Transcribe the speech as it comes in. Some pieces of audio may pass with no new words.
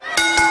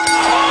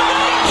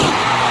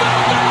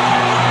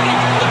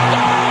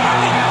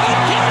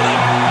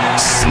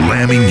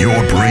jamming your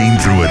brain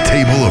through a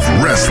table of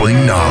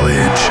wrestling knowledge.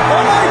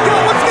 Oh my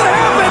God, what's going to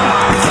happen?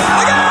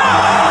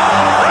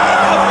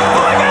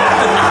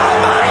 Oh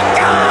my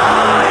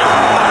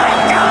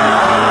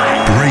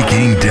God!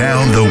 Breaking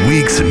down the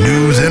week's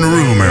news and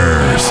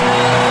rumors.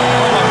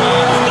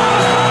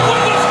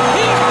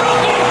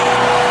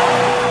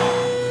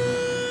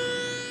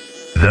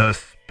 The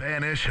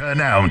Spanish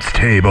Announce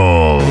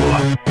Table.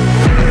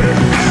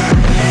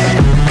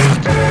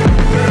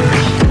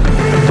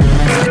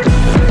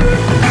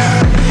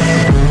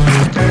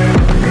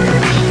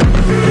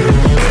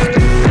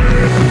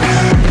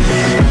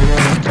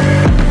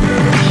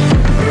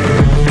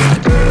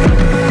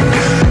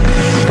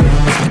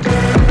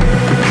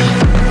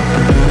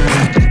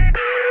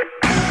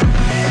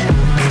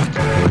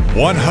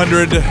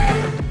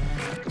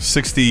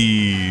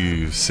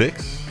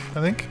 $166,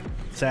 I think.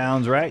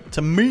 Sounds right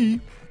to me.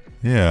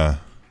 Yeah.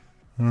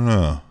 I don't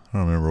know. I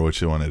don't remember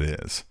which one it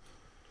is.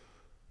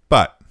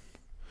 But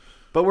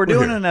we're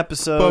doing here. an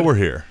episode. But we're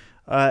here.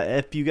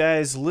 If you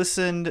guys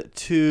listened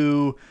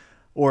to,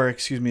 or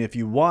excuse me, if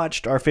you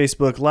watched our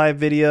Facebook Live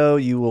video,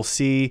 you will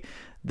see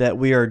that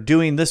we are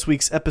doing this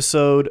week's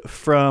episode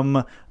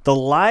from the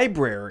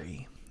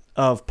library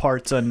of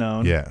Parts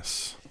Unknown.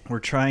 Yes. We're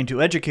trying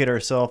to educate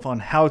ourselves on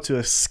how to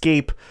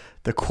escape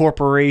the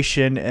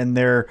corporation and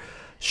their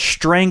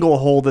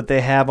stranglehold that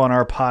they have on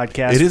our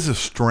podcast. It is a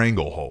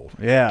stranglehold.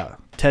 Yeah.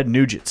 Ted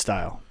Nugent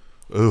style.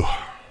 Ooh.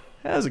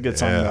 That was a good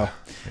song, though.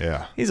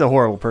 Yeah. He's a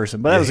horrible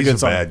person, but that was a good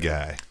song. He's a bad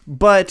guy.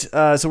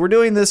 But, so we're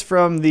doing this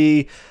from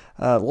the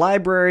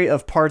Library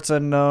of Parts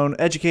Unknown,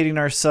 educating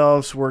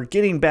ourselves. We're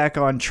getting back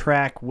on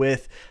track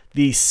with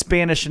the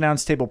Spanish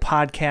Announce Table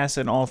podcast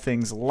and all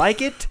things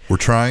like it. We're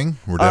trying.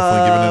 We're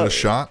definitely giving it a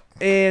shot.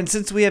 And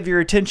since we have your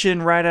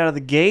attention right out of the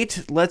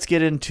gate, let's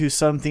get into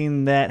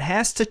something that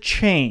has to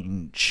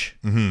change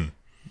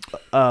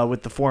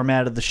with the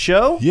format of the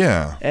show.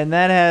 Yeah. And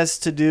that has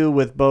to do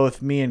with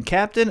both me and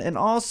Captain and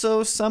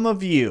also some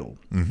of you.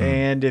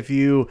 And if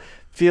you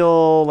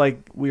feel like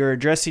we are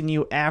addressing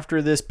you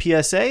after this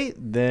PSA,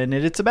 then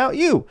it's about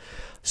you.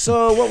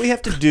 So what we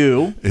have to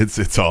do...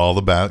 It's all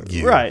about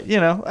you. Right.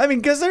 You know, I mean,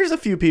 because there's a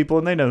few people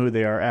and they know who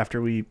they are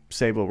after we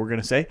say what we're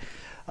going to say.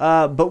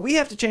 But we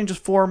have to change the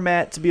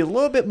format to be a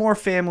little bit more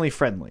family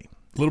friendly.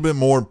 A little bit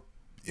more.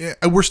 Yeah,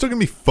 we're still going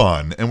to be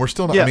fun. And we're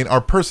still not. Yeah. I mean,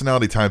 our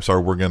personality types are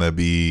we're going to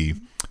be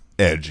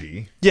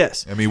edgy.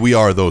 Yes. I mean, we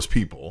are those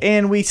people.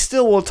 And we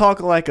still will talk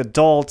like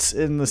adults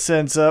in the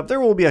sense of there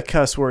will be a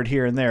cuss word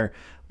here and there.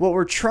 What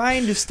we're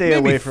trying to stay Maybe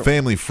away from.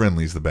 family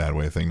friendly is the bad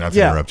way of thing. Not to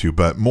Yeah. interrupt you,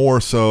 but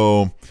more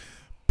so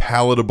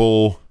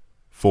palatable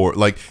for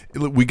like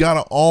we got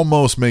to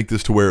almost make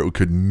this to where it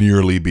could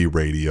nearly be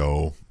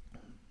radio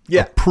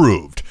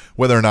approved.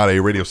 Whether or not a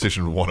radio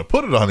station would want to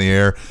put it on the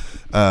air,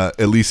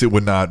 at least it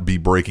would not be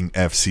breaking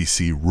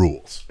FCC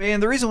rules.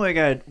 And the reason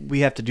why we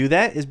have to do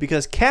that is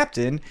because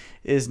Captain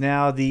is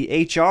now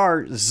the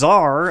HR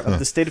czar of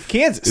the state of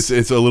Kansas.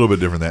 It's a little bit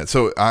different than that.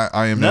 So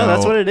I am now. No,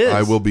 that's what it is.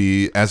 I will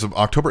be, as of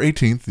October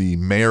 18th, the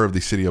mayor of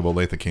the city of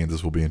Olathe,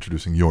 Kansas, will be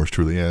introducing yours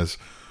truly as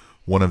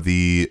one of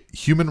the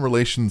human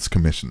relations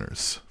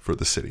commissioners for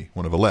the city,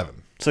 one of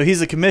 11. So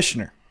he's a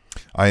commissioner.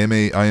 I am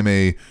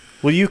a.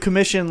 Will you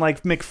commission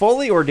like Mick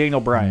Foley or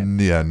Daniel Bryan?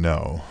 Yeah,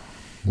 no.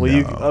 Will no.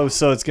 you? Oh,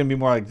 so it's going to be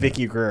more like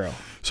Vicky Guerrero.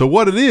 So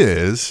what it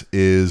is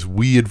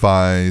we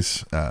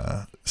advise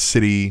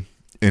city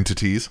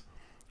entities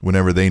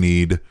whenever they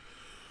need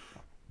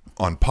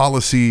on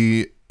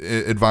policy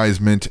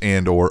advisement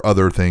and or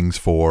other things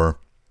for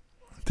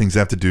things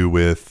that have to do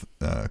with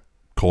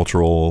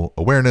cultural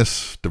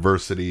awareness,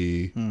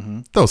 diversity,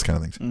 those kind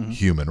of things,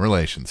 human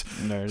relations.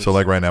 So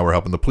like right now we're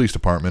helping the police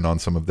department on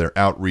some of their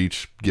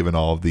outreach, given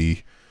all of the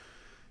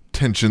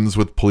tensions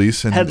with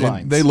police and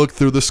they look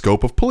through the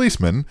scope of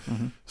policemen.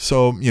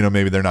 So, you know,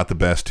 maybe they're not the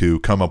best to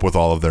come up with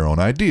all of their own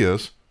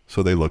ideas.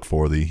 So they look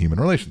for the Human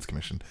Relations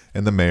Commission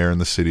and the mayor and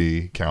the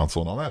city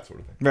council and all that sort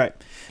of thing. Right.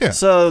 Yeah.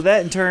 So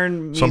that in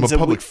turn means so I'm a that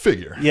public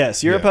figure.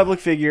 Yes, you're a Yeah. public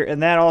figure,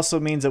 and that also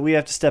means that we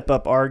have to step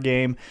up our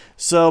game.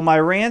 So my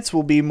rants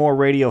will be more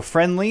radio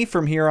friendly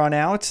from here on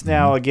out.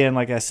 Now, again,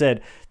 like I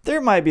said,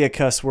 there might be a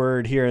cuss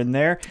word here and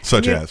there.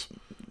 Such as?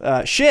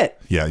 Shit.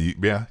 Yeah, you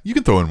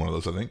can throw in one of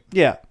those, I think.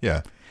 Yeah.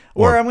 Yeah.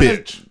 Or I'm gonna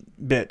bitch.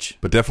 bitch.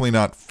 But definitely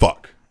not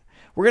fuck.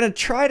 We're going to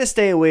try to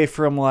stay away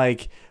from,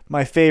 like,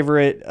 my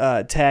favorite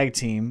tag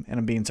team, and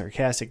I'm being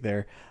sarcastic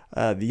there,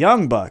 the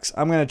Young Bucks.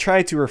 I'm going to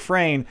try to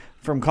refrain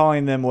from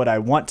calling them what I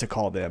want to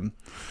call them.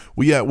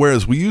 Well, yeah,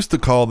 whereas we used to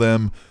call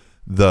them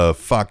the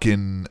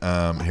fucking...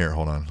 here,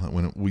 hold on.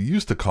 When we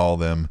used to call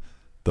them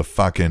the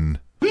fucking...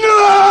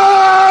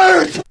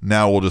 Nerd!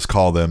 Now we'll just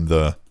call them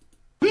the...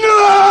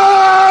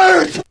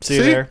 Nerd! See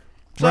there?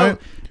 So, right?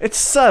 It's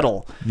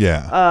subtle.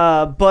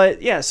 Yeah.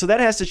 But yeah, so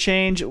that has to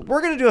change.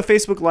 We're going to do a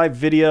Facebook Live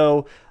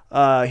video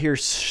here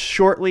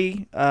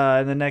shortly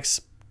in the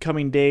next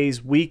coming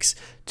days, weeks,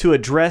 to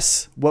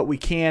address what we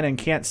can and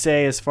can't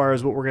say as far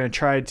as what we're going to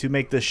try to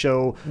make the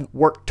show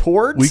work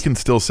towards. We can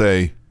still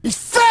say, He's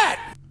fat!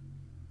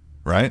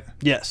 right?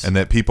 Yes. And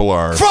that people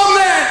are... From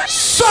that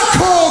sucker!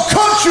 cold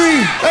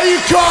country that you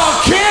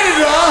call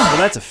Canada. Well,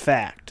 that's a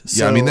fact.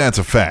 Yeah, I mean, that's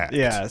a fact.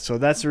 Yeah, so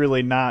that's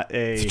really not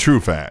It's a true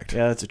fact.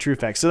 Yeah, that's a true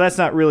fact. So that's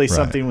not really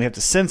something we have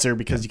to censor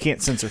because you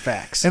can't censor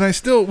facts. And I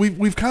still,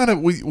 we've kind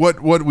of,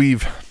 what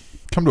we've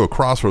come to a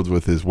crossroads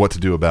with is what to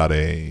do about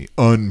a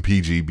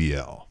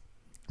un-PGBL,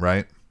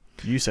 right?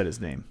 You said his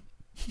name.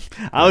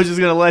 I was just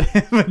gonna let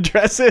him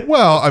address it.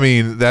 Well, I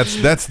mean, that's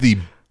the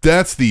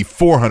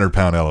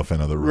 400-pound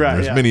elephant of the room. Right,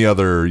 There's yeah. many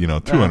other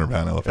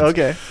 200-pound elephants.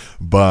 Okay.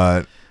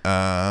 But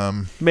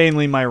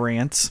Mainly my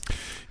rants.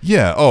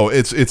 yeah,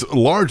 it's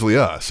largely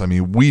us. I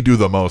mean, we do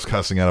the most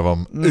cussing out of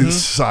them,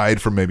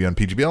 aside from maybe on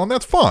PGBL, and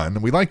that's fun.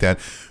 And we like that.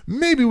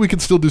 Maybe we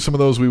could still do some of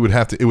those. It would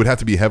have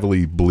to be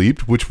heavily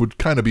bleeped, which would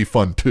kind of be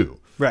fun too.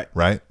 Right.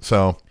 Right.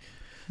 So.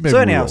 Maybe So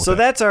we'll anyhow, roll with so that.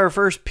 that's our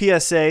first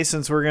PSA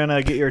since we're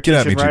gonna get your Get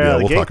at attention me, right out of GBL.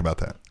 the We'll gate. talk about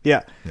that.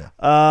 Yeah.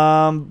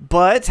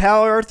 But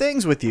how are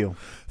things with you?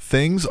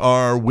 Things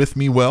are with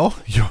me well.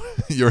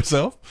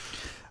 Yourself?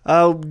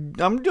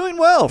 I'm doing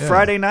well.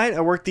 Friday night, I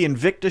worked the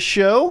Invicta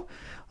show.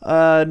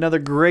 Another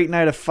great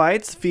night of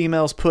fights.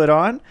 Females put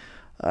on.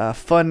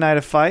 Fun night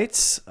of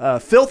fights.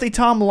 Filthy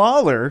Tom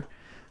Lawler,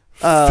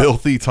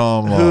 Filthy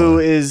Tom Lawler. who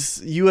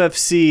is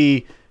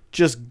UFC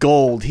just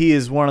gold. He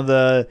is one of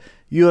the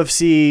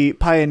UFC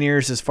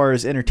pioneers as far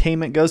as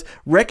entertainment goes.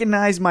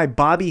 Recognized my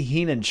Bobby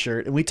Heenan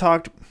shirt, and we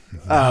talked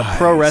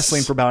pro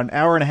wrestling for about an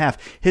hour and a half.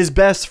 His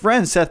best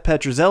friend, Seth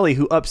Petrozelli,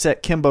 who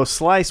upset Kimbo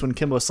Slice when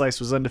Kimbo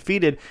Slice was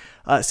undefeated.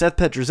 Seth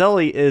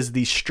Petrozelli is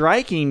the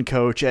striking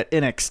coach at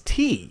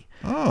NXT.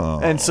 Oh.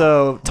 And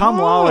so Tom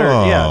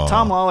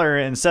Lawler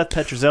and Seth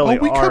Petrozelli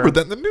we are... covered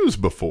that in the news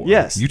before.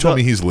 Yes. You told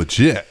me he's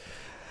legit.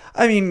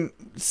 I mean,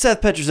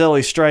 Seth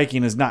Petrozelli's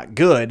striking is not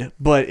good,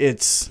 but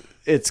it's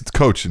It's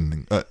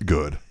coaching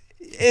good.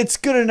 it's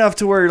good enough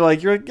to where you're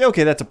like,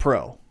 okay, that's a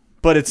pro.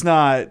 But it's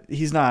not,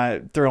 he's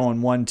not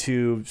throwing 1,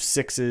 2,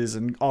 6s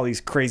and all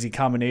these crazy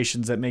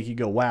combinations that make you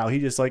go, wow. He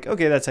just like,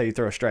 okay, that's how you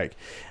throw a strike.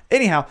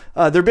 Anyhow,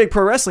 they're big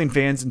pro wrestling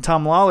fans, and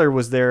Tom Lawler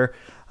was there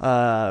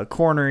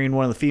cornering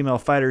one of the female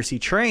fighters he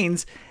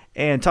trains,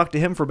 and talked to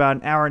him for about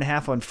an hour and a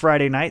half on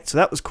Friday night. So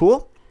that was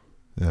cool.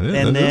 That is,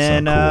 And that does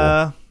then,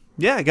 sound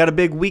I got a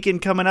big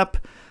weekend coming up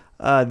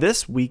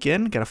this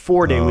weekend. Got a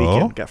 4-day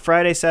weekend. Got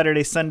Friday,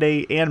 Saturday,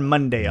 Sunday, and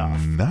Monday off.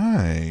 cool.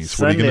 Nice.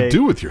 What are you Sunday. going to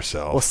do with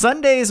yourself? Well,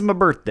 Sunday is my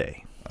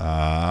birthday.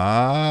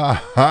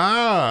 Ah.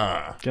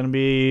 It's gonna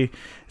be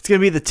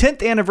the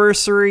 10th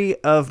anniversary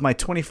of my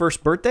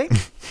 21st birthday.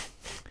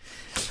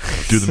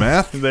 Do the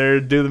math.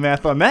 Do the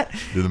math on that.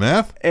 Do the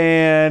math.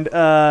 And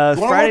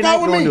Friday work out night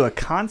with going me? to a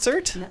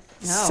concert. No.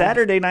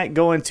 Saturday night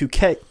going to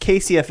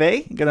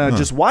KCFA. Gonna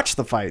just watch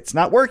the fights,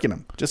 not working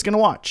them. Just gonna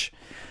watch.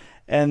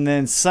 And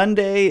then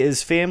Sunday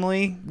is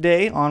family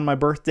day on my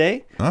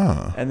birthday.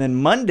 Ah. And then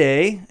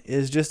Monday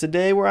is just a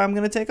day where I'm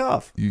gonna take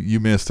off. You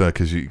missed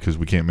because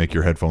we can't make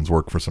your headphones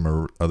work for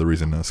some other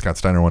reason. Scott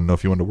Steiner wanted to know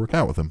if you wanted to work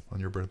out with him on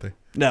your birthday.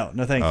 No,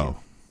 thank Oh. you.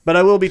 But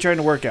I will be trying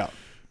to work out.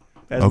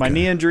 As my Okay.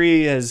 knee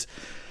injury has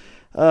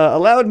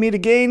allowed me to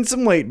gain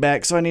some weight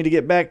back, so I need to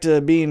get back to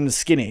being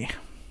skinny.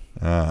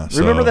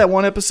 Remember that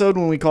one episode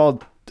when we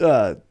called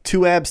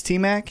Two Abs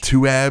T-Mac?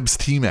 Two Abs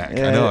T-Mac.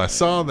 I know. I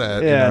saw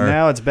that. Yeah, in our,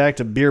 now it's back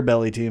to Beer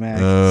Belly T-Mac.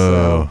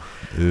 Oh.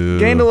 so Ew.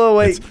 gained a little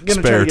weight. It's Gonna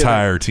try spare to get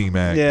tire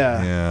T-Mac.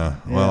 Yeah. Yeah. Yeah,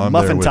 Well, I'm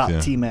Muffin there with Top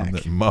you.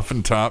 T-Mac.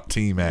 Muffin Top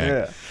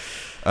T-Mac.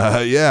 Yeah.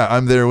 Yeah,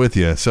 I'm there with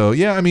you. So,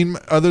 yeah, I mean,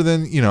 other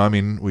than,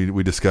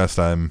 we discussed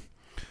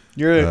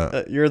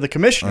You're the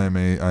commissioner. I'm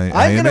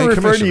going to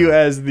refer to you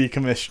as the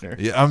commissioner.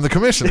 Yeah, I'm the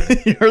commissioner.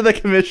 You're the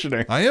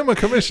commissioner. I am a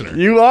commissioner.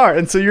 You are,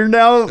 and so your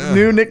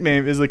new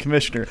nickname is the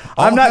commissioner.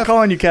 I'm not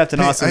calling you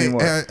Captain Awesome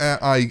anymore.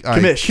 I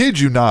Commish. kid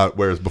you not,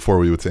 whereas before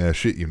we would say, I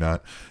shit you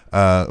not.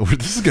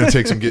 This is going to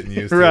take some getting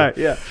used to. Right,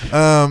 yeah.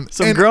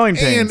 Some growing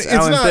pains, And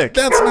Alan Thicke.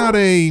 that's not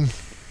a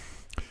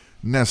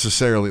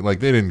necessarily,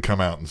 like, they didn't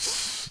come out and,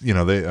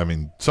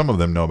 some of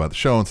them know about the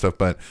show and stuff,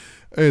 but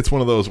it's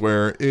one of those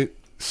where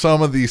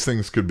some of these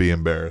things could be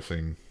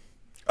embarrassing.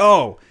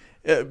 Oh,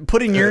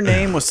 putting your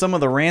name with some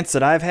of the rants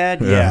that I've had?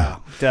 Yeah,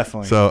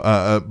 definitely.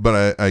 So,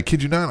 but I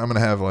kid you not, I'm going to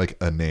have like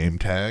a name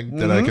tag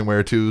that I can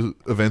wear to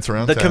events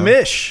around the town.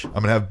 commish. I'm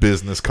going to have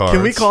business cards.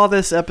 Can we call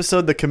this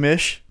episode the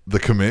commish? the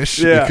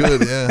commish? Yeah. You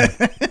could,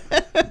 yeah.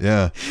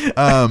 Yeah.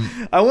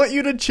 I want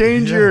you to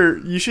change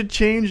you should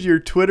change your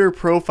Twitter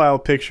profile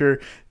picture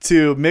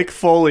to Mick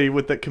Foley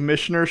with the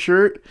commissioner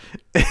shirt.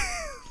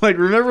 Like,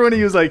 remember when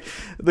he was like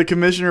the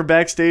commissioner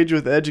backstage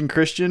with Edge and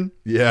Christian?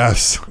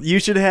 Yes. You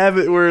should have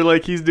it where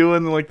like he's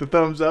doing like the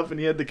thumbs up and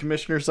he had the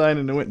commissioner sign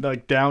and it went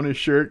like down his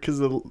shirt because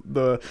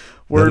the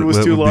word was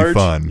that too would be large.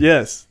 fun.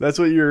 Yes, that's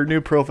what your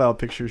new profile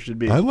picture should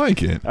be. I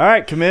like it. All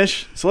right,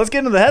 commish. So let's get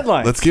into the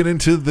headlines. Let's get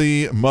into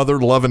the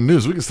mother-loving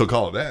news. We can still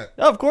call it that.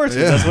 Oh, of course,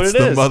 Yeah, that's what it's it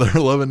the is.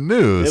 mother-loving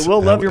news. It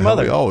will love your How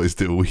mother. We always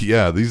do.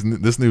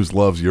 This news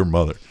loves your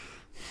mother.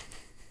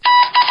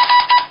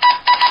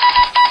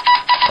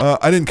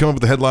 I didn't come up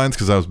with the headlines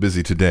because I was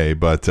busy today,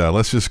 but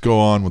let's just go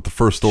on with the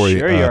first story.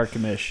 Sure you are,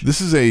 commish.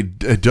 This is a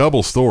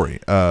double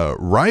story.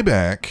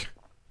 Ryback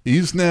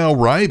He's now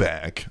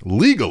Ryback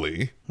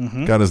legally.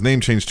 Got his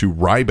name changed to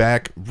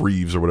Ryback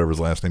Reeves or whatever his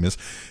last name is,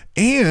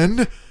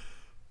 and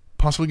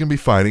possibly going to be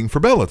fighting for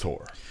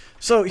Bellator.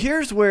 So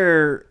here's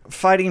where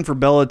fighting for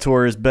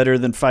Bellator is better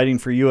than fighting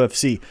for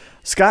UFC.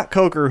 Scott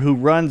Coker, who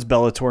runs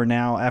Bellator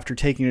now after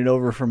taking it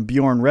over from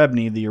Bjorn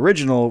Rebney, the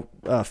original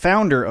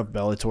founder of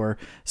Bellator,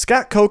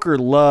 Scott Coker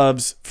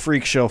loves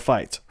freak show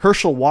fights.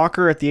 Herschel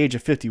Walker, at the age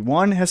of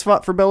 51, has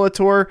fought for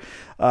Bellator.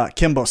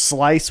 Kimbo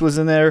Slice was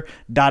in there.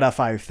 Dada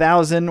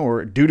 5000,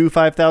 or Doodoo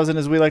 5000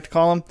 as we like to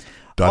call him.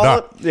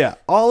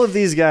 All of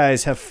these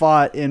guys have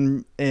fought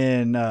in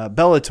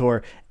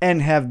Bellator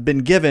and have been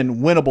given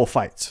winnable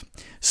fights.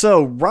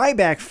 So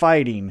Ryback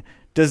fighting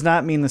does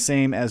not mean the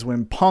same as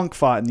when Punk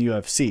fought in the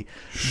UFC.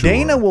 Sure.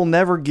 Dana will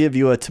never give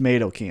you a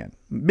tomato can.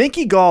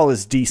 Mickey Gall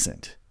is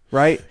decent,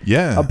 right?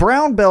 Yeah. A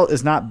brown belt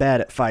is not bad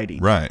at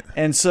fighting. Right.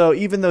 And so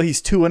even though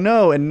he's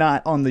 2-0 and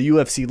not on the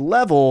UFC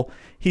level,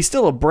 he's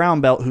still a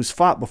brown belt who's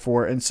fought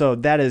before. And so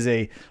that is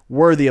a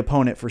worthy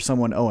opponent for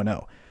someone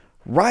 0-0.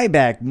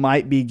 Ryback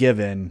might be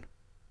given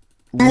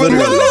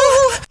literally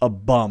a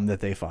bum that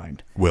they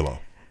find. Willow.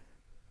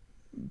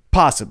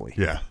 Possibly.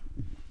 Yeah.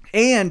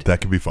 And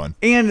That could be fun.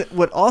 And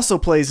what also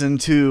plays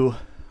into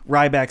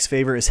Ryback's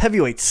favor is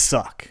heavyweights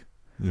suck.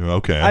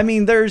 Okay. I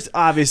mean, there's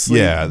obviously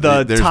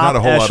the there's top not a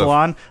whole lot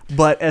echelon,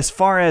 but as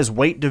far as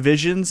weight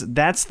divisions,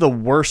 that's the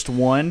worst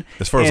one.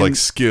 As far as like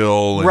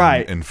skill and,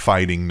 Right. and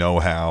fighting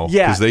know-how.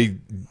 Yeah. Because they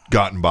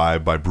gotten by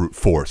brute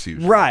force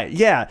usually. Right,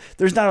 yeah.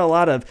 There's not a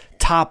lot of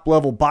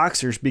top-level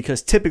boxers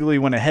because typically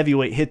when a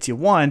heavyweight hits you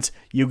once,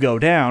 you go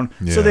down.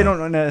 So Yeah. they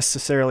don't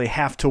necessarily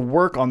have to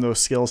work on those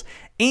skills.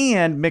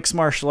 And mixed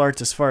martial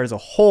arts, as far as a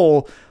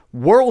whole,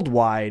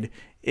 worldwide,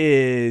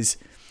 is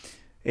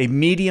a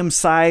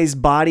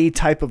medium-sized body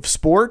type of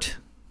sport.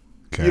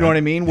 Okay. You know what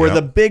I mean? Where Yep.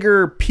 the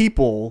bigger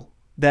people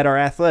that are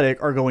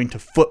athletic are going to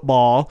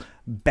football,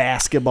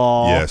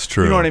 basketball. Yes,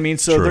 true. You know what I mean?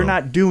 So True. they're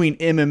not doing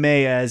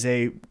MMA as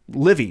a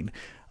living.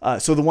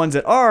 So the ones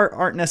that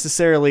aren't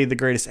necessarily the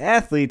greatest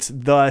athletes.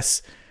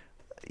 Thus,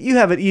 you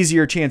have an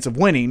easier chance of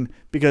winning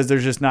because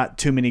there's just not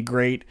too many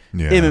great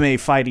MMA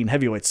fighting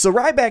heavyweights. So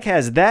Ryback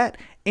has that,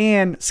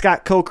 and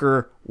Scott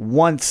Coker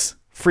wants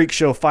freak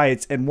show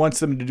fights and wants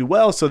them to do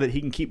well so that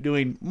he can keep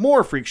doing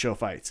more freak show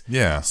fights.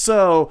 Yeah.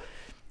 So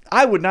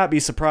I would not be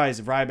surprised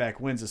if Ryback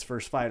wins his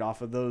first fight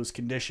off of those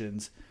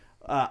conditions,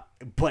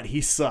 but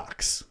he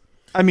sucks.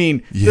 I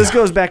mean, this Yeah.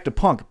 goes back to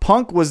Punk.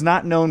 Punk was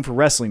not known for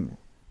wrestling,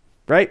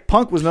 right?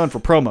 Punk was known for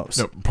promos.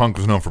 No, Punk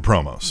was known for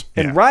promos.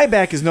 And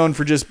Ryback is known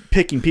for just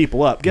picking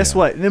people up. Guess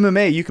what? In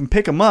MMA, you can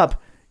pick them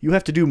up. You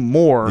have to do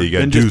more You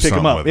gotta than do just pick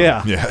them something up. with Yeah.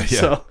 them. Yeah, yeah.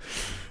 So,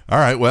 All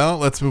right, well,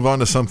 let's move on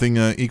to something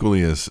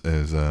equally as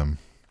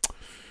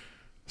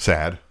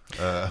sad.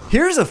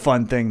 here's a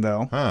fun thing,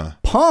 though. Huh.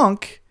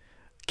 Punk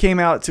came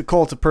out to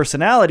Cult of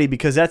Personality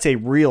because that's a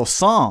real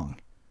song.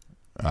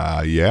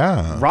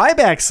 Yeah.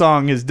 Ryback's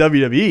song is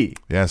WWE.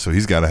 Yeah, so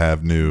he's got to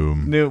have new...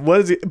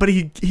 What is it? But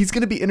he's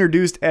going to be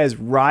introduced as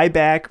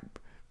Ryback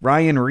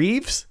Ryan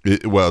Reeves.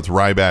 it's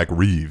Ryback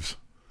Reeves.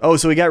 Oh,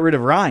 so he got rid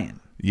of Ryan.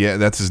 Yeah,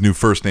 that's his new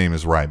first name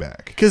is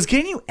Ryback. Because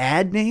can you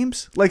add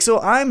names? Like, so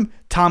I'm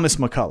Thomas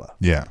McCullough.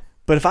 Yeah.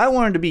 But if I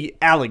wanted to be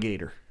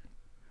Alligator,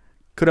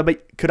 could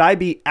I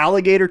be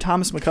Alligator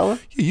Thomas McCullough?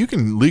 Yeah, you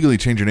can legally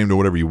change your name to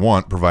whatever you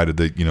want, provided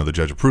that, the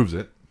judge approves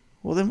it.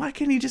 Well, then why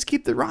can't he just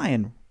keep the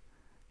Ryan?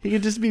 He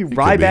could just be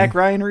Ryback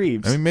Ryan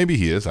Reeves. I mean, maybe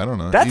he is. I don't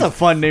know. That's a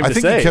fun name I to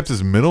think say. he kept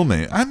his middle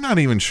name. I'm not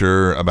even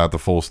sure about the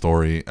full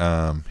story.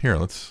 Here,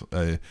 let's...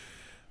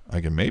 I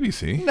can maybe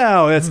see.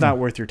 No, that's not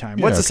worth your time.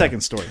 What's the okay.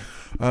 second story?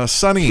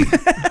 Sonny.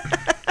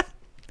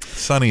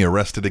 Sonny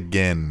arrested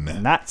again.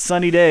 Not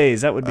Sunny Days.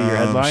 That would be your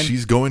headline.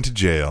 She's going to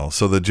jail.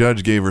 So the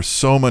judge gave her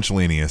so much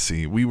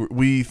leniency.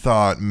 We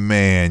thought,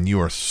 man, you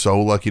are so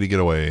lucky to get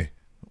away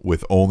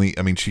with only...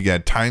 I mean, she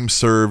got time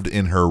served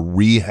in her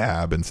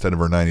rehab instead of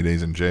her 90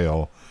 days in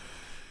jail.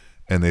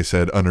 And they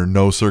said, under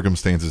no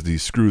circumstances do you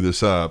screw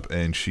this up.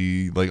 And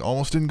she,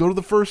 almost didn't go to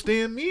the first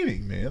damn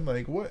meeting, man.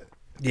 What?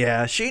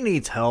 Yeah, she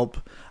needs help.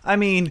 I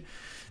mean...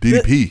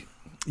 DDP.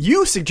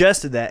 You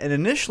suggested that, and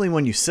initially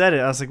when you said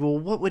it, I was like, well,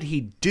 what would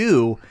he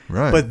do?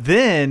 Right. But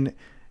then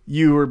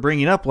you were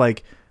bringing up,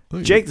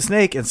 Jake the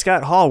Snake and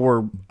Scott Hall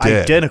were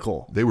Dead.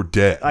 identical. They were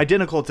dead.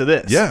 Identical to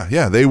this.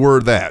 Yeah, they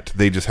were that.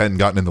 They just hadn't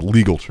gotten into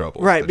legal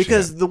trouble. Right,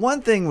 because the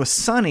one thing with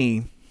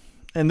Sunny,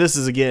 and this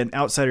is, again,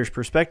 outsider's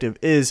perspective,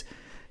 is,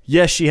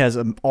 yes, she has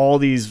all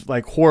these,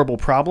 horrible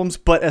problems,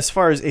 but as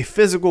far as a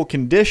physical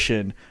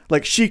condition,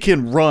 she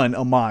can run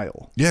a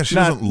mile. Yeah, she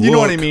doesn't look you know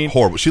what I mean?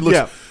 horrible. She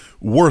looks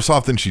worse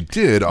off than she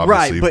did,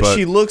 obviously. Right, but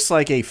she looks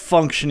like a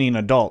functioning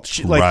adult.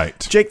 Right.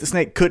 Jake the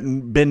Snake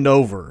couldn't bend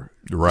over.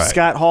 Right.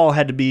 Scott Hall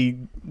had to be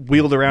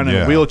wheeled around in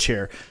Yeah. a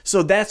wheelchair.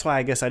 So that's why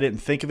I guess I didn't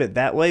think of it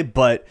that way.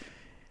 But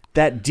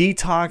that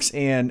detox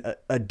and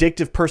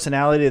addictive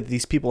personality that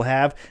these people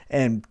have,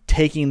 and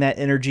taking that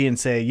energy and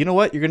say, you know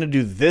what, you're going to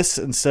do this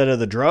instead of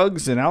the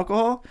drugs and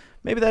alcohol,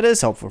 maybe that is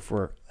helpful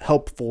for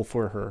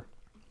her.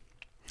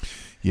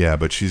 Yeah,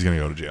 but she's going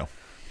to go to jail.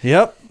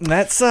 Yep,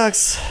 that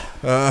sucks.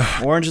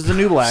 Orange is the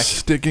new black.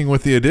 Sticking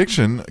with the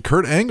addiction,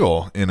 Kurt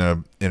Angle in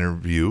an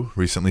interview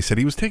recently said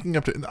he was taking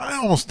up to, I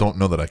almost don't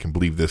know that I can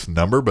believe this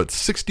number, but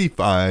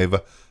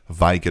 65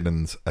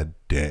 Vicodins a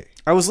day.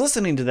 I was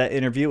listening to that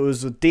interview. It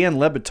was with Dan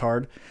Le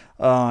Batard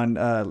on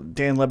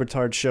Dan Le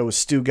Batard's show with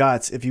Stu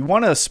Gatz. If you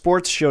want a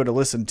sports show to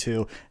listen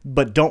to,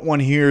 but don't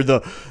want to hear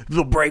the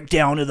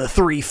breakdown of the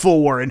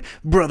 3-4, and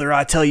brother,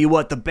 I tell you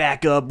what, the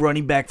backup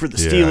running back for the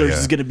Steelers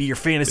is going to be your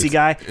fantasy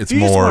guy. It's you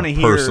just more wanna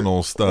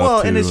personal stuff.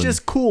 Well, too, and it's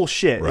just cool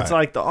shit. Right. It's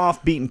like the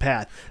off beaten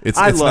path. It's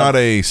not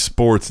a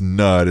sports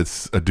nut.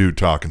 It's a dude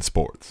talking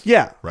sports.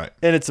 Yeah. Right.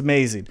 And it's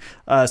amazing.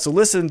 So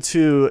listen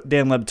to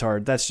Dan Le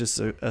Batard. That's just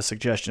a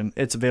suggestion.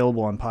 It's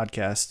available on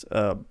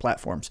podcast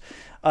platforms.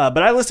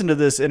 But I listened to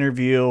this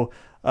interview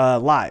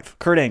live,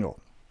 Kurt Angle.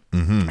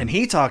 Mm-hmm. And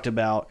he talked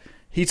about,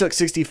 he took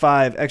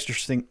 65 extra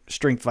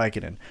strength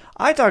Vicodin.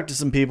 I talked to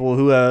some people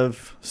who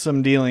have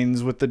some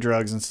dealings with the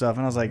drugs and stuff.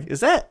 And I was like, is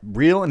that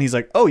real? And he's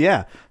like, oh,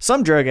 yeah.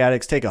 Some drug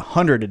addicts take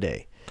 100 a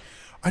day.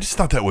 I just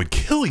thought that would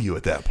kill you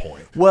at that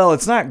point. Well,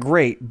 it's not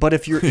great, but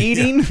if you're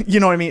eating, you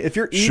know what I mean? If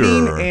you're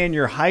eating Sure. and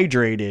you're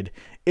hydrated,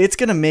 it's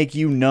going to make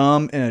you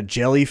numb in a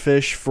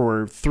jellyfish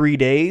for 3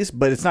 days,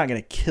 but it's not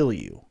going to kill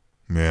you.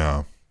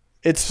 Yeah.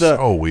 It's the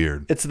So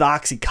weird. It's the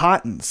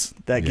Oxycontins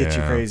that get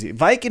you Yeah. crazy.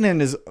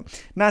 Vicodin is,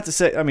 not to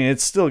say, I mean,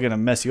 it's still going to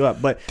mess you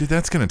up, but Dude,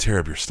 that's going to tear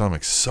up your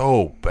stomach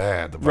so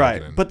bad, the Vicodin.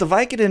 right. But the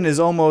Vicodin is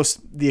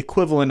almost the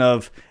equivalent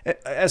of,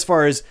 as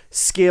far as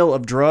scale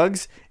of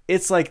drugs,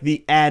 it's like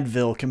the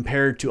Advil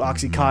compared to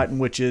Oxycontin,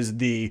 which is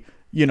the,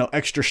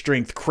 extra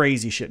strength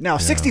crazy shit. Now,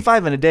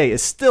 65 in a day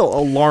is still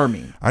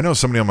alarming. I know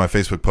somebody on my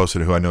Facebook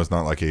posted who I know is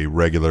not like a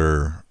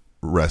regular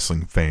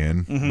wrestling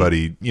fan, but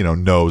he,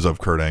 knows of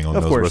Kurt Angle,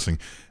 Of knows course. wrestling,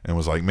 and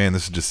was like, man,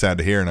 this is just sad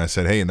to hear. And I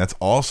said, hey, and that's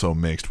also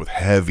mixed with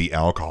heavy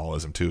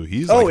alcoholism too.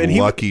 He's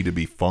lucky to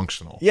be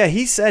functional. Yeah,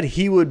 he said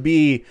he would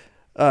be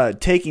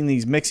taking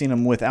these, mixing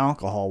them with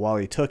alcohol while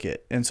he took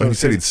it. And so He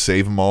said he'd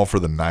save them all for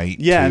the night.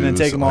 yeah, and too, then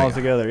take so them all like,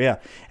 together. Yeah.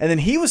 And then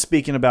he was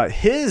speaking about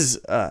his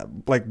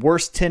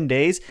worst 10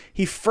 days.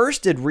 He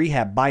first did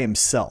rehab by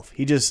himself.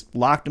 He just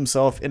locked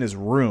himself in his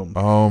room.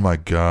 Oh my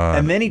god!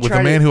 And then he with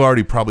tried a man to- who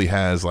already probably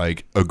has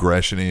like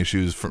aggression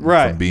issues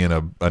from being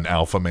an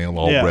alpha male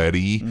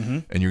already,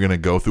 and you're gonna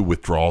go through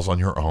withdrawals on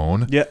your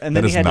own. Yeah, and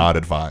then that he is had to- not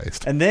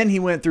advised. And then he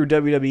went through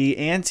WWE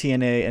and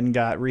TNA and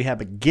got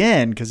rehab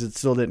again because it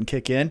still didn't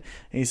kick in.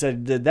 And he said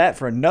he did that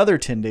for another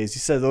 10 days. He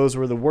said those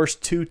were the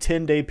worst 2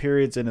 10-day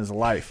periods in his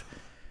life.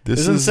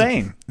 This is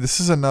insane. This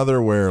is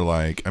another where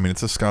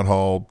it's a Scott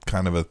Hall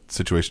kind of a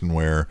situation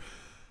where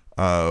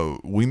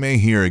we may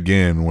hear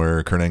again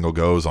where Kurt Angle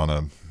goes on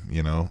a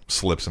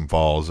slips and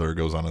falls or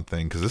goes on a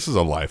thing, because this is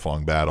a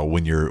lifelong battle.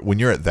 When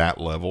you're at that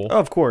level, Oh,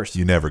 of course.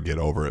 you never get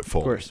over it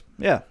fully. Of course.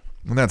 Yeah.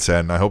 And that's sad,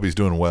 and I hope he's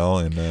doing well.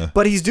 And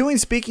But he's doing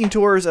speaking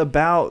tours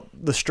about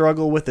the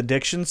struggle with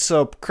addiction.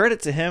 So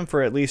credit to him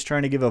for at least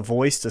trying to give a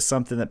voice to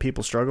something that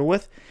people struggle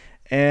with.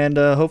 And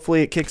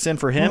hopefully it kicks in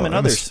for him well, and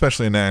others.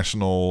 especially a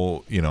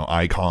national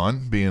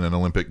icon, being an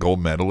Olympic gold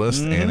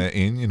medalist and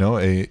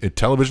a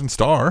television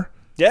star.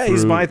 Yeah,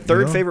 he's through, my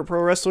third favorite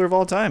pro wrestler of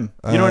all time.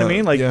 You know what I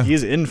mean? Like, yeah.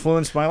 he's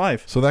influenced my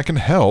life. So that can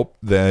help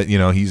that,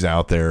 he's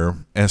out there,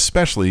 and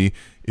especially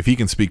if he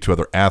can speak to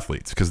other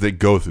athletes, because they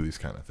go through these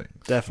kind of things.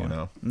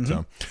 Definitely.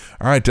 So,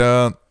 all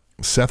right,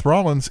 Seth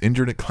Rollins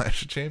injured at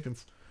Clash of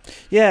Champions.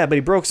 Yeah, but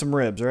he broke some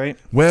ribs, right?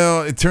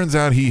 Well, it turns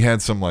out he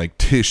had some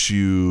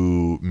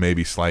tissue,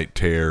 maybe slight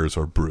tears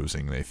or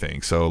bruising, they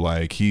think. So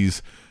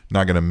he's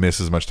not going to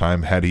miss as much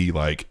time. Had he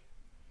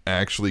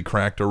actually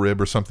cracked a rib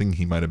or something,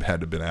 he might have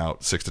had to been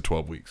out 6 to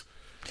 12 weeks.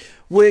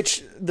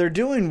 Which they're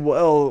doing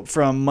well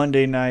from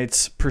Monday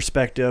night's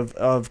perspective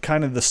of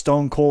kind of the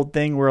Stone Cold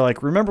thing where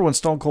remember when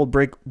Stone Cold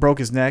broke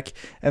his neck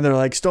and they're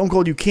like, Stone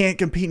Cold, you can't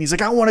compete. And he's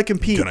like, I want to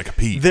compete. Gonna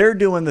compete. They're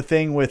doing the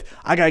thing with,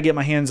 I got to get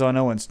my hands on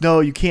Owens.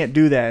 No, you can't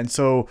do that. And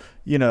so,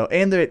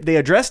 and they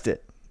addressed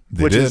it,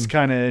 which is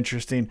kind of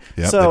interesting.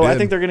 Yep, so they I did.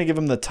 think they're going to give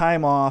him the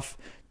time off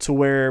to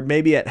where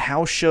maybe at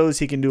house shows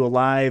he can do a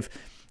live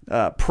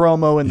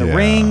promo in the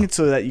ring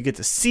so that you get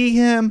to see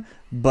him,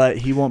 but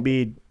he won't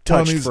be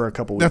touched for a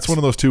couple weeks. That's one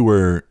of those two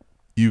where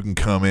you can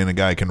come in, a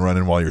guy can run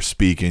in while you're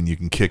speaking, you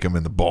can kick him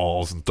in the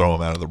balls and throw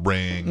him out of the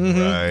ring,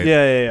 right?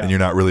 Yeah. And you're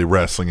not really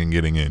wrestling and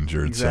getting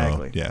injured.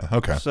 Exactly. So, yeah,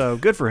 okay. So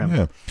good for him.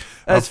 Yeah.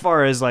 As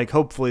far as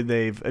hopefully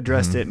they've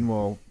addressed it and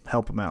will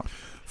help him out.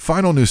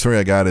 Final news story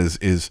I got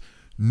is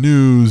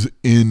news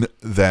in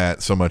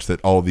that so much that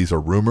all of these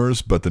are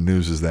rumors, but the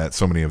news is that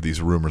so many of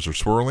these rumors are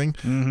swirling.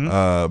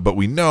 But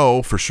we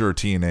know for sure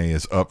TNA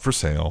is up for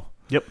sale.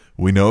 Yep.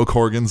 We know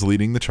Corgan's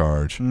leading the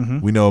charge.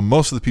 We know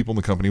most of the people in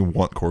the company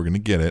want Corgan to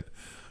get it.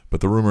 But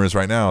the rumor is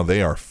right now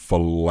they are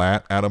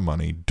flat out of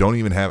money. Don't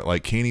even have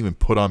it. Can't even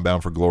put on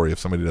Bound for Glory if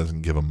somebody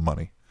doesn't give them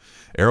money.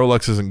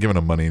 Aerolux isn't giving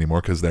them money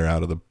anymore because they're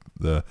out of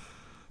the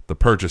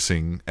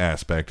purchasing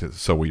aspect.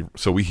 So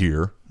we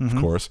hear, of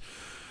course.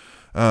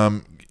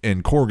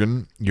 And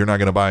Corgan, you're not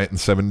going to buy it in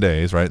 7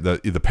 days, right?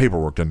 The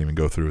paperwork doesn't even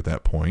go through at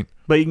that point.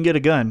 But you can get a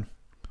gun.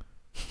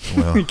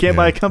 Well, You can't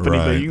buy a company,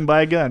 but you can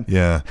buy a gun.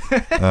 Yeah.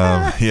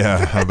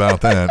 Yeah, how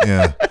about that?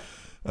 Yeah.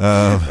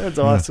 That's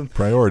awesome.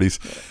 Priorities.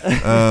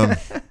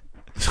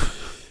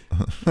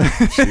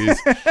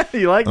 Jeez.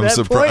 You like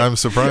that point? I'm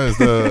surprised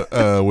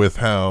with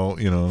how,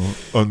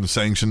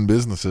 unsanctioned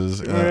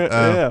businesses.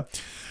 Yeah.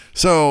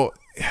 So,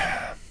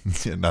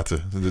 not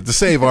to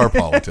save our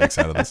politics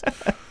out of this.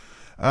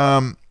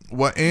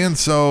 And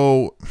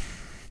so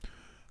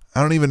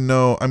I don't even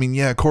know. I mean,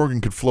 yeah,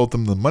 Corgan could float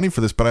them the money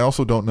for this, but I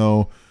also don't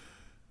know.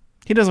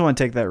 He doesn't want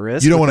to take that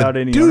risk. You don't want without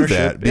to any do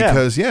ownership.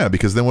 that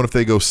because then what if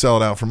they go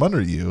sell it out from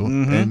under you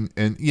Mm-hmm.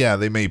 and yeah,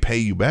 they may pay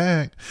you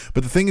back,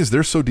 but the thing is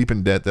they're so deep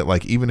in debt that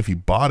like even if he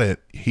bought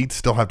it, he'd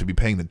still have to be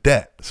paying the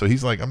debt. So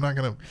he's like, I'm not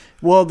gonna.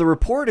 Well, the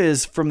report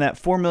is from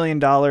that $4 million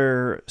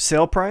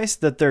sale price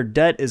that their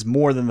debt is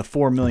more than the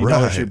 $4 million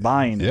Right. you're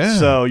buying it. Yeah.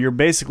 So you're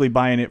basically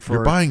buying it for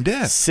You're buying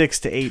debt.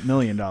 $6 to $8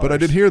 million. But I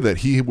did hear that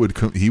he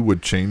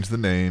would change the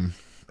name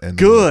and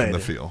Good. the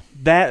feel.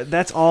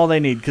 That's all they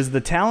need because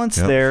the talent's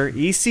Yep. there.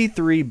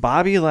 EC3,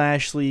 Bobby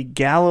Lashley,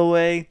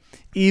 Galloway,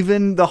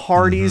 even the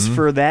Hardys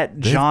for that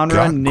genre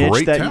got niche.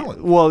 great that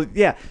talent. Well,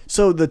 yeah.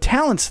 So the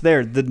talent's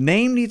there. The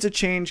name needs a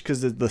change because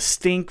the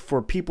stink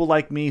for people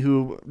like me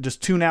who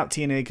just tune out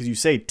TNA because you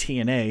say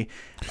TNA.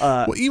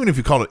 Well, even if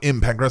you called it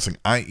Impact Wrestling,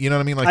 you know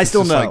what I mean? Like I it's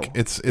still just know. like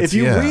it's if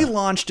you yeah.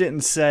 relaunched it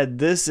and said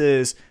this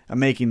is, I'm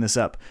making this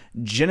up,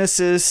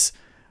 Genesis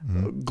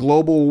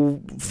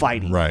Global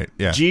Fighting, Right,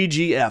 yeah.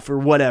 GGF or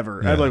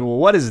whatever. Yeah. I'd be like, well,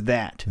 what is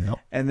that? Yep.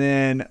 And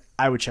then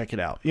I would check it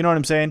out. You know what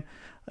I'm saying?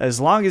 As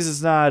long as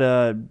it's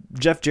not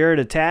Jeff Jarrett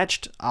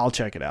attached, I'll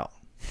check it out.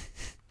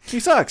 He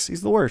sucks.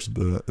 He's the worst.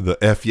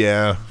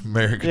 the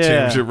American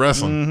Championship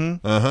Wrestling.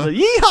 Uh-huh. The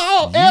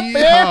yeehaw,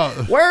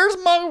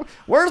 Yeehaw.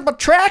 where's my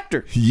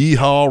tractor?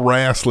 Yeehaw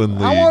Wrestling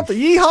League. I want the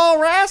Yeehaw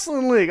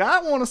Wrestling League.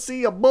 I want to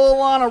see a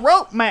bull on a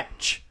rope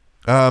match.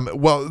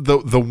 Well,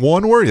 the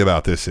one worry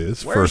about this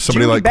is for Where's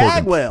somebody Judy like Corgan,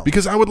 Bagwell?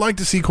 because I would like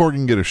to see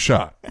Corgan get a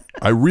shot.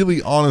 I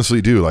really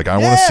honestly do. Like I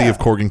want to see Yeah. if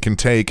Corgan can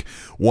take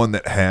one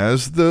that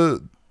has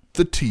the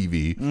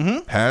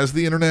TV, has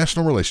the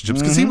international relationships,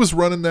 because he was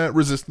running that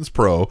Resistance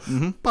Pro,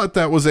 but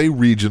that was a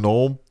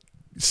regional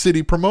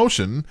city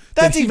promotion.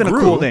 That's that he even a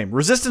grew. cool name.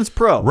 Resistance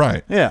Pro.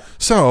 Right. Yeah.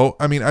 So,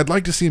 I mean, I'd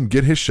like to see him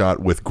get his shot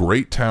with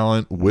great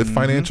talent, with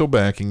financial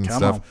backing and Come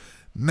stuff. on.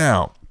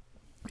 Now,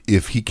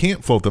 if he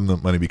can't float them the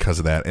money because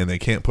of that and they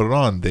can't put it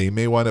on, they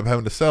may wind up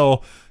having to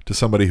sell to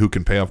somebody who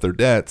can pay off their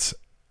debts,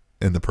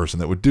 and the person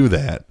that would do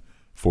that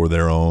for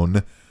their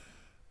own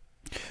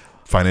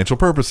financial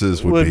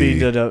purposes would be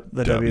the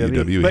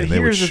WWE. But and they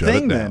would here's the shut it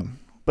thing down.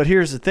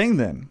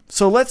 then.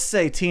 So let's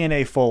say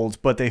TNA folds,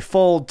 but they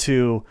fold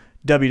to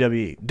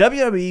WWE.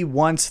 WWE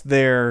wants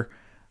their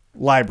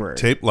library.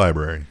 Tape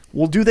library.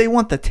 Well, do they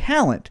want the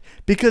talent?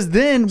 Because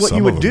then what Some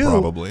you of would them do,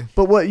 probably.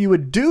 but what you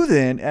would do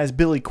then as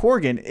Billy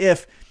Corgan,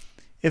 if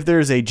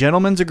there's a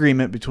gentleman's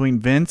agreement between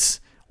Vince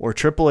or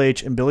Triple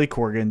H and Billy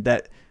Corgan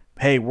that,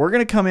 hey, we're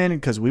going to come in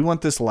because we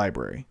want this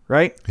library,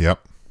 right?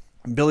 Yep.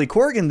 Billy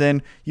Corgan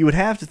then, you would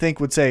have to think,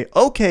 would say,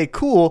 okay,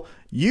 cool,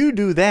 you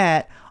do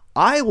that.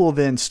 I will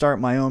then start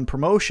my own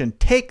promotion,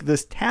 take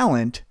this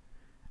talent,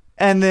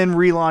 and then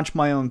relaunch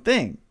my own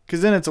thing.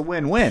 Because then it's a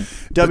win-win.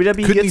 WWE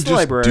Couldn't he gets the just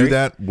library. do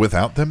that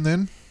without them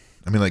then?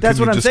 I mean, like, That's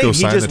what couldn't I'm he just saying. go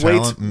He sign just the waits.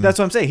 talent? and- That's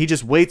what I'm saying. He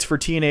just waits for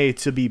TNA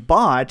to be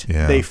bought.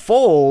 Yeah. They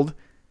fold,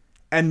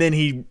 and then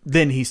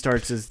he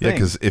starts his thing. Yeah,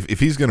 because if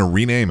he's going to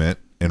rename it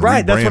and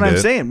right, that's what rebrand I'm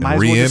it saying. and Might as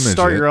well just reimage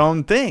start it, your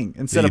own thing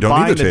instead you of don't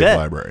buying need the a tape debt.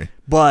 library.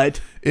 But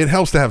It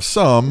helps to have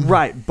some.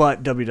 right,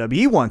 but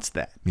WWE wants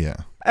that. Yeah.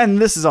 And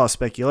this is all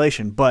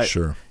speculation, but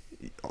Sure.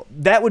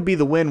 that would be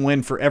the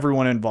win-win for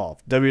everyone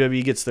involved.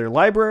 WWE gets their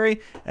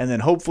library, and then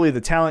hopefully the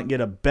talent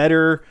get a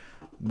better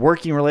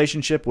working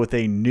relationship with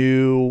a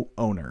new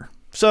owner.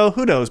 So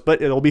who knows?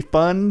 But it'll be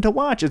fun to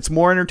watch. It's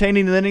more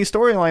entertaining than any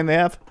storyline they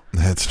have.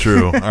 That's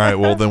true. All right.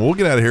 Well, then we'll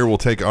get out of here. We'll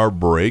take our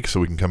break so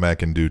we can come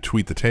back and do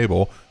Tweet the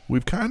Table.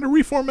 We've kind of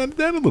reformatted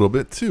that a little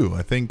bit, too.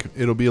 I think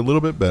it'll be a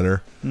little bit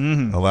better,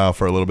 allow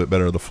for a little bit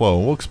better of the flow.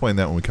 We'll explain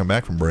that when we come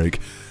back from break.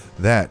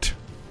 That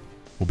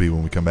will be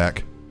when we come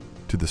back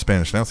to the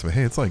Spanish announcement.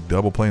 Hey, it's like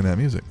double playing that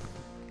music.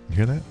 You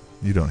hear that?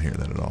 You don't hear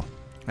that at all.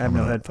 I have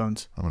no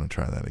headphones. I'm going to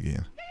try that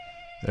again.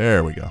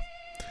 There we go.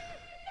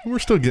 We're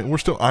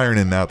still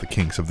ironing out the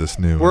kinks of this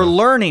new. We're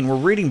learning. We're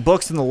reading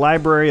books in the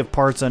Library of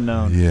Parts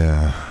Unknown.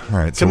 Yeah. All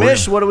right. So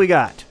Commish, what do we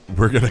got?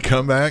 we're going to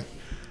come back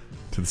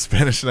to the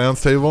Spanish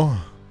Announce Table.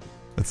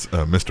 That's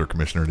Mr.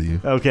 Commissioner to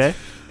you. Okay.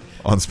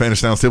 On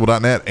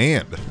SpanishAnnounceTable.net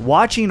and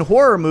Watching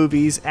horror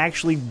movies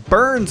actually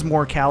burns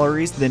more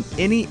calories than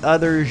any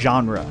other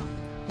genre.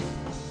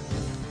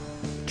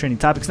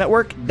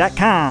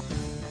 TrainingTopicsNetwork.com.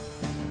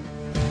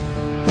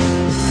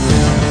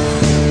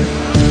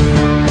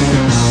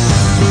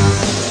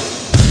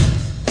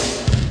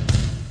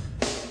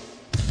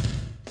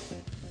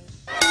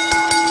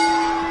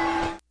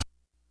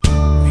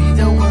 Read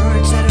the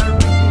words that are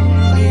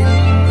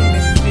written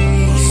in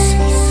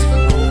faces.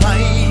 Oh,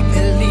 I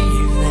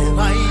believe them.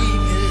 I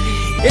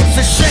believe. It's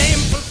a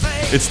shameful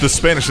thing. it's the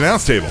Spanish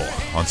Announce Table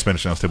on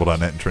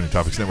SpanishAnnounceTable.net and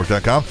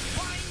TrainingTopicsNetwork.com.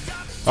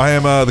 I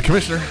am the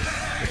commissioner,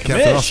 Captain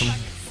Commish. Awesome.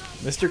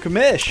 Mr.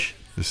 Commish.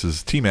 This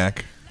is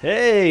T-Mac.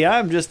 Hey,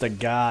 I'm just a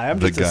guy. I'm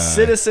The just a guy.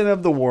 citizen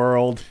of the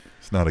world.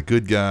 It's not a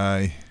good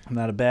guy. I'm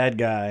not a bad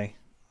guy.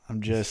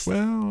 I'm just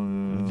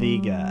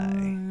the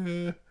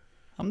guy.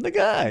 I'm the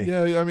guy.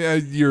 Yeah, I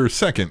mean, your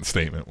second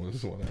statement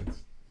was what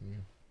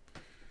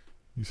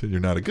you said. You're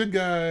not a good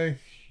guy.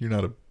 You're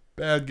not a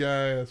bad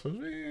guy. That's what.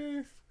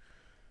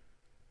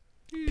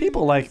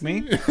 People like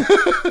me.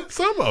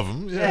 Some of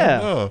them.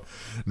 Yeah. Yeah.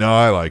 No,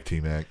 I like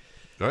T-Mac.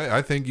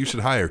 I think you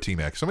should hire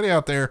T-Mac. Somebody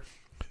out there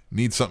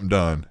needs something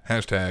done. #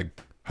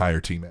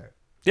 hire T-Mac.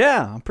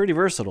 Yeah, I'm pretty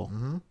versatile.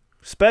 Mm-hmm.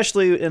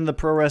 Especially in the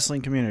pro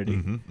wrestling community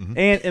and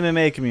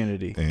MMA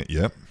community,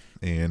 Yep.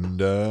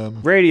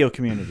 And radio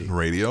community.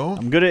 radio.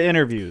 I'm good at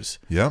interviews.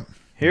 Yep.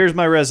 Here's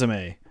my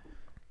resume.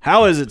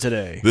 How is it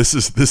today? This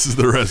is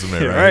the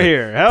resume Right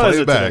here. How Play is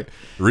it it back. today?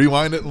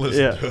 Rewind it and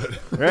listen Yeah. to it.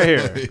 Right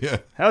here. Yeah.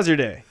 How's your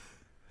day?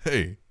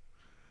 Hey.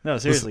 No,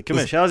 seriously,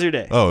 Listen- Commish, how's your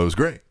day? Oh, it was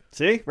great.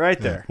 See? Right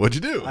there. What'd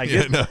you do? I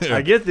Yeah, get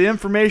I get the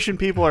information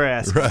people are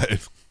asking.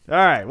 Right. All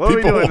right, what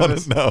People are we doing? wanna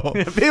this? know.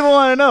 People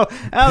want to know.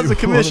 How's the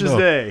People wanna Commish's know.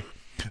 day?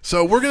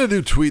 So we're going to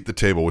do Tweet the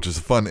Table, which is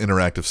a fun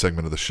interactive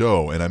segment of the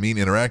show. And I mean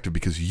interactive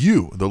because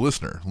you, the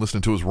listener,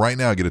 listening to us right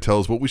now, get to tell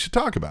us what we should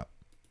talk about.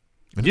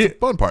 And it's the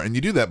fun part. And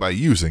you do that by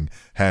using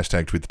 #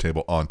 Tweet the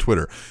Table on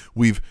Twitter.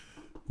 We've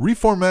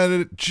reformatted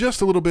it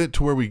just a little bit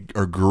to where we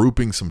are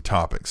grouping some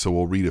topics. So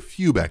we'll read a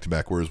few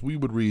back-to-back, whereas we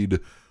would read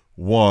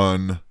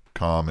one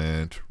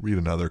comment, read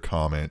another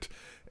comment.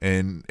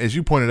 And as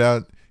you pointed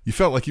out, you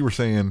felt like you were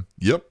saying,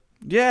 yep.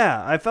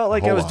 Yeah, I felt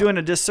like I whole was lot. doing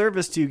a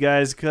disservice to you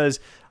guys because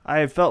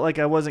I felt like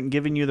I wasn't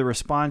giving you the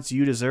response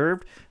you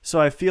deserved. So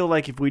I feel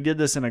like if we did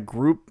this in a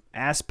group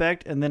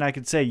aspect and then I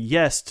could say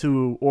yes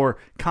to or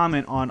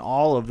comment on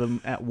all of them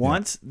at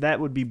once,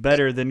 that would be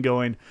better than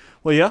going,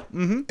 well, yeah,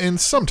 And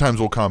sometimes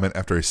we'll comment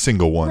after a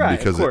single one Right,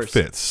 because of it course.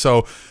 fits.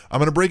 So I'm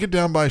going to break it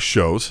down by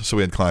shows. So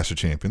we had Clash of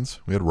Champions,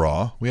 we had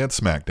Raw, we had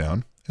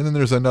SmackDown, and then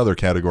there's another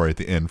category at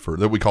the end for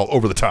that we call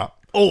Over the Top.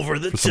 over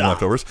the For some top.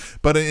 leftovers.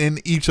 But in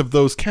each of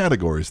those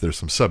categories, there's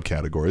some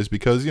subcategories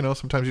because, you know,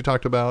 sometimes you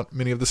talked about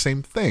many of the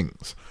same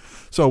things.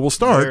 So we'll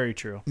start Very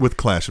true. with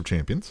Clash of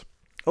Champions.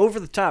 Over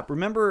the top.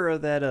 Remember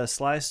that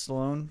Sly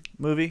Stallone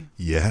movie?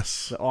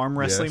 Yes. The arm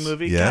wrestling Yes.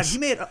 movie? Yes. God, he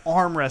made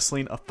arm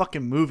wrestling a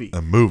fucking movie.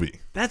 A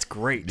movie. That's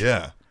great.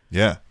 Yeah.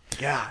 Yeah.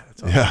 God,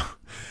 that's awesome. Yeah.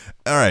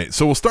 All right.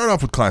 So we'll start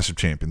off with Clash of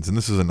Champions. And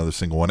this is another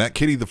single one. At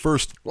Kitty the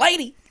First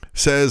Lady.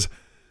 says,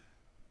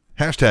 #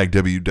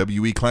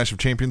 WWE Clash of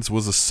Champions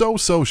was a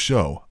so-so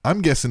show.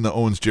 I'm guessing the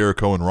Owens,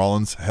 Jericho, and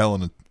Rollins Hell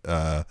in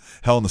the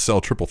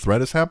Cell triple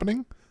threat is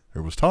happening.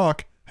 There was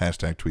talk. #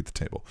 Tweet the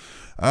Table.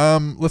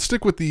 Let's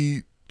stick with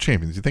the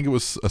champions. You think it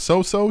was a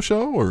so-so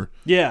show or?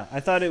 Yeah,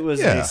 I thought it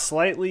was Yeah.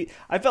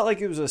 I felt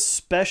like it was a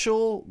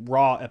special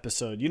Raw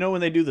episode. You know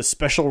when they do the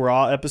special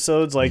Raw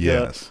episodes? Like,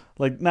 Yes.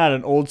 like not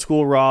an old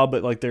school Raw,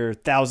 but like their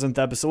 1000th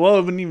episode. Well,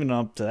 it wasn't even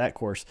up to that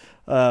course.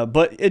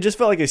 But it just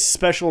felt like a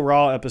special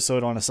Raw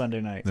episode on a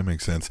Sunday night. That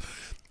makes sense.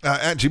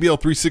 At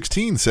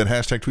GBL316 said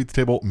 # Tweet the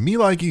Table. Me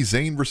likey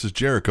Zayn versus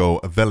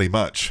Jericho very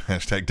much. #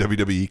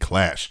 WWE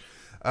Clash.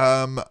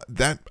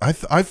 That I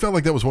felt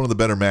like that was one of the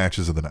better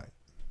matches of the night.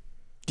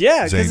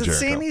 Yeah, Zayn because it's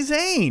Jericho. Sami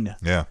Zayn.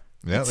 Yeah.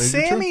 Yeah. they did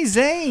true. Sami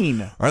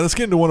Zayn. All right, let's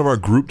get into one of our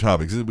group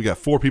topics. We got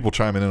 4 people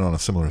chiming in on a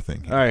similar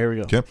thing. All right, here we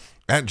go. Okay.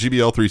 At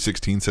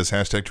GBL316 says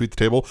 # Tweet the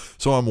Table.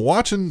 So I'm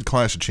watching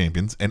Clash of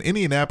Champions, and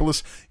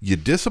Indianapolis, you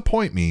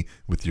disappoint me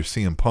with your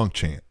CM Punk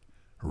chant.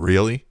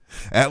 Really?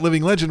 At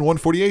Living Legend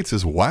 148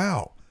 says,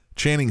 wow,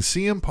 chanting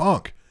CM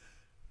Punk.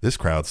 This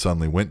crowd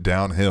suddenly went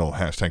downhill. #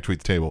 Tweet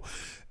the Table.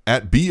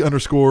 At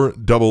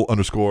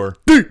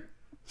B_double_D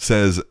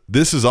says,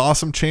 this is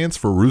awesome chants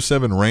for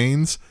Rusev and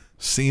Reigns.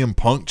 CM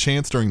Punk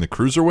chants during the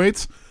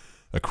cruiserweights.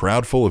 A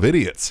crowd full of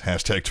idiots.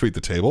 # Tweet the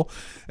Table.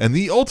 And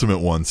the ultimate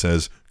one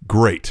says,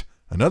 great.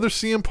 Another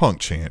CM Punk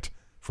chant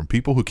from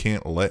people who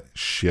can't let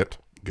shit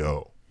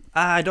go.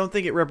 I don't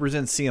think it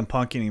represents CM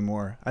Punk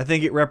anymore. I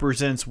think it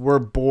represents we're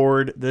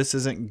bored. This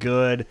isn't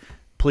good.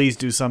 Please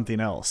do something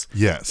else.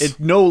 Yes.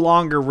 It no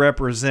longer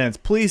represents,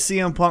 please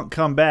CM Punk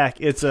come back.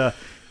 It's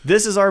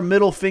this is our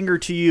middle finger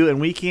to you, and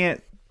we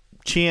can't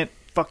chant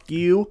fuck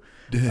you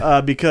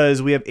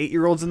because we have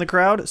 8-year-olds in the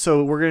crowd.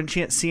 So we're going to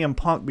chant CM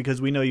Punk because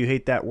we know you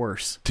hate that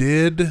worse.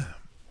 Did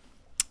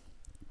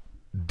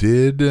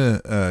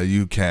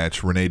you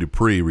catch Rene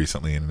Dupree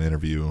recently in an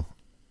interview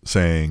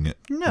saying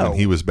No. when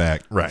he was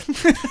back? Right.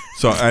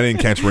 So I didn't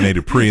catch Rene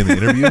Dupree in the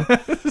interview.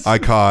 I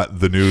caught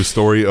the news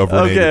story of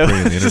Rene Dupree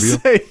in the interview.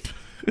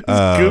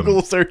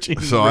 Google searching.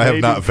 So I have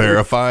Rene not Dupree.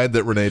 verified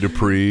that Rene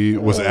Dupree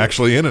was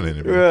actually in an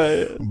interview.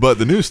 Right. But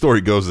the news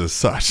story goes as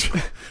such.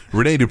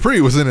 Rene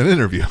Dupree was in an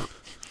interview.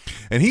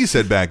 And he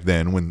said back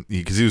then,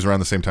 because he was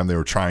around the same time they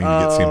were trying to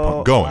get CM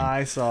Punk going,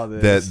 I saw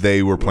this. that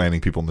they were planning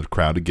people in the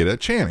crowd to get at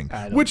chanting,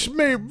 which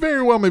may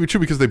very well may be true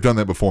because they've done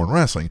that before in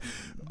wrestling.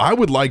 I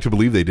would like to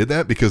believe they did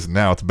that because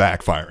now it's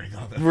backfiring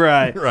on them.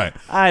 Right. Right.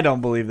 I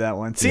don't believe that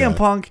one. CM Yeah.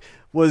 Punk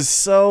was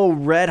so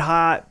red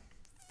hot,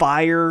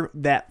 fire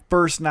that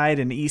first night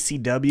in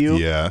ECW,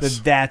 Yes.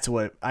 that's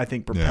what I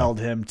think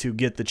propelled him to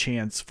get the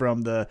chance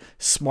from the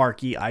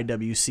smarky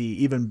IWC,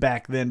 even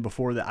back then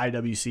before the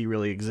IWC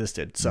really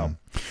existed. So,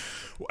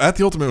 At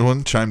the Ultimate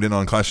One chimed in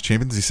on Clash of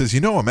Champions. He says,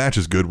 a match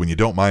is good when you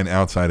don't mind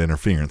outside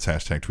interference. #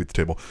 tweet the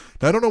table.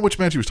 Now, I don't know which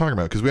match he was talking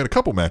about because we had a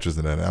couple matches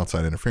that had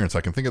outside interference.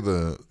 I can think of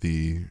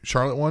the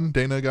Charlotte one.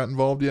 Dana got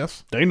involved,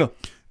 yes. Dana.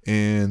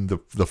 And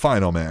the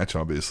final match,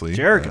 obviously.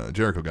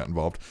 Jericho got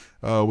involved.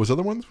 Was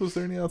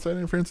there any outside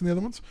interference in the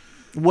other ones?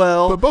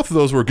 Well, But both of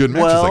those were good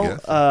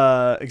matches,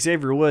 I guess.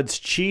 Xavier Woods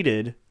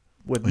cheated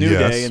with New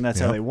Day, and that's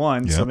how they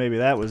won. So maybe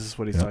that was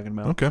what he's talking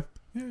about. Okay.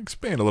 Yeah,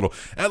 expand a little.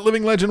 At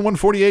Living Legend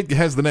 148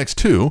 has the next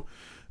two.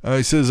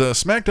 He says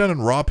SmackDown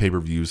and Raw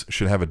pay-per-views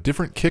should have a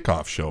different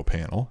kickoff show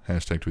panel. #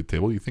 tweet the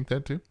table. You think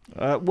that too?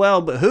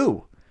 Well, but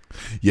who?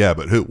 Yeah,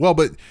 but who? Well,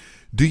 but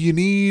do you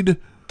need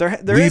there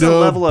Lita, is a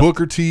level of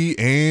Booker T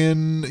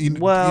and you know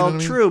what I mean?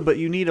 True, but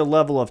you need a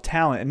level of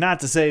talent, and not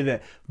to say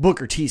that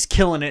Booker T's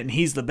killing it and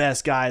he's the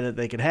best guy that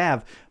they could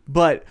have,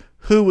 but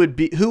who would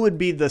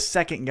be the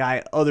second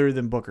guy other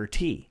than Booker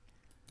T?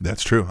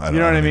 That's true. I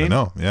don't mean?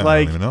 know. Yeah,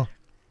 Like, I don't even know.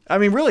 I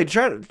mean, really,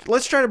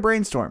 let's try to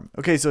brainstorm.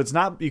 Okay, so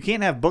you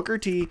can't have Booker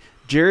T,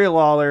 Jerry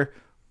Lawler,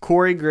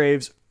 Corey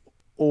Graves,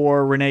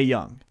 or Renee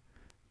Young.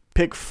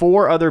 Pick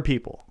 4 other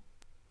people.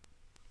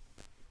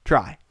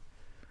 Try.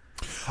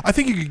 I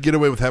think you could get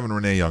away with having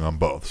Renee Young on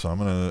both, so I'm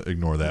going to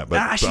ignore that.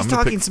 But she's I'm gonna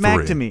talking pick smack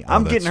 3. to me. Oh,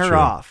 I'm that's getting her true.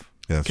 off.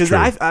 Yeah, that's Because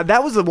true.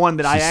 that was the one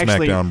that She's I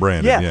actually SmackDown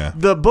branded, yeah.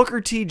 The Booker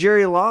T,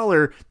 Jerry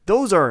Lawler,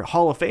 those are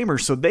Hall of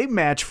Famers, so they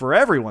match for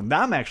everyone.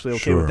 I'm actually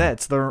okay with that.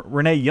 It's the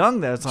Renee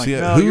Young that's like,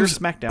 no, you're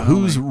SmackDown.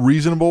 Who's only.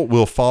 reasonable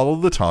will follow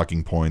the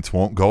talking points,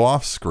 won't go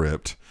off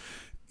script.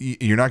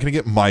 You're not going to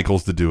get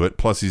Michaels to do it.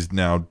 Plus, he's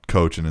now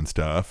coaching and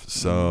stuff.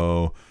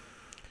 So,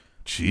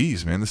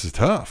 geez, man, this is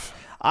tough.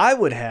 I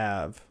would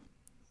have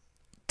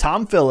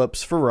Tom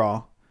Phillips for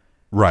Raw.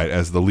 Right,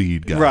 as the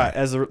lead guy. Right,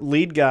 as the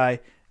lead guy.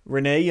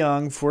 Renee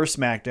Young for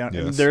SmackDown.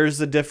 Yes. There's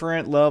a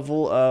different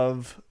level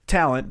of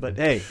talent, but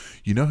hey,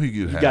 You know who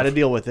you could have? got to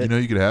deal with it. You know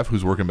who you could have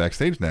who's working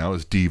backstage now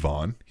is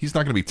Devon. He's not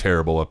going to be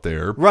terrible up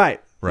there.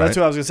 Right. Right. That's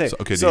what I was going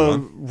to say. So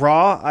Devon.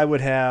 Raw, I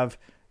would have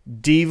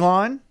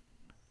Devon,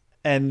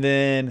 and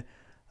then,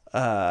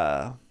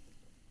 I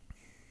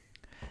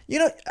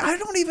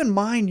don't even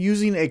mind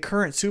using a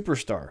current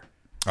superstar,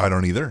 I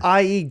don't either.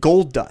 i.e.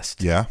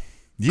 Goldust. Yeah.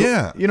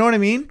 Yeah. You know what I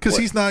mean? Because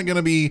he's not going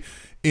to be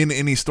in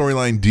any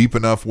storyline deep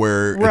enough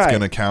where it's Right.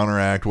 going to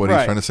counteract what he's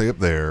Right. trying to say up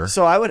there.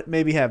 So I would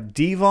maybe have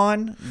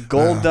Devon,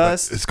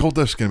 Goldust, Is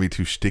Goldust going to be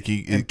too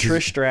sticky? and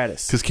Trish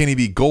Stratus. Because can he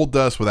be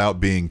Goldust without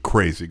being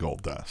crazy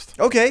Goldust?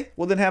 Okay,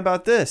 well then how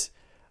about this?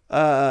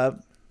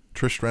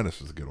 Trish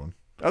Stratus is a good one.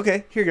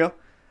 Okay, here you go.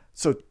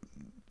 So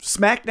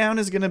SmackDown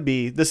is going to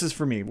be, this is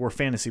for me, we're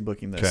fantasy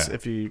booking this, Okay.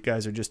 if you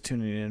guys are just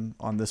tuning in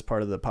on this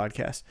part of the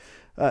podcast.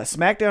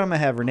 SmackDown, I'm going to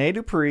have Renee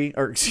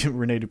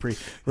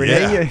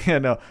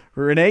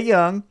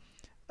Young,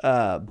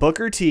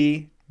 Booker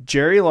T,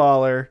 Jerry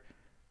Lawler,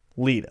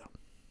 Lita.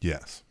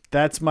 Yes.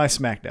 That's my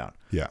SmackDown.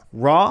 Yeah.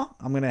 Raw,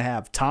 I'm going to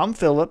have Tom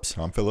Phillips,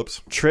 Tom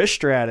Phillips. Trish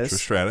Stratus, Trish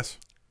Stratus.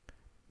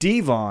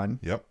 Devon,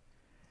 Yep.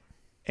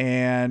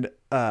 and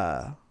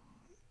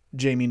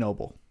Jamie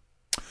Noble.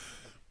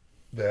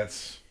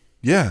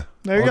 Yeah.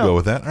 There you I'll go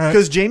with that. All right.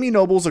 Because Jamie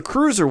Noble's a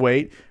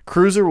cruiserweight.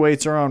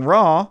 Cruiserweights are on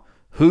Raw.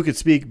 Who could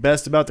speak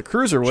best about the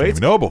cruiserweights? Jamie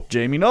Noble.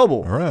 Jamie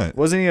Noble. All right.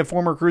 Wasn't he a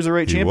former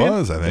cruiserweight He champion?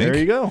 was, I think. There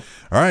you go. All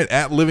right.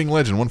 At Living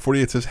Legend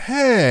 148 says,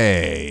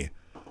 hey,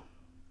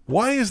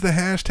 why is the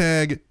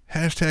hashtag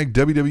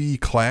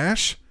WWE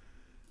Clash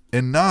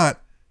and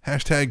not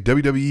hashtag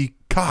WWE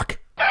Cock?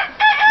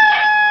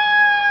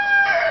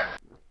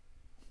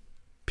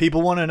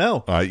 People want to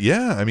know.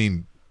 Yeah. I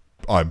mean,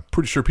 I'm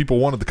pretty sure people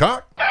wanted the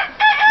cock.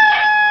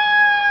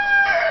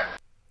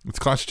 It's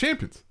Clash of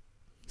Champions.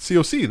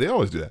 COC, they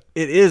always do that.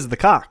 It is the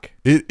cock.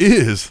 It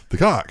is the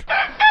cock.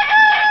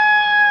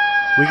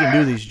 We can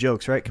do these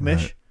jokes, right,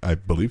 Kamish? I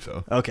believe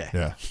so. Okay.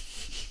 Yeah,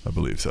 I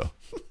believe so.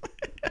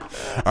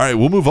 All right,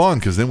 we'll move on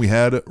because then we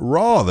had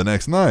Raw the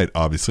next night,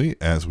 obviously,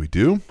 as we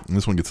do. And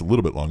this one gets a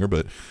little bit longer,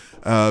 but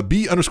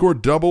B_double_D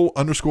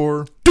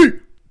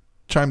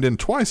chimed in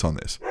twice on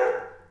this.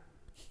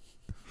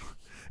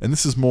 And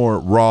this is more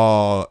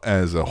Raw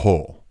as a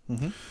whole.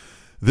 Mm-hmm.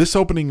 This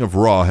opening of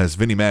Raw has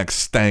Vinnie Mac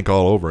stank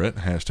all over it.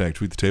 Hashtag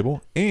tweet the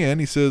table.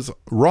 And he says,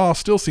 Raw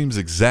still seems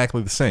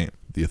exactly the same.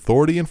 The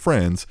Authority and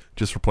Friends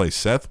just replaced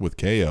Seth with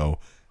KO.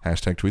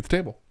 Hashtag tweet the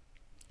table.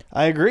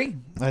 I agree.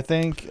 I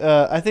think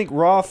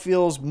Raw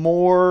feels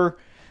more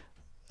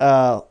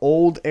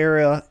old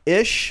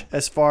era-ish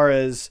as far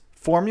as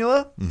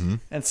formula. Mm-hmm.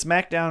 And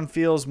SmackDown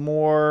feels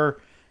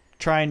more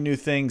trying new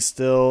things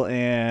still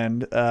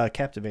and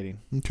captivating.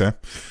 Okay.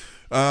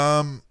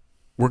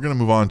 We're going to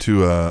move on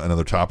to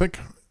another topic.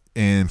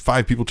 And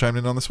 5 people chimed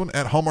in on this one.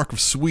 At Hallmark of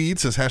Swede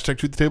says, hashtag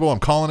tweet the table. I'm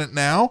calling it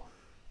now.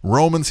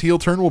 Roman's heel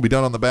turn will be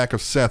done on the back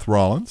of Seth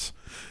Rollins.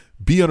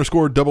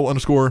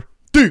 B_double_D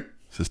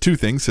says 2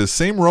 things. Says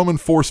same Roman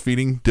force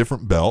feeding,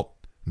 different belt.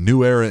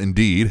 New era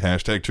indeed.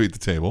 Hashtag tweet the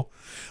table.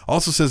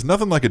 Also says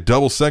nothing like a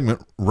double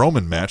segment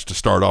Roman match to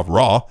start off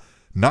Raw.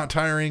 Not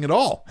tiring at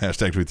all.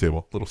 Hashtag tweet the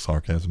table. Little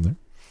sarcasm there.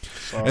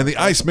 And the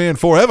Iceman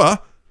Forever.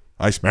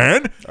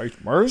 Iceman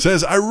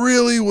says, I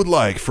really would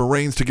like for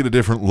Reigns to get a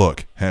different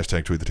look.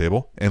 Hashtag tweet the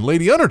table. And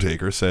Lady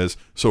Undertaker says,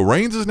 so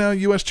Reigns is now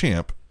U.S.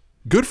 champ.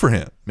 Good for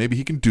him. Maybe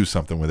he can do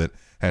something with it.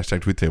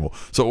 Hashtag tweet the table.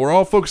 So we're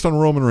all focused on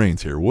Roman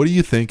Reigns here. What are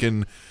you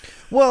thinking?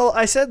 Well,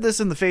 I said this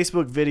in the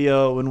Facebook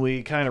video when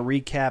we kind of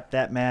recapped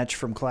that match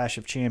from Clash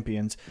of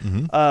Champions.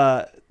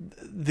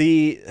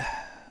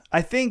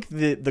 I think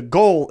the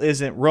goal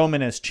isn't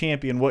Roman as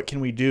champion. What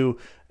can we do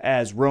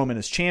as Roman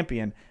as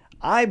champion?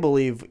 I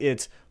believe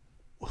it's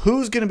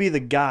who's going to be the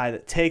guy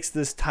that takes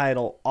this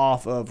title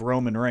off of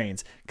Roman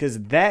Reigns,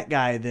 because that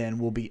guy then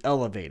will be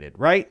elevated,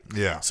 right?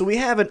 Yeah. So we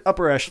have an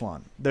upper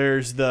echelon.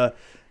 There's the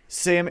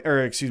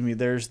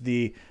there's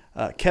the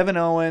Kevin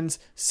Owens,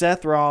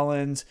 Seth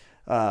Rollins,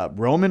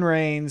 Roman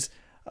Reigns.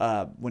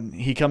 When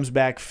he comes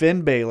back,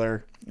 Finn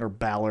Balor, or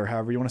Balor,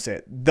 however you want to say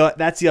it.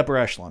 That's the upper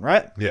echelon,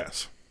 right?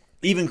 Yes.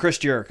 Even Chris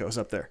Jericho's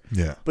up there.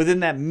 Yeah. But then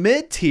that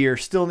mid-tier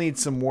still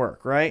needs some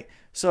work, right?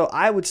 So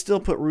I would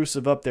still put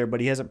Rusev up there, but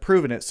he hasn't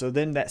proven it. So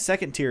then that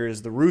second tier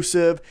is the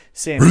Rusev,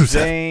 Sami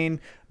Zayn,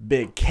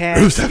 Big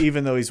Cass,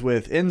 even though he's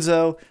with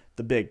Enzo,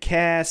 the Big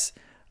Cass,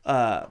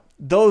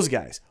 those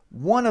guys.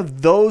 One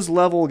of those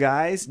level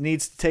guys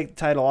needs to take the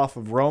title off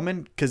of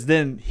Roman, because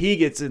then he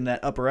gets in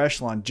that upper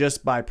echelon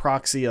just by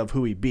proxy of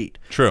who he beat.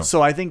 True.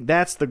 So I think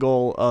that's the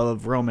goal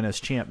of Roman as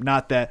champ,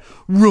 not that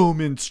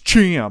Roman's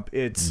champ.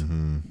 It's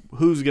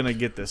who's going to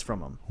get this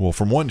from him. Well,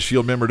 from one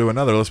Shield member to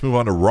another, let's move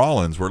on to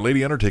Rollins, where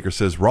Lady Undertaker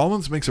says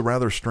Rollins makes a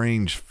rather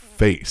strange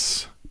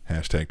face.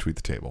 Hashtag tweet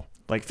the table.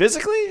 Like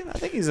physically? I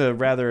think he's a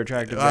rather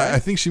attractive guy. I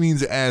think she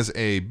means as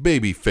a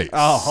baby face.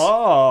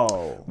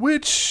 Oh.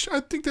 Which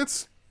I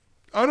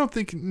don't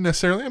think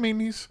necessarily. I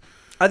mean,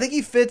 I think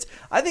he fits.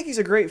 I think he's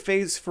a great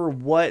face for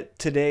what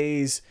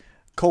today's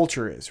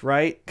culture is,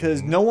 right?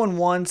 Because no one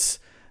wants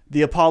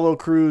the Apollo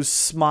Crews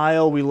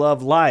smile, we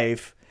love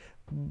life,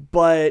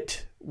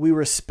 but we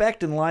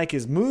respect and like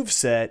his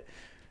moveset.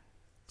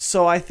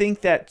 So I think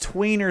that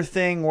tweener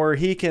thing where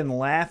he can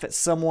laugh at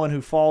someone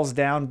who falls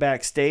down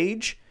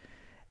backstage,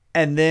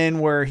 and then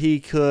where he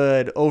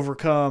could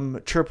overcome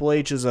Triple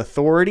H's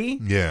authority,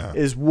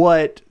 is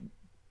what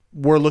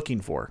we're looking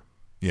for.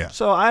 Yeah.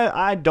 So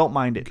I don't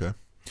mind it. Okay.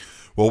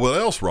 Well, what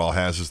else Raw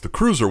has is the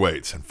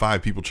cruiserweights, and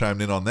 5 people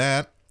chimed in on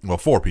that. Well,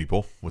 4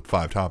 people with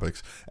 5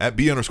 topics. At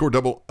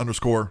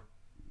B_double_D.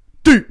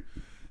 This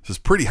is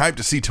pretty hyped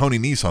to see Tony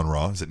Nese on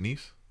Raw. Is it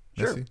Nese?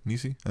 Sure.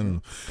 Nese? I don't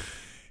know.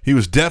 He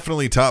was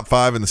definitely top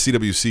 5 in the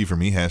CWC for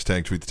me.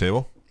 Hashtag tweet the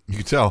table. You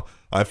can tell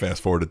I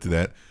fast forwarded to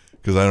that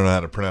because I don't know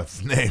how to pronounce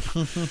his name.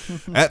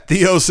 At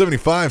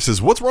Theo75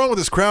 says, what's wrong with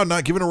this crowd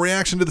not giving a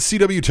reaction to the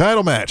CW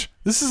title match?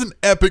 This is an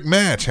epic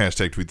match.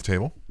 Hashtag tweet the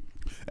table.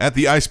 At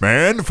the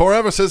Iceman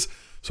Forever says,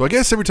 so I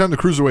guess every time the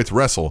cruiserweights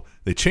wrestle,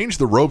 they change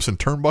the ropes and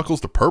turnbuckles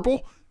to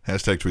purple?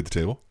 Hashtag tweet the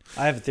table.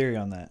 I have a theory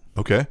on that.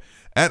 Okay.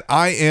 At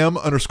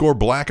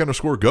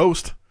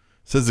IM_black_ghost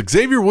says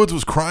Xavier Woods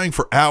was crying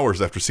for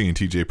hours after seeing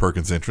TJ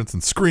Perkins' entrance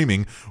and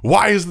screaming,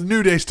 why is the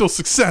New Day still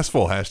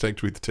successful? Hashtag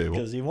tweet the table.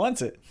 Because he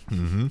wants it.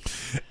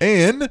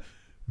 And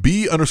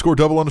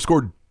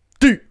B_double_D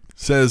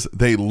says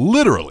they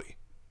literally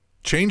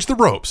changed the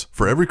ropes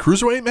for every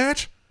cruiserweight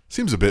match?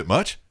 Seems a bit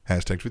much.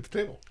 Hashtag tweet the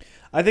table.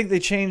 I think they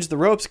changed the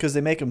ropes because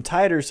they make them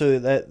tighter so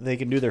that they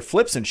can do their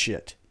flips and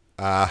shit.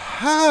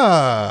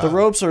 Aha! The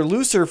ropes are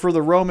looser for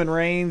the Roman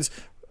Reigns,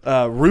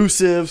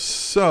 Rusev.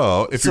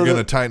 So if you're going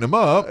to tighten them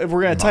up, if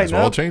we're going to tighten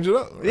up, change it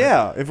up. Right?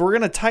 Yeah, if we're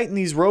going to tighten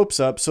these ropes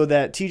up so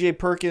that TJ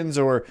Perkins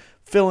or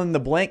fill in the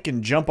blank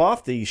can jump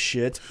off these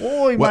shits,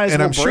 well, you might as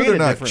well I'm sure brand they're it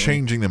not differently.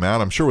 changing them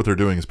out. I'm sure what they're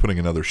doing is putting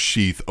another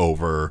sheath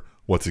over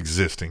what's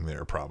existing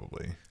there,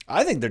 probably.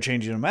 I think they're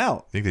changing them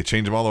out. Think they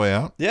change them all the way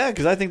out? Yeah,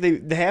 because I think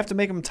they have to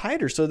make them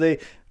tighter. So they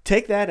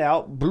take that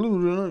out.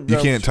 You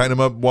can't tighten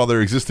them up while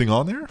they're existing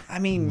on there? I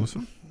mean,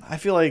 I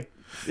feel like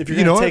if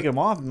you're going to take them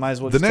off, you might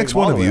as well just the next take them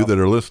all one of the way you off. that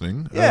are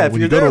listening, if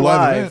when you're you go there to a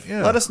live,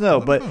 event, let us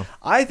know. But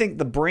I think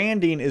the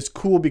branding is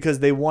cool because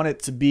they want it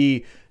to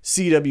be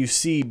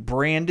CWC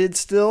branded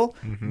still.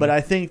 But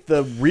I think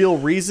the real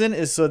reason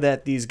is so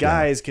that these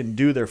guys can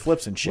do their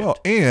flips and shit. Well,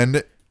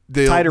 and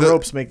tighter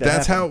ropes make that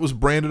That's happen. how it was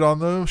branded on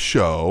the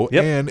show.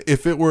 Yep. And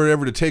if it were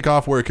ever to take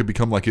off where it could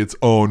become like its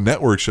own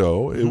network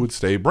show, it would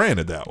stay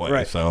branded that way.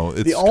 Right. So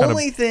it's the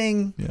only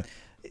thing. Yeah.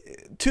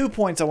 2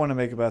 points I want to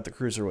make about the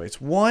cruiserweights.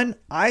 One,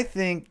 I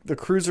think the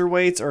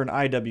cruiserweights are an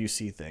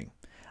IWC thing.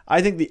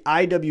 I think the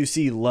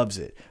IWC loves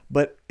it.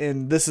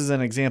 And this is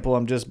an example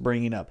I'm just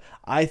bringing up.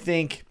 I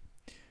think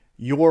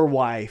your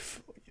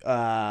wife,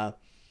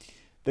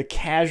 the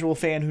casual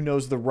fan who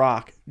knows The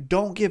Rock,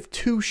 don't give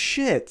 2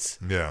 shits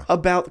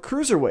about the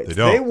cruiserweights. They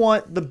don't. They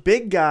want the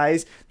big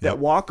guys that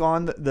walk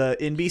on the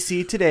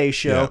NBC Today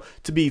show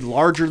to be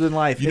larger than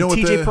life. You know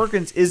and what TJ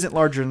Perkins isn't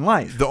larger than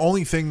life. The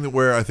only thing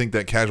where I think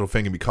that casual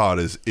fan can be caught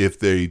is if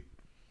they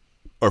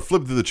or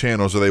flip to the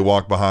channels, or they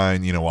walk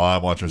behind, while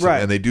I'm watching something,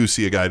 Right. and they do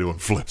see a guy doing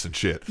flips and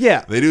shit.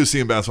 Yeah. They do see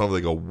him bounce off,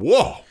 they go,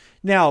 whoa.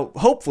 Now,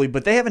 hopefully,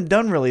 but they haven't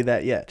done really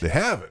that yet. They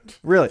haven't.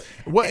 Really.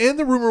 Well, and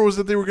the rumor was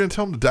that they were going to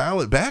tell him to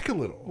dial it back a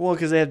little. Well,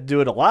 because they have to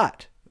do it a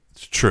lot.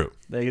 It's true.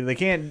 They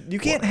can't. You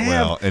can't have.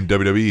 Well, and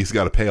WWE's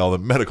got to pay all the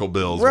medical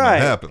bills when Right.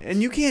 that happens.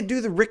 And you can't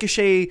do the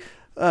Ricochet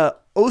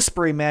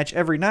Ospreay match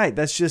every night.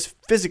 That's just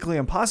physically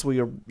impossible.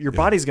 Your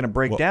body's going to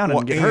break down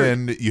and get hurt.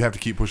 And you have to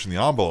keep pushing the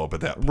envelope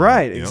at that point.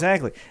 Right,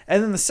 exactly.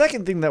 And then the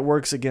second thing that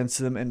works against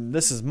them, and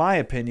this is my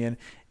opinion,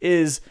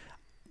 is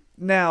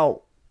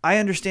now I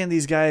understand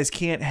these guys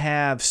can't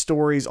have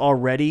stories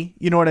already.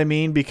 You know what I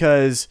mean?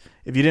 Because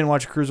if you didn't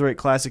watch a Cruiserweight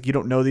Classic, you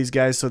don't know these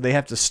guys, so they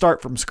have to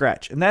start from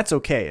scratch. And that's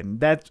okay. And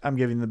that I'm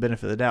giving them the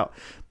benefit of the doubt.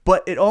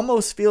 But it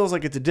almost feels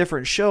like it's a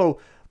different show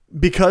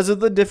because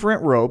of the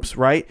different ropes,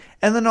 right?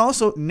 And then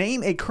also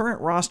name a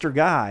current roster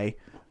guy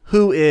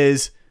who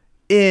is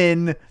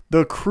in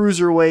the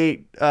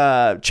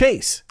Cruiserweight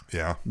chase.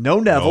 Yeah. No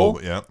Neville.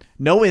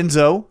 No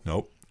Enzo.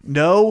 Nope.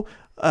 No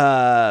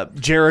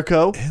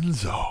Jericho.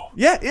 Enzo.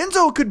 Yeah,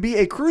 Enzo could be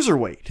a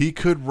cruiserweight. He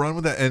could run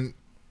with that, and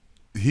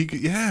he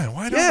could,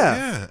 why not?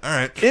 Yeah. All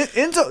right.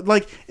 Enzo,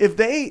 like, if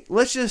they,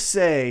 let's just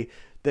say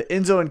that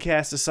Enzo and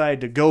Cass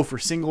decide to go for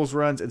singles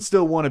runs and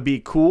still want to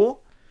be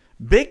cool,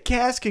 Big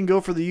Cass can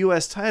go for the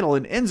U.S. title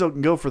and Enzo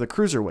can go for the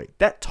cruiserweight.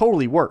 That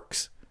totally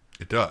works.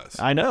 It does.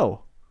 I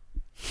know.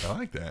 I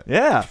like that.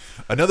 Yeah.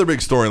 Another big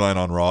storyline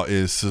on Raw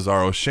is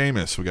Cesaro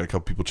Sheamus. We got a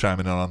couple people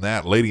chiming in on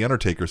that. Lady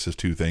Undertaker says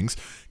two things.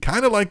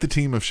 Kind of like the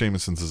team of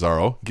Sheamus and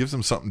Cesaro. Gives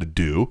them something to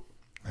do.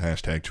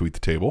 Hashtag tweet the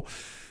table.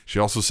 She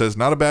also says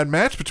not a bad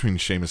match between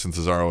Sheamus and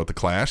Cesaro at the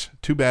Clash.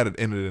 Too bad it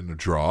ended in a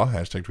draw.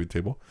 Hashtag tweet the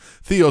table.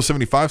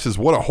 Theo75 says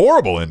what a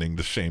horrible ending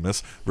to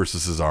Sheamus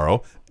versus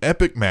Cesaro.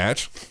 Epic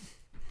match.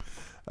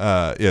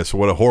 So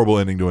what a horrible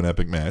ending to an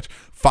epic match.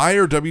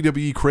 Fire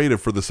WWE creative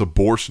for this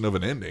abortion of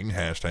an ending.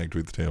 Hashtag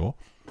tweet the table.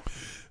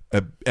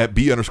 At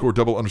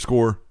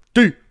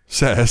B_double_D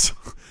says,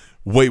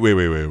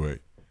 wait.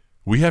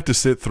 We have to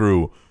sit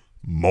through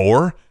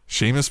more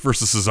Sheamus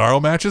versus Cesaro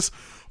matches?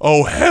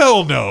 Oh,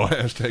 hell no.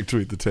 Hashtag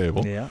tweet the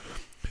table. Yeah.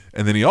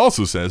 And then he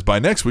also says, by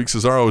next week,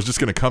 Cesaro is just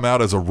going to come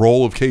out as a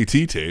roll of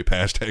KT tape.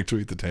 Hashtag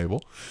tweet the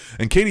table.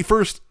 And Katie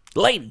First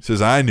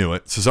says, I knew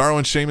it. Cesaro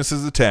and Sheamus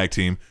as a tag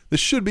team. This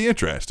should be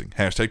interesting.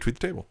 Hashtag tweet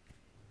the table.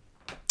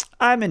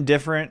 I'm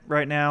indifferent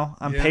right now.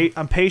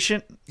 I'm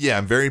patient. Yeah,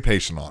 I'm very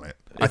patient on it.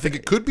 I think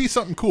it could be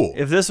something cool.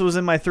 If this was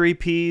in my 3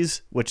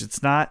 Ps, which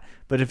it's not,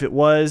 but if it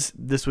was,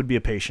 this would be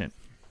a patient.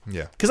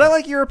 Yeah. Because I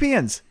like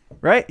Europeans,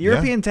 right?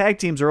 European tag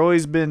teams have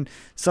always been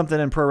something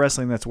in pro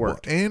wrestling that's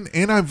worked. Well,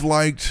 and I've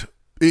liked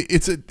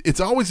it's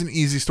always an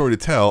easy story to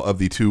tell of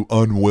the two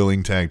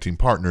unwilling tag team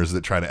partners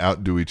that try to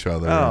outdo each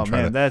other. Oh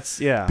man, that's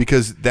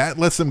because that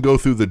lets them go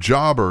through the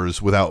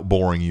jobbers without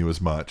boring you as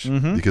much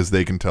because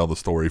they can tell the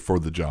story for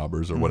the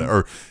jobbers or whatever.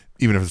 Or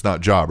even if it's not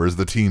jobbers,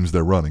 the teams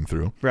they're running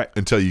through, right?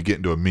 Until you get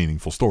into a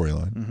meaningful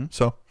storyline.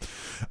 So,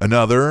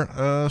 another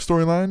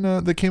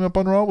storyline that came up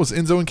on Raw was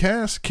Enzo and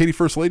Cass. Katie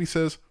First Lady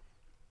says,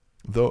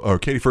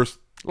 Katie First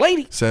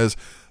Lady says,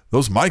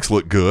 those mics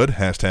look good.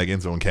 Hashtag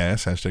Enzo and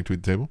Cass. Hashtag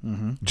tweet the table.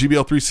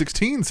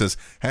 GBL316 says,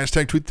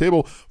 hashtag tweet the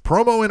table.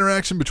 Promo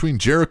interaction between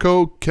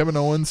Jericho, Kevin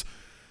Owens,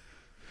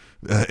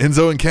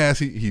 Enzo and Cass.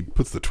 He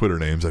puts the Twitter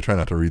names. I try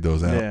not to read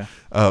those out. Yeah.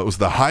 It was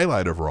the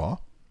highlight of Raw.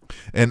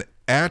 And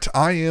at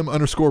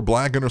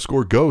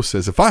IM_black_ghost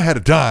says, if I had a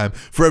dime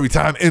for every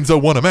time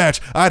Enzo won a match,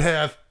 I'd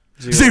have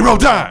zero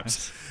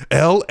dimes.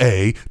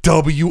 LAWST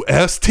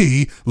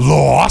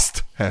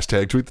lost.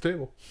 Hashtag tweet the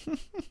table.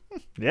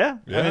 Yeah.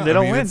 I mean, they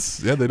don't win.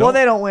 They don't. Well,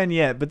 they don't win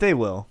yet, but they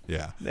will.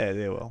 Yeah. Yeah,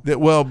 they will.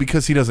 Well,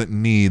 because he doesn't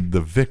need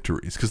the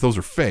victories, because those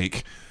are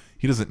fake.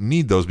 He doesn't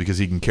need those because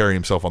he can carry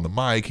himself on the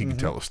mic. He can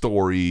tell a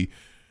story.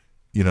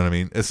 You know what I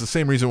mean? It's the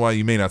same reason why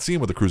you may not see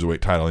him with the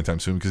Cruiserweight title anytime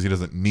soon, because he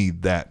doesn't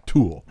need that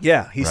tool.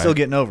 Yeah, he's still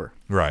getting over.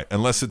 Right.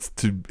 Unless it's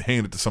to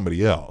hand it to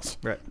somebody else.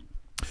 Right.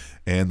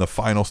 And the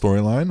final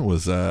storyline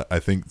was, I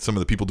think, some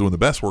of the people doing the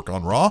best work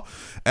on Raw.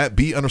 At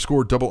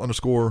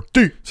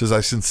B_double_D says,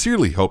 I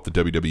sincerely hope the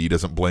WWE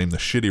doesn't blame the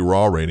shitty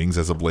Raw ratings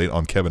as of late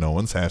on Kevin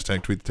Owens.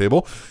 Hashtag tweet the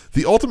table.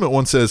 The Ultimate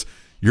One says,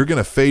 you're going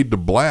to fade to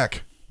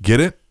black. Get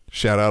it?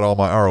 Shout out all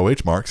my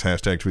ROH marks.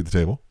 Hashtag tweet the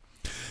table.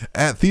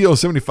 At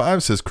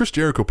Theo75 says, Chris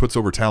Jericho puts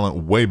over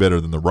talent way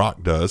better than The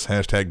Rock does.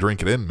 Hashtag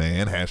drink it in,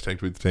 man. Hashtag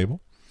tweet the table.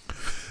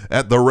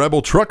 At The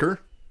Rebel Trucker.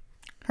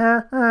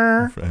 I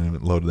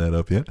haven't loaded that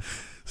up yet.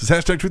 Says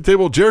hashtag tweet the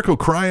table. Jericho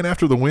crying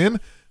after the win. I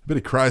bet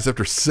he cries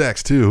after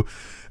sex too.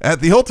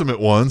 At the Ultimate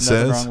One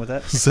wrong with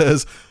that.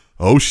 says,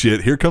 oh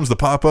shit, here comes the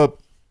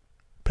pop-up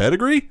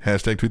pedigree.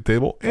 Hashtag tweet the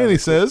table. And he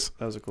says,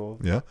 That was a cool.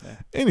 yeah.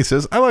 And he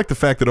says, I like the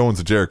fact that Owens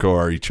and Jericho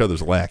are each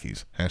other's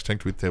lackeys. Hashtag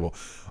tweet the table.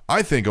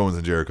 I think Owens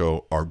and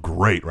Jericho are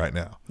great right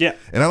now. Yeah.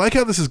 And I like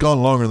how this has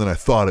gone longer than I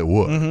thought it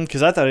would.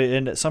 Because I thought it'd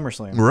end at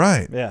SummerSlam.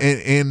 Right. Yeah.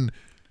 And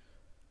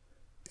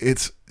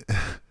it's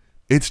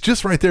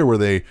just right there where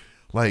they,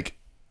 like,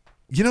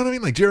 you know what I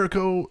mean? Like,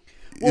 Jericho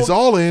is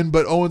all in,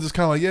 but Owens is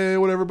kind of like, yeah,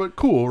 whatever, but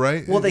cool,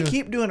 right? Well, they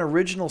keep doing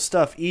original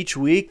stuff each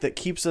week that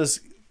keeps us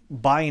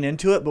buying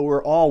into it, but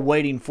we're all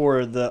waiting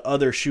for the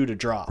other shoe to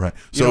drop. Right.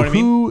 You know So what I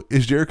mean? who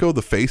is Jericho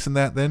the face in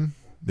that then?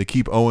 They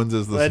keep Owens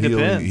as the Well, it heel.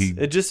 depends.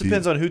 It just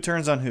depends on who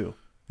turns on who.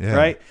 Yeah.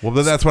 Right? Well,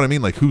 then that's what I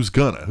mean. Like, who's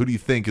gonna? Who do you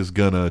think is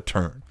gonna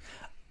turn?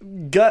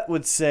 Gut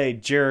would say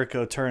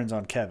Jericho turns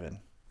on Kevin.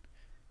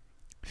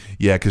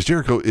 Yeah, because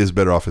Jericho is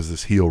better off as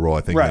this heel role,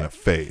 I think, than a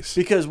face.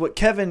 Because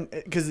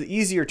the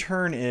easier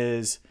turn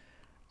is,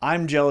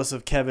 I'm jealous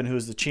of Kevin, who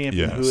is the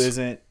champion, Yes. who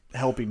isn't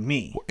helping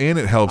me. And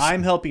it helps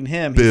I'm helping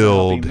him. He's not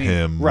build helping me.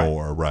 him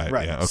more. Right.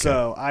 Right. Yeah. Okay.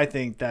 So I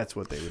think that's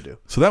what they would do.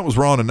 So that was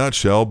Raw in a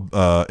nutshell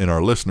in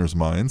our listeners'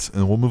 minds,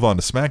 and we'll move on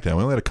to SmackDown.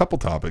 We only had a couple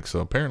topics,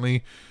 so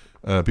apparently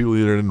people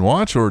either didn't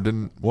watch or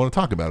didn't want to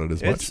talk about it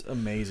as It's much.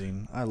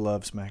 amazing. I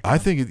love SmackDown. I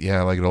think,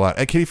 I like it a lot.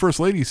 Katie First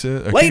Lady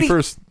says,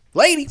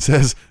 Lady.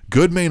 says,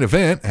 good main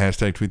event,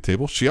 hashtag tweet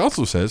table. She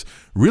also says,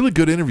 really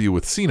good interview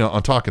with Cena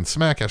on Talking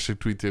Smack, hashtag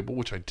tweet table,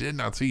 which I did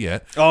not see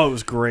yet. Oh, it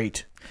was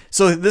great.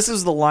 So this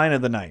is the line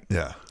of the night.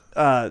 Yeah.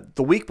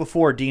 The week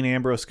before, Dean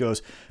Ambrose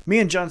goes, me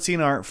and John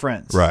Cena aren't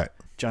friends. Right.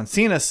 John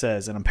Cena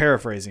says, and I'm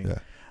paraphrasing,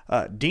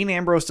 Dean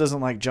Ambrose doesn't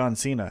like John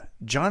Cena.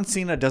 John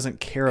Cena doesn't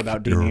care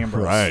about Dean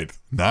Ambrose. Right.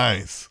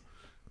 Nice.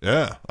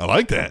 Yeah. I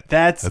like that.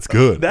 That's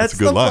good. That's a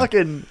good the line.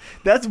 fucking.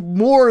 That's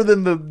more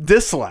than the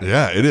dislike.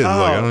 Yeah, it is. Like,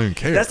 I don't even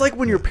care. That's like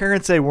when your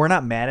parents say, "We're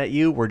not mad at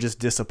you. We're just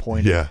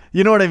disappointed." Yeah.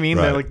 You know what I mean?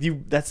 Right. They're like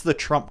you. That's the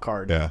Trump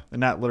card. Yeah. And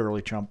not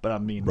literally Trump, but I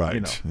mean, Right. you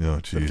know, Oh,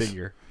 the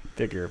jeez.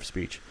 figure of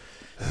speech.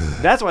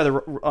 That's why the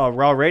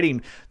Raw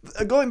rating.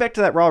 Going back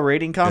to that Raw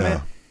rating comment.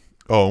 Yeah.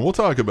 Oh, and we'll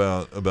talk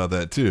about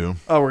that too.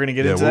 Oh, we're gonna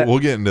get into we'll, that. We'll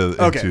get into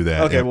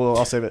that. Okay. Yeah. Well,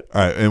 I'll save it.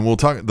 All right, and we'll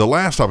talk. The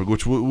last topic,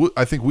 which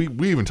I think we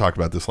even talked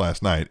about this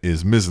last night,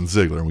 is Miz and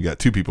Ziggler, and we got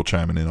two people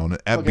chiming in on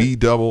it. At B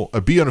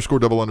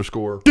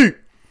 _double_ D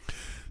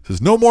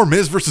says no more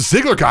Miz versus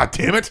Ziggler. God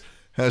damn it!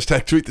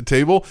 Hashtag tweet the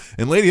table.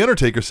 And Lady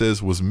Undertaker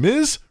says, was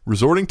Miz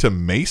resorting to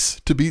Mace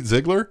to beat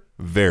Ziggler?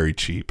 Very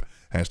cheap.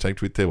 Hashtag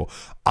tweet the table.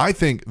 I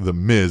think the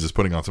Miz is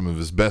putting on some of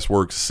his best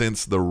work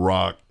since the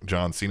Rock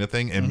John Cena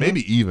thing, and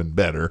maybe even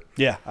better.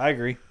 Yeah, I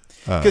agree.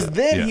 Because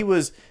then yeah. he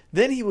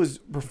was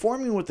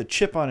performing with a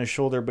chip on his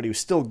shoulder, but he was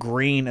still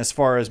green as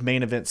far as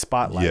main event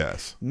spotlight.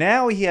 Yes.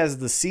 Now he has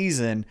the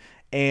season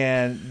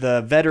and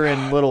the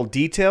veteran little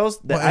details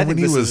that Well, I and think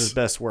when this he is his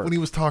best work. When he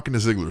was talking to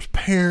Ziggler's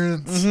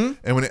parents,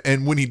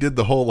 and when he did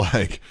the whole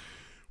like,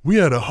 we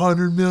had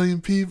 100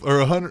 million people or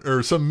 100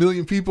 or some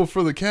million people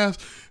for the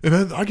cast, and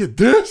then I get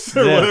this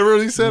or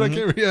whatever he said. I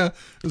can't. Yeah,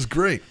 it was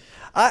great.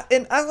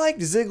 And I liked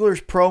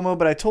Ziggler's promo,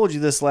 but I told you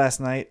this last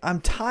night. I'm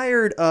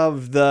tired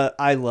of the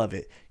I love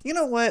it. You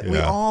know what? We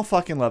Yeah. all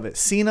fucking love it.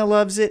 Cena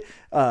loves it.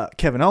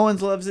 Kevin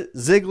Owens loves it.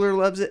 Ziggler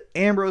loves it.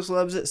 Ambrose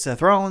loves it.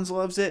 Seth Rollins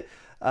loves it.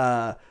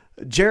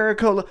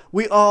 Jericho.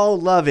 We all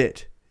love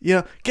it. You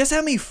know, guess how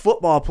many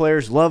football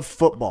players love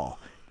football?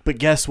 But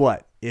guess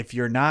what? If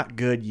you're not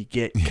good, you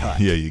get cut.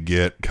 Yeah, you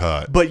get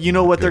cut. But you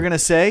know what they're going to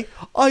say?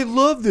 I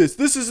love this.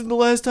 This isn't the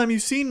last time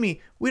you've seen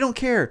me. We don't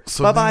care.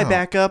 So Bye-bye, now-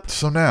 backup.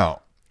 So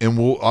now, and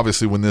we'll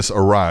obviously when this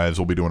arrives,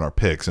 we'll be doing our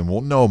picks, and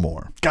we'll know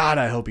more. God,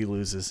 I hope he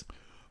loses.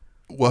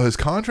 Well, his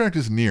contract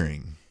is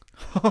nearing.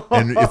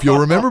 And if you'll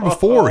remember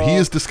before, he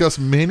has discussed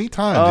many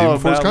times, Oh, even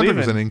before his about contract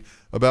was leaving. ending,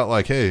 about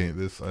like, hey,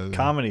 this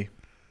Comedy.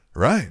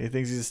 right. He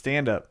thinks he's a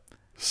stand-up.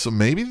 So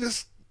maybe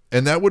this,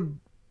 and that would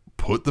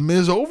put the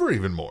Miz over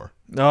even more.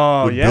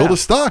 Oh, Would yeah. build a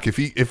stock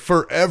if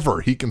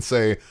forever he can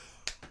say,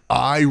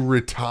 I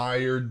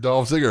retired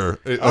Dolph Ziggler,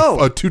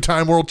 a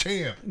two-time world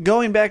champ.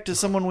 Going back to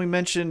someone we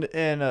mentioned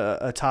in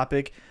a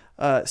topic,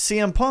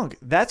 CM Punk.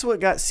 That's what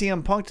got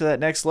CM Punk to that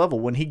next level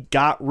when he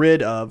got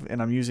rid of, and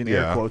I'm using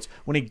air Yeah. quotes,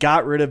 when he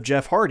got rid of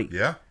Jeff Hardy.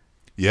 Yeah.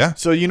 Yeah.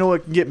 So you know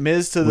what can get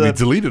Miz to When he the...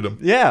 deleted him.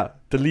 Yeah.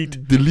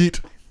 Delete.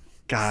 Delete.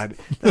 God,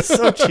 that's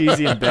so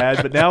cheesy and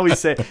bad. But now we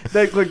say...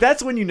 Look,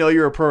 that's when you know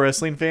you're a pro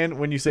wrestling fan,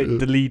 when you say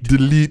delete.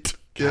 Delete.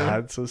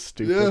 God, so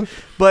stupid. Yeah.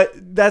 But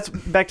that's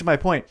back to my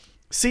point.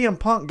 CM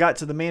Punk got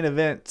to the main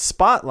event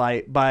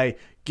spotlight by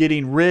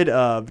getting rid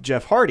of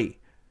Jeff Hardy.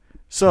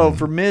 So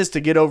for Miz to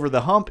get over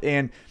the hump,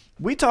 and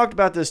we talked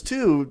about this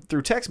too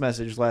through text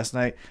message last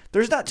night,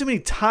 there's not too many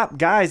top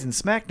guys in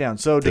SmackDown.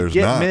 So to There's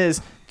get not.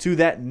 Miz to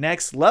that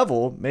next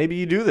level, maybe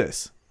you do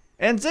this.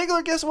 And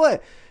Ziggler, guess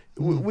what?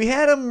 We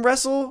had him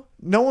wrestle.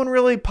 No one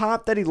really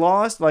popped that he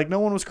lost. Like, no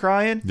one was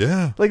crying.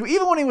 Yeah. Like,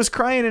 even when he was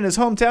crying in his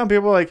hometown,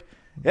 people were like,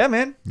 yeah,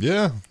 man.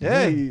 Yeah.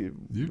 Yeah, You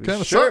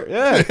kind of sure, suck.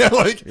 yeah.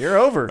 Like, You're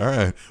over. all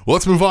right. Well,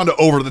 let's move on to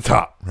over the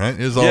top, right?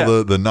 Here's all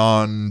Yeah. the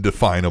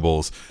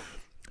non-definables.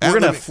 We're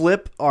going to Living-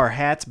 flip our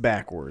hats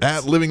backwards.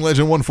 At Living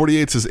Legend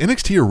 148 says,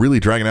 NXT are really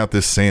dragging out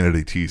this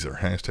sanity teaser.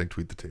 Hashtag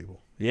tweet the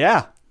table.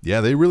 Yeah. Yeah,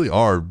 they really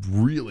are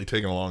really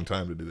taking a long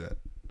time to do that.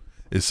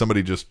 Is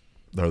somebody just,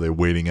 are they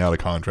waiting out a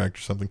contract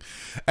or something?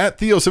 At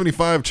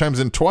Theo75 chimes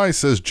in twice,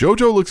 says,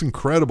 JoJo looks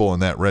incredible in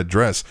that red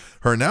dress.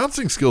 Her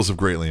announcing skills have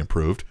greatly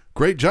improved.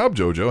 Great job,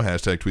 JoJo.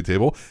 Hashtag tweet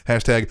table.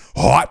 Hashtag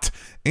hot.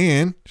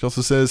 And she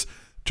also says,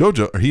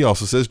 he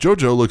also says,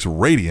 JoJo looks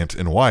radiant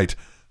in white.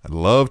 I'd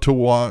love to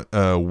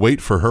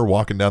wait for her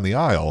walking down the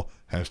aisle.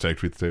 Hashtag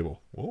tweet the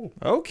table. Whoa.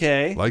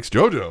 Okay. Likes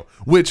JoJo.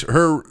 Which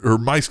her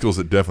mic skills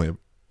have definitely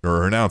or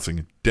her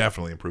announcing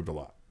definitely improved a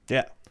lot.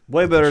 Yeah.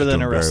 Way better She's than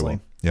doing her very wrestling.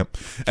 well. Yep.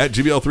 At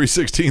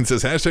GBL316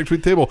 says, hashtag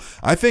tweet table.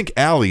 I think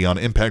Allie on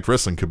Impact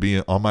Wrestling could be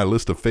on my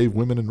list of fave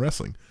women in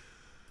wrestling.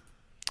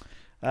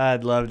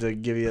 I'd love to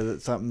give you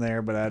something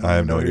there, but I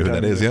have no idea who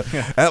that is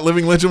yet. At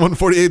Living Legend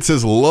 148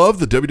 says, love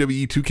the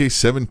WWE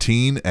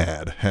 2K17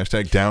 ad.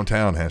 Hashtag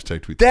downtown.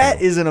 Hashtag tweet That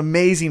table. is an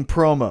amazing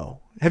promo.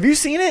 Have you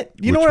seen it?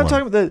 You know Which what I'm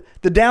one? talking about?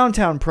 The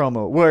downtown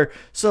promo where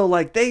so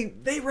like they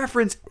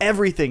reference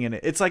everything in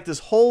it. It's like this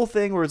whole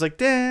thing where it's like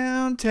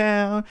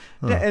downtown,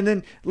 and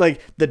then like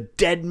the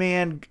dead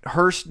man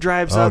hearse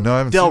drives Oh, up. no, I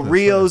haven't Del seen this.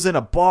 Rio's in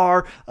a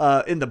bar.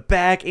 In the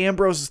back,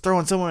 Ambrose is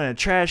throwing someone in a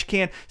trash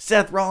can.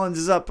 Seth Rollins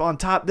is up on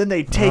top. Then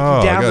they take Oh, I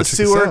you down gotta the check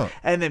this sewer, out.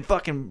 and then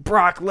fucking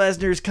Brock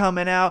Lesnar's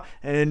coming out,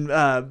 and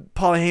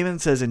Paul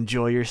Heyman says,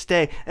 "Enjoy your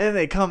stay." And then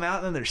they come out,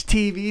 and then there's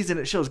TVs, and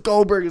it shows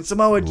Goldberg and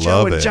Samoa Joe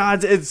Love and it. John.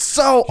 It's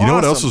so You know what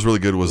awesome. else was really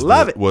good was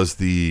Love the, it. was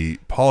the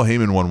Paul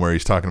Heyman one where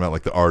he's talking about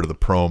like the art of the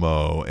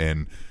promo.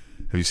 And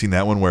have you seen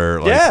that one where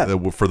like Yeah.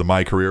 for the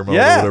My Career mode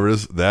Yeah. or whatever it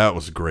is? That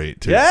was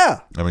great too. Yeah.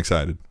 I'm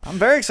excited. I'm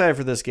very excited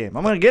for this game.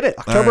 I'm going to get it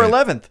October All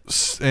right.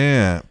 11th.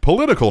 And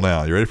political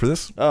now. You ready for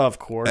this? Oh, of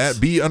course. At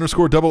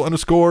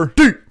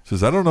B_double_D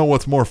says, I don't know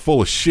what's more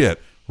full of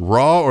shit,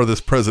 Raw or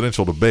this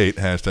presidential debate.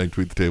 Hashtag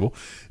tweet the table.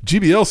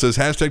 GBL says,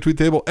 hashtag tweet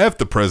the table. F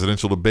the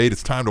presidential debate.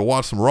 It's time to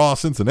watch some Raw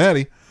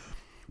Cincinnati.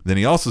 Then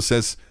he also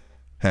says,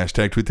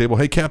 hashtag tweet the table.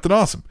 Hey, Captain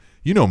Awesome.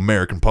 You know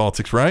American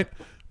politics, right?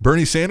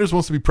 Bernie Sanders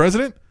wants to be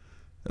president?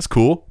 That's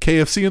cool.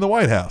 KFC in the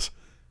White House.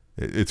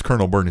 It's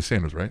Colonel Bernie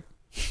Sanders, right?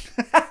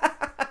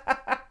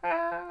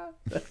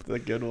 That's a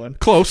good one.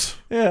 Close.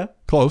 Yeah.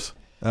 Close.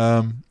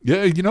 Yeah,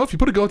 you know, if you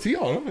put a goatee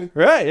on him,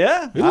 Right,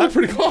 yeah. it looked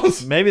pretty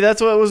close. Maybe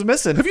that's what was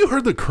missing. Have you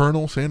heard the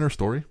Colonel Sanders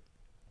story?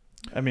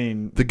 I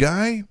mean, The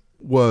guy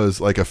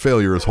was like a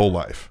failure his whole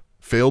life.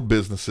 Failed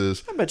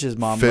businesses. I bet his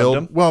mom failed.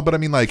 loved him. Well, but I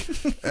mean, like,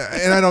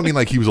 and I don't mean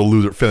like he was a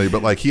loser failure,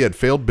 but like he had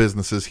failed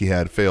businesses, he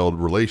had failed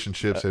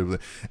relationships, and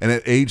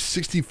at age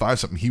 65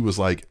 something, he was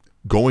like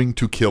going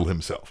to kill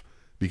himself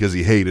because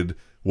he hated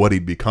what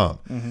he'd become.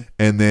 Mm-hmm.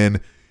 And then,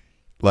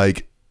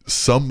 like,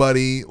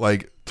 somebody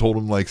like told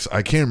him, like,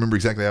 I can't remember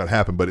exactly how it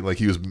happened, but like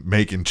he was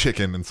making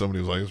chicken, and somebody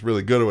was like, it's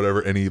really good or whatever,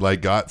 and he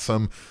like got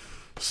some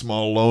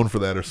small loan for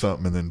that or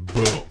something, and then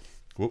boom,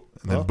 whoop,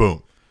 and then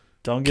boom.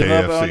 Don't give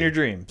up KFC. on your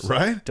dreams.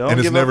 Right? Don't And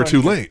it's give never up on too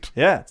your- late.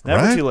 Yeah, it's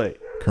never Right? too late.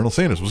 Colonel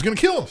Sanders was going to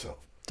kill himself.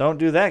 Don't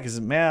do that because,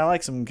 man, I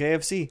like some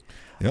KFC.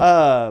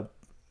 Yep.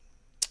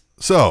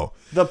 So,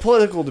 The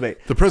political debate.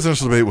 the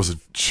presidential debate was a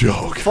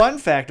joke. Fun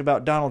fact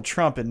about Donald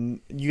Trump,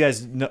 and you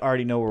guys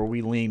already know where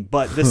we lean,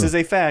 but this is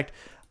a fact.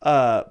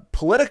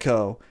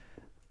 Politico,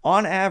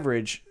 on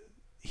average,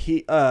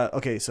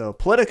 so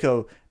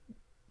Politico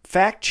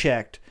fact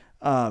checked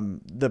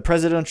the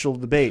presidential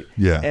debate,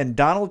 Yeah. and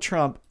Donald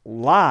Trump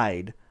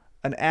lied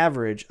an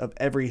average of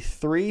every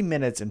 3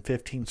 minutes and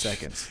 15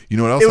 seconds. You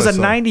know what else It was I a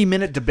saw?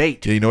 90-minute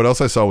debate. Yeah, you know what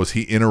else I saw was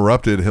he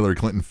interrupted Hillary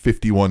Clinton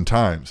 51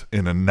 times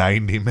in a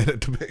 90-minute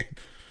debate.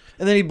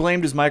 And then he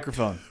blamed his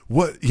microphone.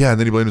 What? Yeah, and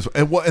then he blamed his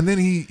and then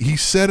he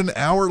said an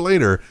hour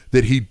later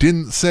that he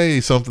didn't say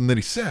something that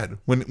he said.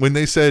 When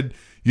they said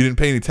you didn't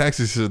pay any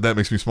taxes, he said that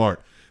makes me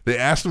smart. They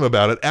asked him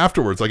about it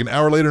afterwards, like an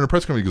hour later in a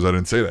press conference. He goes, I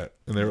didn't say that,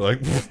 and they were like,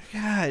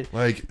 God.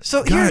 like.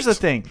 So guys. here's the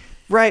thing,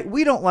 right?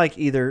 We don't like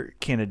either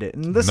candidate,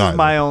 and this Neither. is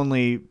my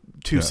only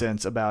 2 Yeah.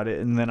 cents about it,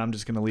 and then I'm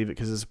just going to leave it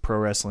because it's pro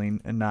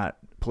wrestling and not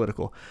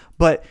political.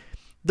 But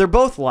they're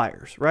both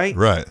liars, right?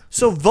 Right.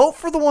 So vote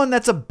for the one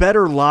that's a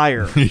better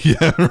liar.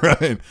 Yeah,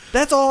 right.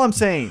 That's all I'm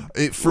saying.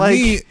 For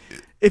me,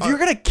 if you're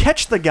going to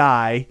catch the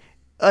guy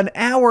an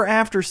hour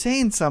after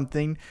saying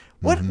something,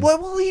 what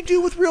will he do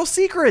with real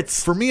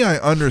secrets? For me, I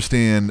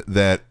understand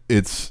that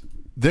it's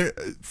there.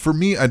 For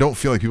me, I don't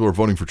feel like people are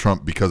voting for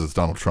Trump because it's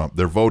Donald Trump.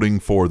 They're voting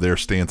for their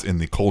stance in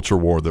the culture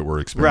war that we're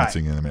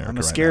experiencing in America. I'm a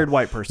right scared now,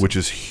 white person. which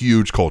is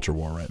huge culture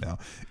war right now.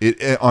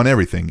 It on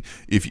everything.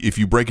 If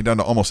you break it down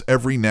to almost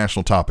every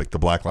national topic, the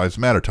Black Lives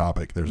Matter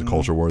topic, there's a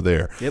culture war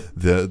there. Yep.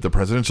 The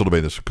presidential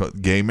debate, there's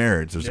gay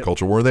marriage, there's a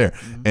culture war there,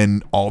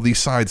 and all these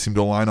sides seem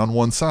to align on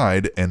one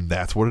side, and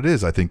that's what it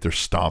is. I think they're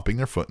stomping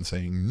their foot and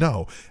saying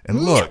no. And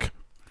look.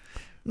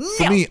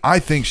 For me, I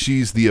think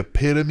she's the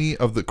epitome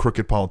of the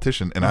crooked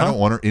politician, and I don't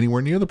want her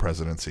anywhere near the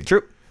presidency.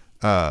 True.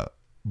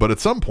 But at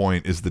some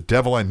point, is the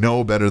devil I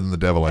know better than the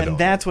devil I don't And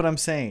that's what I'm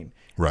saying.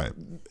 know? Right.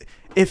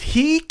 If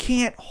he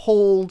can't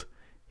hold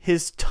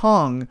his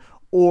tongue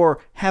or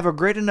have a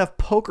great enough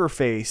poker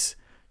face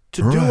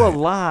to do a Right.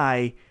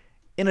 lie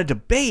in a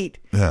debate,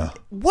 Yeah.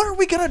 what are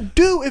we going to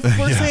do if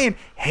we're Yeah. saying,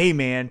 hey,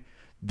 man,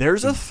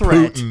 there's a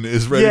threat. Putin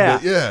is ready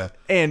to- yeah.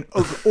 And,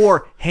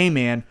 or, hey,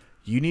 man,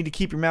 you need to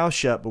keep your mouth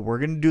shut, but we're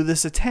going to do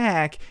this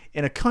attack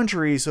in a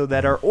country so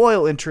that our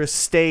oil interest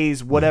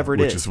stays whatever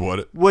it is. Which is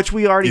what which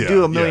we already Yeah, do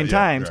a yeah, million yeah,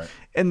 times. right.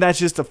 And that's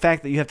just a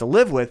fact that you have to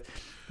live with.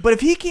 But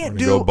if he can't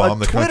do Go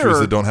bomb a the countries Twitter,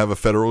 that don't have a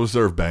Federal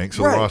Reserve Bank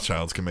so Right. the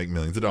Rothschilds can make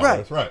millions of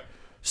dollars. Right.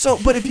 So,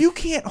 but if you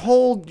can't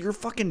hold your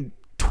fucking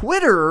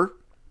Twitter,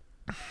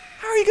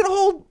 how are you going to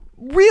hold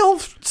real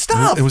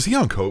stuff? Was he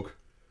on coke?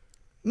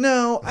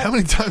 No. How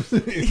many times?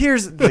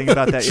 Here's the thing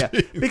about that,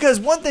 yeah. Because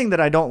one thing that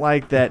I don't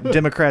like that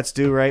Democrats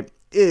do, right,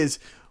 is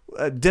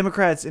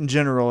Democrats in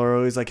general are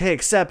always like, hey,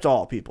 accept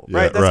all people,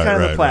 right? Yeah, That's right, kind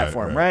of right, the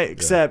platform, right, right? yeah.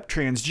 Accept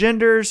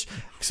transgenders.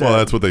 Accept, Well,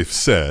 that's what they've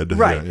said.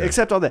 right, Yeah.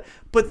 accept all that.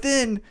 But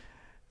then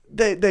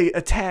they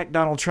attack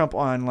Donald Trump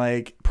on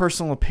like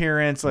personal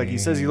appearance, like he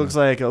says he looks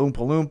like a Oompa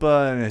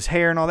Loompa and his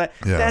hair and all that.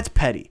 Yeah. That's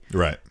petty.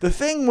 Right. The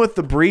thing with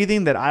the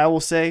breathing that I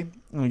will say,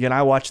 and again,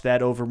 I watched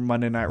that over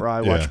Monday Night Raw.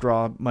 I watched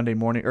Raw Monday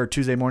morning or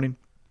Tuesday morning.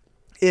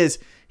 Is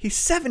he's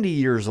 70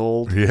 years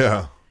old?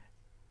 Yeah.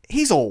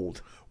 He's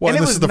old. Well, and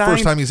it this was is the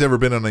first time he's ever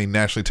been on a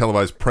nationally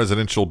televised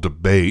presidential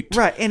debate.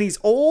 Right, and he's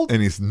old,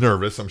 And he's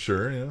nervous, I'm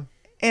sure. Yeah.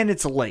 and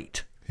it's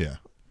late. Yeah.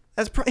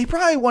 He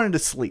probably wanted to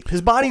sleep.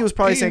 His body was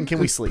probably saying, "Can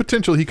we There's sleep?"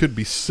 Potential he could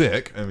be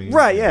sick. I mean,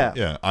 Right, yeah.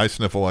 Yeah. I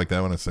sniffle like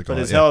that when it's sick. But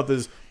his health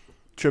is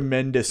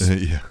tremendous.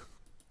 Yeah.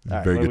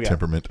 right, Very what do good we got?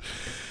 temperament.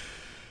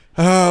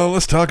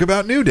 Let's talk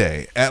about New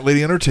Day. At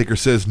Lady Undertaker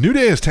says, New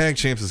Day as tag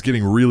champs is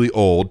getting really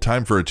old.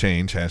 Time for a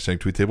change. Hashtag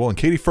tweet table. And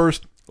Katie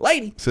First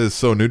Lady. says,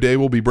 so New Day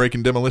will be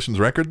breaking Demolition's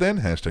record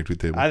then? Hashtag tweet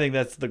table. I think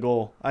that's the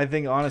goal. I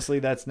think, honestly,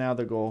 that's now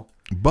the goal.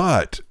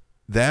 But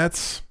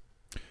that's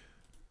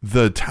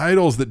the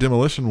titles that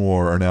Demolition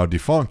wore are now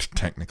defunct,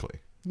 technically.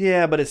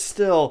 Yeah, but it's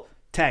still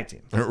tag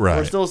team. Right.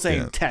 We're still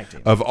saying Yeah. tag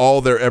team. Of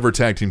all their ever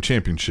tag team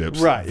championships,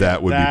 Right, that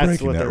yeah, would be that's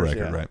breaking what that there's-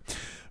 record, yeah. right?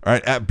 All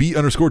right, at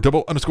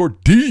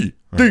B_double_D.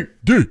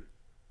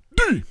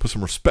 D. Put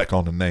some respect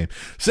on the name.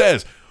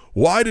 Says,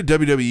 why did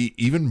WWE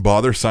even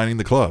bother signing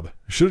the club?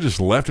 Should have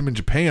just left him in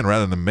Japan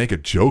rather than make a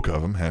joke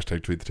of him.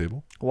 Hashtag tweet the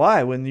table.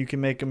 Why? When you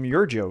can make them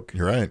your joke.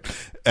 You're right.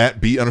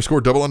 At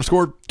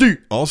B_double_D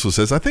also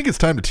says, I think it's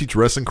time to teach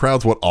wrestling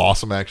crowds what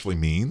awesome actually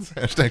means.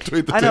 Hashtag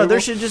tweet the I table. know,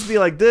 there should just be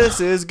like, this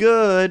is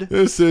good.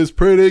 This is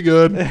pretty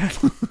good.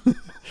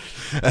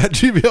 At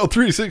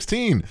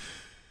GBL316,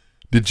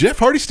 did Jeff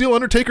Hardy steal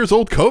Undertaker's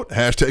old coat?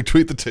 Hashtag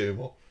tweet the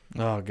table.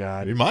 Oh,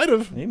 God. He might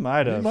have. He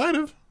might have. He might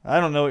have. I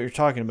don't know what you're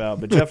talking about,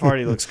 but Jeff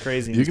Hardy looks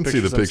crazy. in You these can see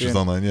the I'm pictures seeing.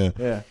 online, yeah.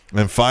 Yeah.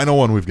 And final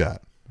one we've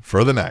got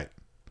for the night.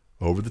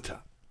 Over the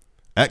top.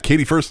 At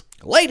Katie First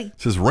Lady.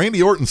 says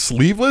Randy Orton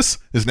sleeveless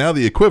is now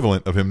the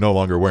equivalent of him no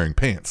longer wearing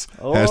pants.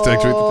 Hashtag tweet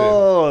the table.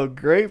 Oh,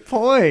 great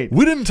point.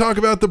 We didn't talk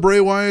about the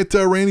Bray Wyatt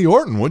Randy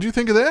Orton. What'd you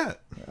think of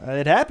that?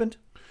 It happened.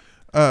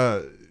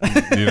 Do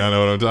you not know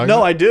what I'm talking No,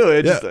 about? I do.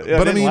 It Yeah, just,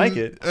 I didn't like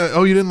it.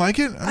 Oh, you didn't like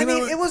it? I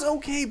mean, it was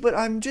okay, but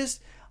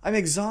I'm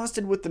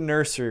exhausted with the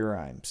nursery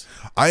rhymes.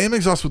 I am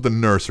exhausted with the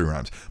nursery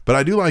rhymes, but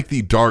I do like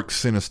the dark,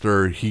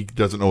 sinister. He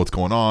doesn't know what's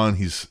going on.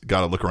 He's got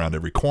to look around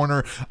every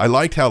corner. I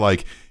liked how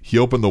he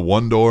opened the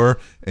one door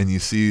and you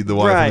see the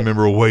wife Right. and the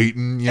member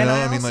waiting. You And know,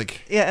 I I mean, also-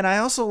 yeah, and I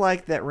also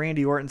like that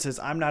Randy Orton says,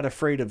 "I'm not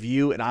afraid of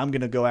you, and I'm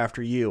going to go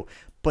after you."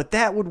 But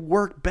that would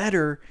work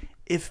better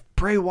if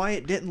Bray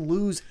Wyatt didn't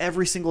lose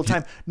every single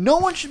time. No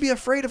one should be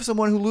afraid of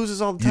someone who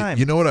loses all the time.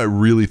 you know what I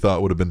really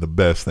thought would have been the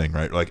best thing,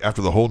 right? Like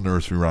after the whole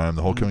nursery rhyme,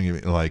 the whole coming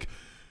of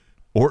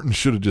Orton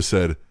should have just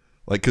said,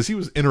 because he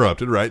was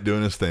interrupted, right,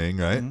 doing his thing,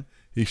 right?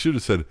 He should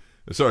have said,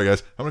 sorry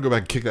guys, I'm gonna go back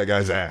and kick that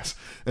guy's ass,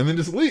 and then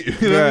just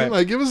leave. You know what I mean?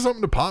 Right. Give us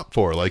something to pop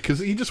for, because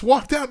he just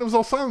walked out and it was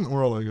all silent. And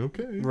we're all like,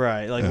 okay,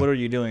 Right, Yeah. what are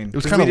you doing? It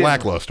was 'Cause kind we of didn't-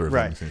 lackluster, if that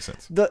Right. makes any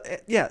sense.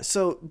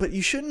 But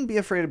you shouldn't be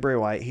afraid of Bray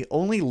Wyatt. He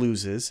only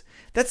loses.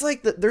 That's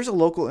like there's a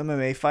local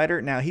MMA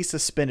fighter now. He's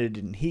suspended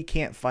and he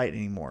can't fight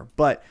anymore.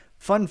 But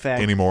fun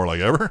fact, Anymore, like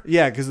ever?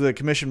 yeah, because the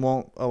commission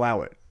won't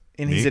allow it,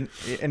 and he's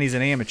Neat.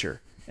 an amateur,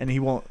 and he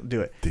won't do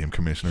it. Damn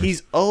commissioners.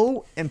 He's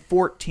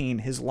 0-14.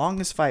 His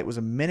longest fight was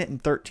 1 minute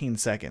and 13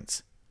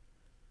 seconds.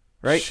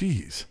 Right?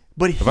 Jeez.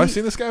 But Have I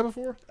seen this guy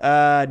before?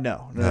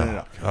 No.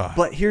 God.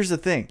 But here's the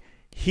thing: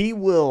 he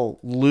will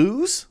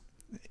lose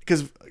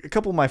because a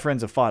couple of my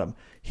friends have fought him.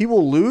 He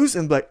will lose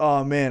and be like,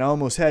 "Oh man, I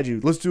almost had you.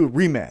 Let's do a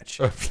rematch."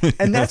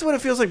 And that's what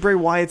it feels like Bray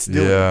Wyatt's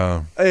doing.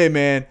 Yeah. Hey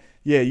man,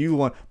 yeah, you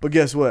won, but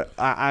guess what?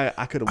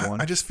 I could have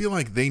won. I just feel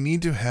like they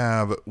need to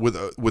have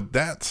with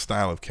that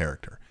style of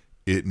character,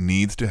 it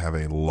needs to have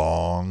a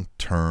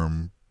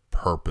long-term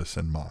purpose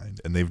in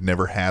mind, and they've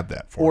never had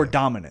that for or him.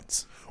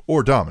 dominance.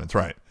 Or dominance,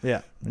 right?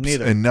 Yeah,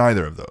 neither. And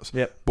neither of those.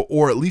 Yep. But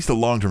or at least a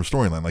long-term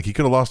storyline. Like he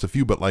could have lost a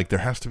few, but there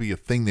has to be a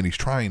thing that he's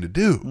trying to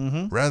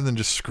do rather than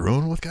just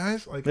screwing with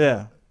guys.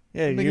 Yeah.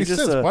 Yeah, Doesn't make you're any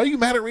just sense. Why are you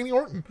mad at Randy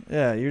Orton?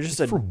 you're just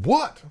For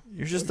what?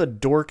 you're just a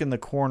dork in the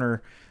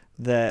corner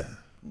that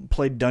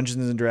played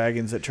Dungeons and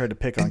Dragons that tried to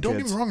pick on And don't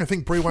kids. get me wrong, I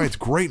think Bray Wyatt's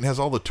great and has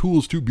all the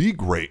tools to be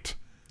great.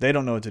 They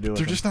don't know what to do with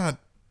They're him. just not.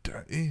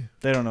 They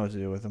don't know what to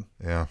do with him.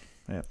 Yeah.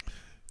 Yeah.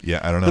 Yeah,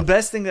 I don't know. The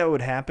best thing that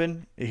would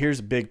happen, here's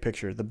a big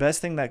picture. The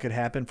best thing that could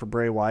happen for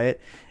Bray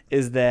Wyatt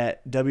is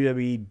that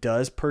WWE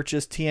does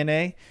purchase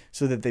TNA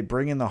so that they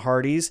bring in the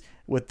Hardys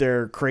with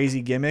their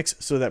crazy gimmicks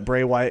so that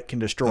Bray Wyatt can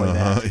destroy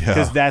that. yeah.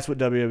 Because that's what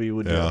WWE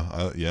would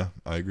do. Yeah,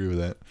 I agree with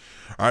that.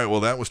 All right,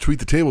 well, that was Tweet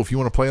the Table. If you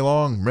want to play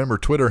along, remember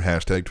Twitter,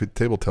 hashtag Tweet the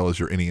Table. Tell us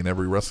your any and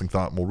every wrestling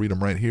thought, and we'll read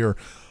them right here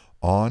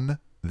on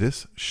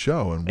this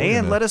show.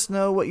 And let us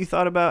know what you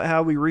thought about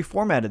how we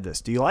reformatted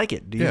this. Do you like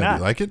it? Do you do not?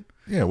 you like it?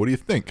 Yeah, what do you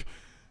think?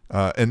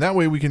 And that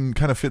way we can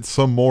kind of fit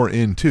some more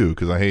in, too,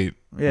 because I hate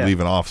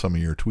leaving off some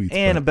of your tweets.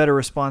 And a but- better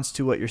response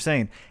to what you're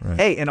saying. Right.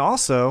 Hey, and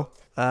also,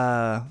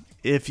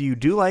 if you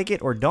do like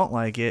it or don't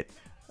like it,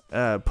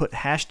 put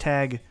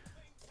hashtag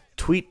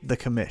tweet the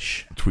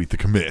commish. tweet the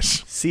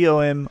commish.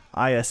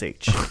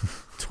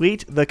 COMISH.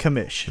 Tweet the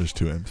commish. There's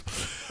 2 M's.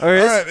 Or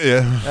is- All right,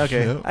 yeah.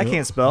 Okay, Yeah, I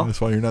can't spell.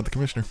 That's why you're not the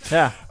commissioner.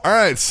 Yeah. All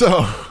right,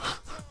 so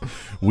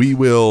we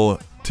will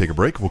take a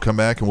break. We'll come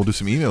back and we'll do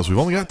some emails. We've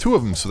only got 2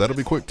 of them, so that'll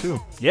be quick too.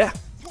 Yeah.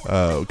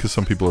 Because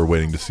some people are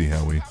waiting to see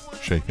how we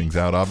shake things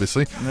out,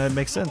 obviously. That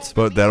makes sense.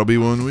 But that'll be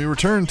when we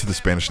return to the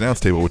Spanish Announce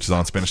Table, which is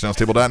on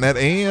SpanishAnnounceTable.net.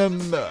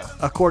 And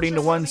According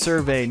to one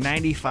survey,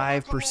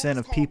 95%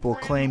 of people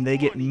claim they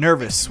get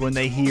nervous when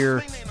they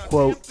hear,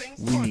 quote,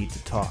 "we need to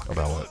talk."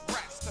 about what?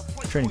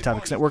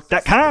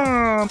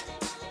 TrainingTopicsNetwork.com.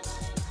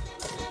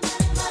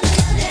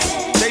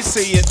 They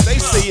see it. They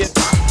see it.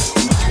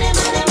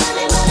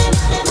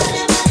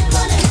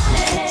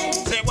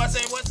 Say what?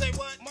 Say what? Say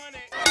what? Money.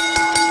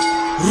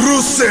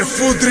 Rusev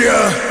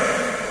Fudria,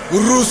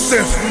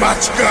 Rusev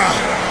Machka.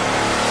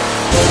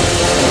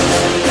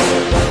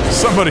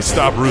 Somebody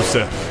stop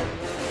Rusev.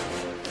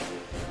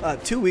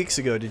 2 weeks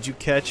ago, did you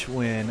catch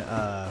when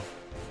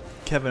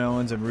Kevin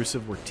Owens and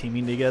Rusev were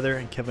teaming together,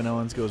 and Kevin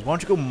Owens goes, "Why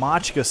don't you go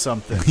Machka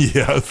something?"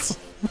 Yes.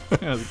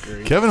 That was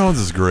great. Kevin Owens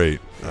is great.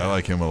 I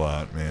like him a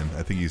lot, man.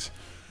 I think he's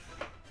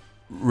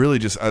really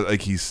just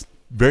he's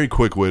very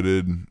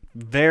quick-witted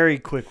Very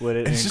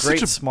quick-witted and It's just great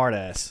such a-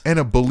 smartass. and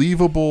a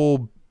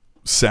believable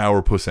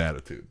sourpuss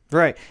attitude.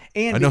 Right.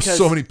 And I know because,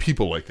 so many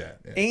people like that.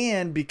 Yeah.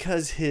 And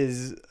because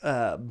his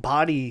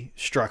body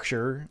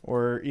structure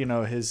or,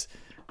 his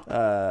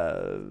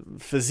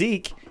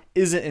physique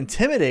isn't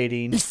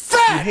intimidating, you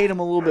hate him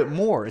a little bit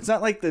more. It's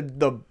not like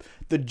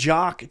the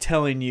jock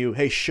telling you,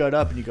 "Hey, shut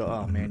up," and you go,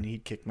 "Oh man,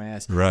 he'd kick my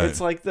ass." Right.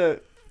 It's like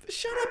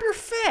 "Shut up, you're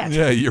fat."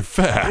 Yeah, you're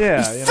fat.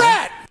 Yeah, you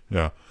know?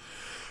 Yeah.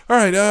 All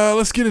right,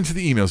 let's get into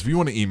the emails. If you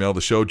want to email the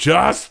show,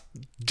 just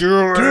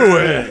Do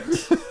it.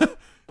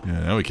 Yeah,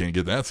 now we can't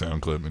get that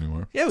sound clip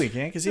anymore. Yeah, we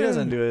can, because he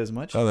doesn't do it as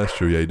much. Oh, that's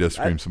true. Yeah, he does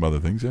scream some other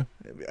things, yeah.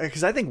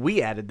 Because I think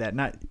we added that,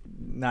 not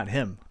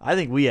him. I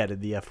think we added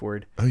the F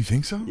word. Oh, you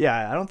think so?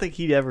 Yeah, I don't think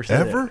he'd ever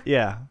said Ever? it.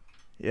 Yeah.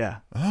 Yeah.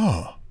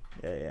 Oh,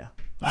 Yeah.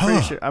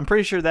 I'm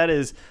pretty sure that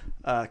is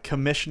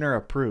commissioner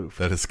approved.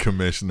 that is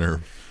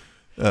commissioner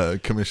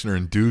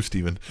induced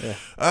even.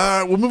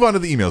 Yeah. We'll move on to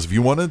the emails. If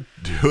you want to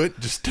do it,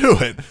 just do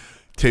it.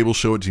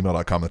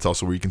 Tableshow@gmail.com. That's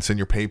also where you can send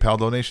your PayPal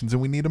donations,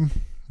 and we need them.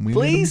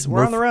 Please,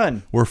 we're on the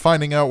run. We're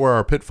finding out where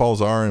our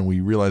pitfalls are, and we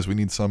realize we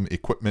need some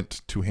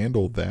equipment to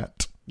handle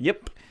that.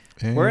 Yep.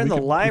 And We're in the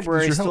we could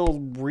library use your help. still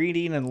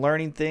reading and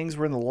learning things.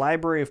 We're in the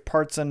library of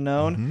parts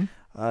unknown.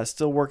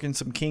 Still working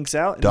some kinks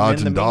out. And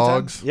Dodging in the meantime-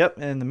 dogs. Yep.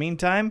 And in the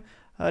meantime,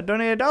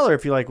 donate $1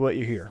 if you like what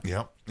you hear.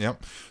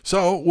 Yep.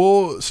 So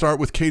we'll start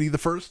with Katie the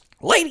first.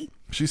 Lady.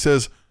 She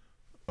says,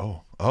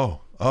 oh,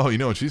 you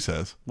know what she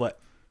says? What?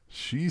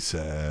 She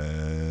says,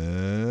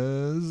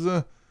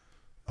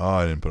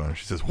 I didn't put it on here.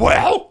 She says,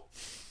 well,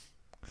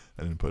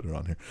 I didn't put it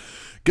on here.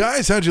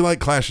 Guys, how'd you like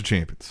Clash of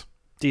Champions?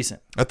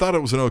 Decent. I thought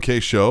it was an okay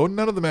show.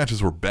 None of the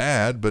matches were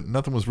bad, but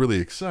nothing was really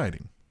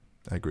exciting.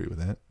 I agree with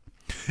that.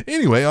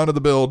 Anyway, on to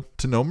the build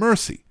to No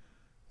Mercy.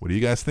 What do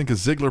you guys think of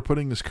Ziggler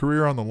putting his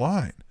career on the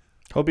line?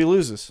 Hope he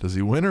loses. Does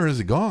he win or is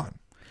he gone?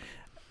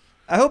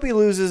 I hope he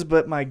loses,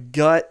 but my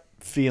gut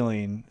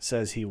feeling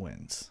says he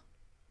wins.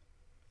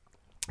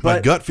 My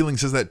But- gut feeling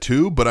says that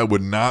too, but I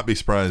would not be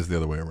surprised the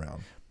other way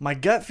around. My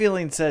gut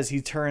feeling says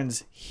he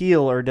turns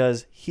heel or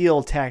does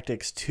heel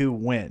tactics to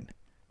win.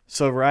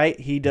 So, right,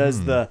 he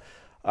does the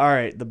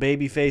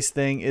babyface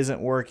thing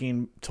isn't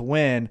working to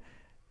win.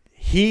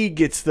 He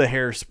gets the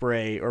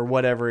hairspray or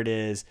whatever it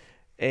is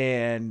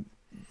and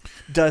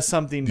does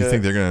something Do you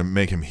think they're going to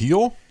make him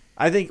heel?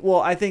 I think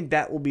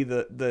that will be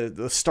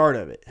the start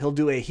of it. He'll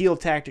do a heel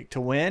tactic to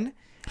win,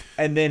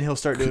 and then he'll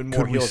start doing more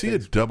Could we heel see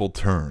things. a double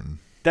turn?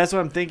 That's what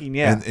I'm thinking,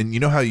 yeah. And you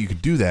know how you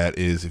could do that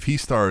is if he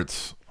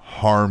starts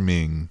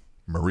harming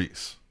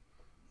Maurice.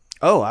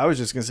 Oh, I was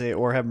just going to say,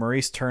 or have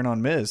Maurice turn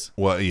on Miz.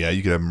 Well, yeah,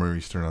 you could have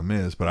Maurice turn on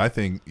Miz, but I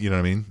think, you know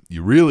what I mean?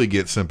 You really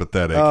get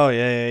sympathetic, Oh,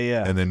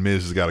 yeah. and then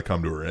Miz has got to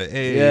come to her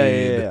aid,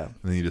 Yeah. and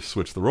then you just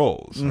switch the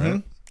roles,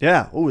 right?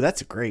 Yeah. Oh,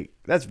 that's very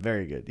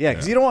good. Yeah,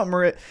 because you don't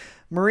want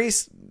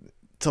Maurice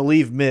to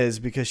leave Miz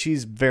because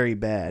she's very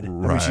bad. I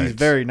mean, she's Right,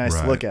 very nice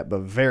right. to look at,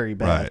 but very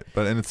bad.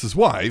 Right, and it's his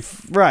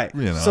wife. Right.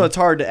 You know. So it's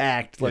hard to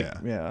act like,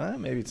 Yeah.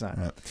 maybe it's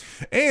not.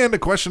 And a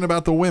question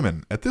about the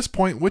women. At this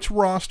point, which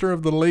roster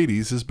of the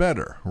ladies is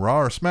better,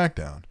 Raw or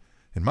SmackDown?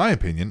 In my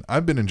opinion,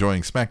 I've been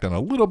enjoying SmackDown a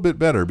little bit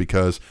better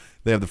because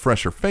they have the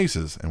fresher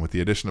faces, and with the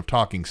addition of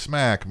Talking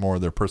Smack, more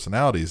of their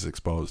personalities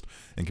exposed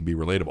and can be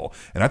relatable.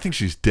 And I think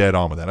she's dead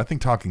on with that. I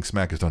think Talking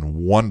Smack has done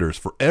wonders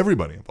for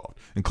everybody involved,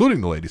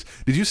 including the ladies.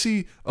 Did you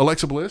see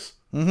Alexa Bliss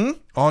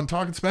on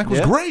Talking Smack? It was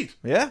Yeah. great.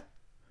 Yeah.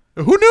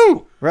 Who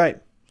knew? Right.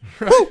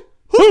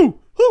 Who?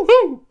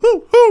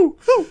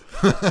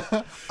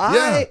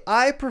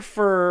 I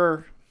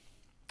prefer,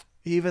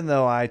 even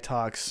though I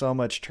talk so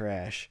much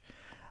trash,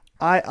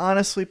 I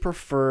honestly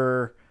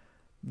prefer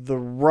the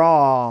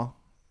Raw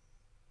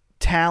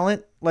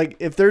talent, like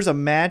if there's a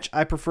match,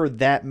 I prefer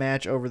that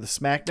match over the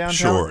SmackDown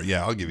Sure, talent.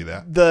 yeah, I'll give you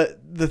that.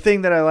 The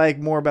thing that I like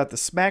more about the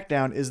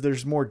SmackDown is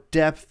there's more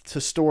depth to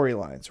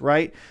storylines,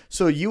 right?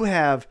 So you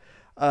have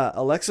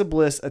Alexa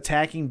Bliss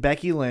attacking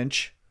Becky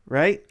Lynch,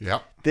 right? Yeah.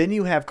 Then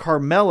you have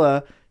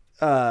Carmella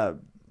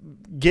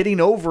getting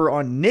over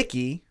on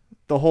Nikki,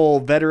 the whole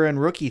veteran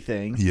rookie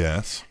thing.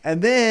 Yes.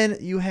 And then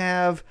you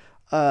have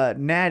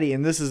Natty,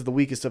 and this is the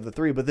weakest of the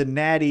three, but then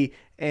Natty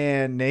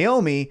and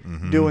Naomi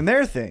doing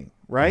their thing,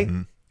 right?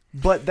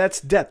 But that's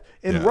depth.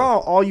 In Yeah. Raw,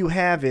 all you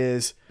have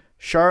is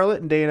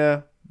Charlotte and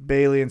Dana,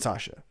 Bayley and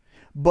Sasha.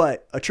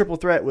 But a triple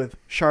threat with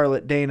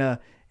Charlotte, Dana,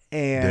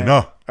 and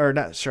or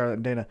not Charlotte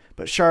and Dana,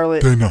 but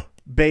Charlotte,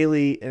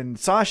 Bayley, and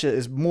Sasha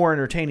is more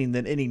entertaining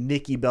than any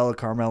Nikki Bella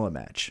Carmella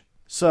match.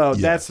 So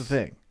that's the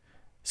thing.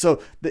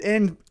 So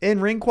the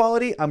in ring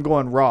quality, I'm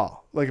going Raw.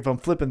 Like if I'm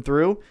flipping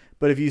through,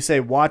 but if you say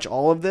watch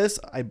all of this,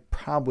 I'm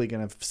probably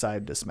gonna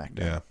side to SmackDown.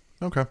 Yeah.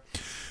 Okay.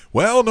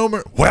 Well,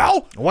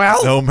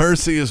 No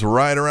Mercy is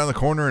right around the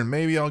corner, and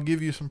maybe I'll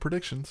give you some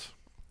predictions.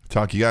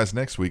 Talk to you guys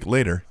next week.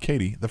 Later,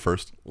 Katie, the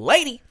first.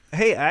 Lady.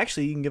 Hey,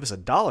 actually, you can give us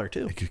 $1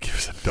 too. You could give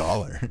us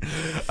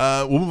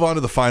 $1. We'll move on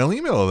to the final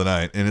email of the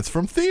night, and it's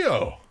from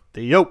Theo.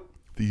 Theo.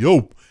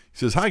 He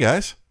says, "Hi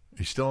guys, are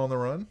you still on the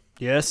run?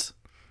 Yes.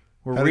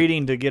 We're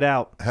reading to get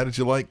out. How did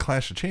you like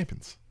Clash of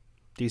Champions?"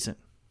 Decent.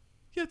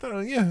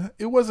 Yeah,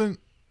 it wasn't.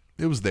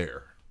 It was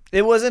there.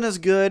 It wasn't as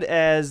good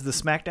as the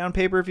SmackDown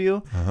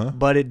pay-per-view,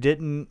 but it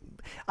didn't.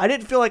 I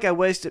didn't feel like I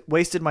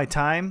wasted my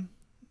time,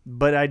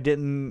 but I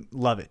didn't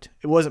love it.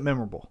 It wasn't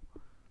memorable.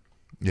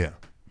 Yeah.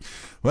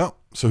 Well,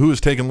 so who is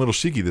taking Little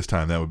Shiki this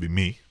time? That would be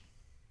me.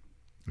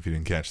 If you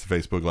didn't catch the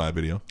Facebook Live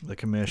video, The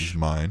it's commish.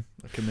 mine.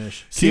 The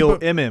commish. Keep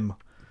COMM.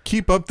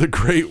 Keep up the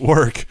great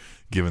work,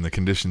 given the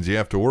conditions you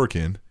have to work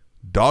in.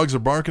 Dogs are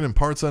barking in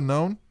parts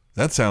unknown.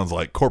 That sounds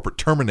like corporate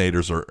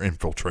terminators are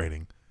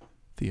infiltrating.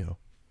 Theo.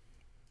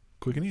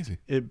 Quick and easy.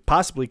 It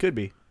possibly could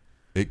be.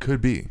 It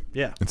could be.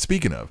 Yeah. And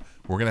speaking of,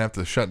 we're going to have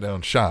to shut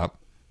down shop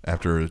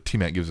after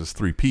T-Mac gives us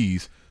 3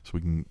 Ps so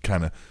we can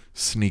kind of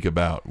sneak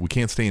about. We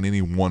can't stay in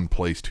any one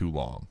place too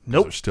long.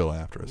 Nope. They're still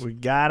after us. We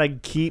gotta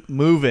keep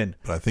moving.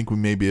 But I think we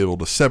may be able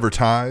to sever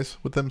ties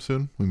with them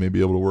soon. We may be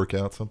able to work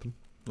out something.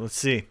 Let's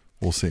see.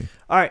 We'll see.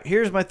 All right,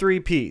 here's my 3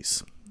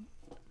 Ps.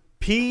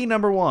 P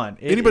number 1.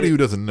 Anybody who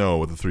doesn't know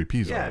what the 3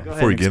 Ps Yeah, are, go ahead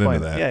before we and get into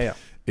explain. that, Yeah.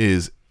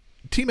 is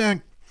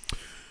T-Mac,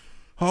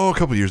 a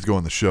couple years ago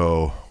on the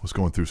show, was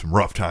going through some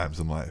rough times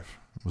in life.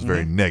 It was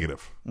very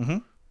negative.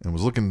 And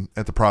was looking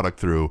at the product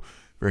through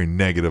very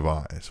negative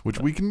eyes, which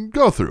we can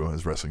go through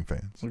as wrestling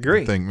fans. Agree.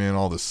 You think, man,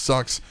 all this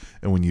sucks,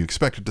 and when you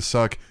expect it to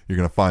suck, you're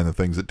going to find the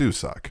things that do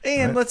suck.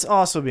 And right? let's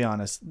also be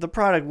honest, the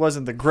product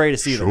wasn't the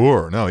greatest either.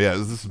 Sure. No, yeah.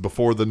 This is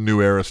before the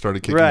new era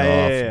started kicking Right,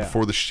 off, yeah.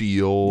 before the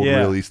Shield Yeah.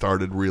 really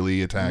started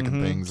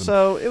attacking things. And,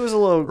 So it was a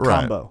little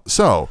combo.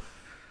 So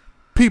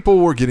people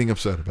were getting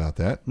upset about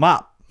that.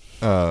 Mop.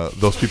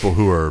 Those people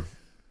who are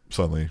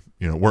suddenly,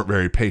 weren't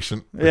very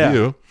patient with Yeah.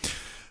 you,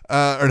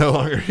 are no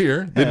longer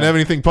here. Didn't have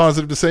anything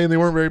positive to say, and they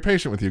weren't very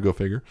patient with you. Go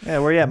figure. Yeah,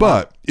 where you at,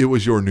 But it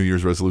was your New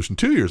Year's resolution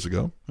 2 years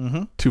ago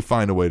to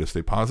find a way to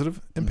stay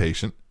positive and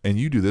patient, and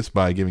you do this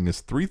by giving us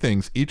 3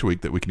 things each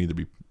week that we can either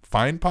be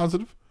find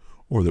positive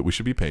or that we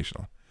should be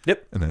patient on.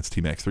 Yep. And that's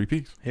T-Max 3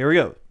 Ps. Here we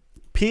go.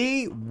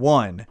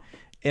 P1,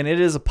 and it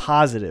is a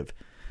positive.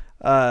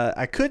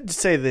 I could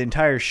say the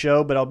entire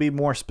show, but I'll be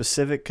more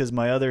specific because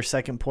my other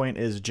second point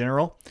is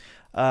general.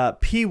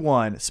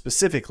 P1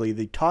 specifically,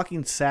 the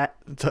talking smack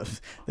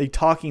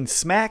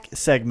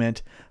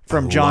segment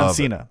from John Love it.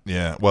 Cena.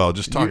 Yeah, well,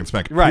 just talking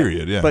smack, Right.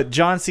 period. Yeah. But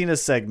John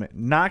Cena's segment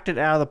knocked it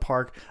out of the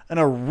park. An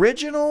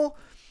original,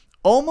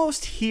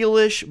 almost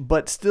heelish,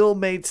 but still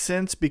made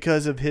sense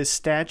because of his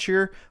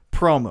stature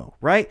promo,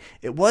 right?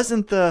 It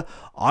wasn't the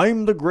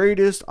I'm the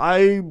greatest,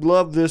 I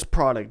love this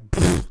product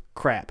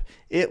crap.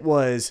 It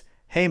was,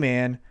 hey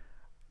man,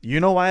 you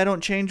know why I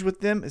don't change with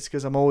them? It's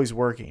because I'm always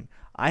working.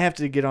 I have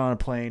to get on a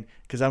plane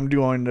because I'm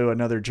going to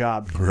another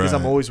job because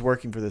I'm Right. always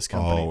working for this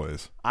company.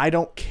 Always. I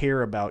don't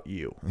care about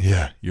you.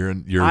 Yeah, you're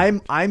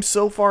I'm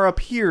so far up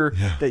here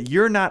that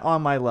you're not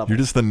on my level. you're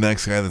just the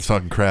next guy that's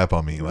talking crap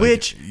on me. Like,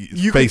 which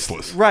you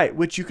faceless. right?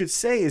 Which you could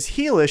say is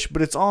heelish,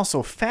 but it's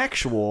also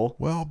factual.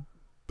 Well,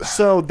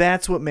 So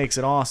that's what makes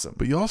it awesome.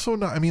 but you also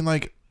know. I mean,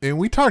 like, and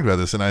we talked about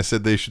this, and I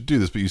said they should do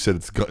this, but you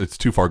said it's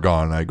too far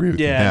gone. And I agree with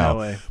you Yeah, now. no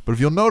way. But if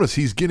you'll notice,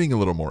 he's getting a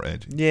little more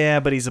edgy. Yeah,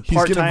 but he's a He's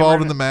part-timer. getting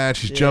involved in the match.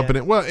 He's Yeah. jumping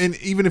in. Well, and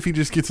even if he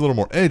just gets a little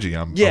more edgy,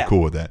 I'm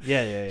cool with that.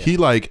 Yeah.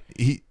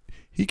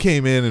 He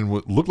came in and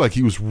looked like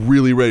he was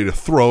really ready to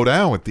throw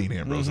down with Dean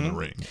Ambrose in the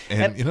ring,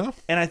 and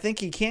And I think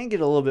he can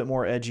get a little bit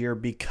more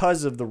edgier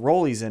because of the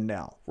role he's in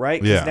now,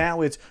 right? Yeah. Because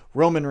now it's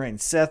Roman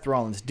Reigns, Seth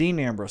Rollins, Dean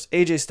Ambrose,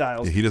 AJ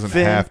Styles. he doesn't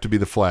Finn. have to be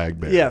the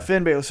flag bearer. Yeah,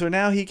 Finn Balor. So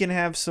now he can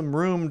have some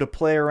room to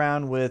play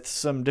around with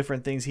some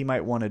different things he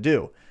might want to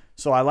do.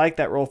 So I like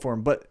that role for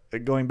him. But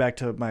going back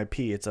to my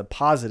P, it's a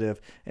positive,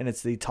 and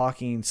it's the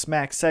talking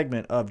smack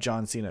segment of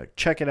John Cena.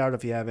 Check it out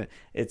if you haven't.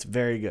 It's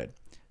very good.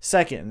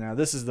 Second, now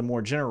this is the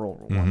more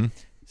general one.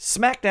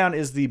 SmackDown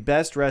is the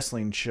best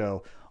wrestling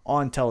show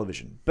on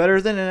television.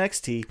 Better than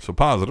NXT. So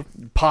positive.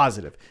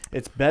 Positive.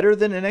 It's better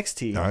than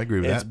NXT. I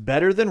agree with it's that.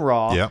 better than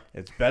Raw. Yep.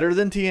 It's better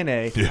than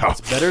TNA. Yeah.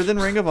 It's better than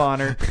Ring of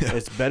Honor.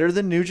 It's better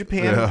than New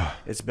Japan. Yeah.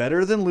 It's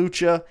better than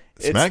Lucha.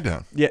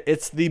 SmackDown. Yeah,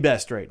 it's the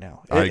best right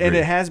now. I And agree.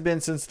 it has been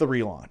since the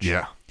relaunch.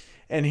 Yeah.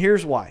 And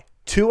here's why.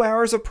 2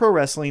 hours of pro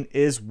wrestling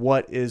is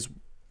what is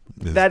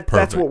that's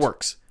perfect. what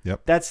works.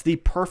 Yep. That's the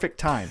perfect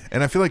time.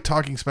 And I feel like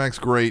Talking Smack's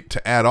great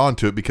to add on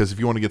to it because if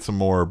you want to get some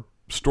more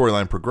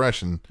storyline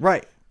progression,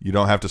 Right. you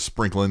don't have to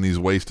sprinkle in these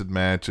wasted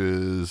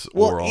matches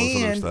or all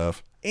this other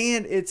stuff.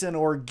 And it's an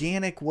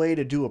organic way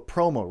to do a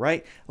promo,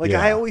 right? Like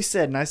Yeah. I always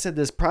said, and I said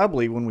this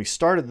probably when we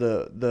started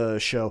the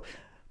show,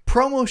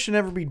 promo should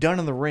never be done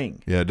in the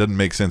ring. Yeah, it doesn't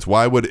make sense.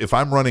 Why would, if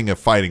I'm running a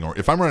fighting or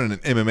if I'm running an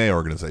MMA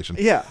organization,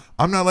 Yeah.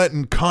 I'm not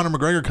letting Conor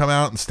McGregor come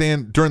out and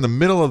stand during the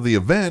middle of the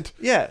event,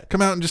 Yeah.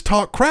 come out and just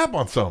talk crap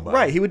on somebody.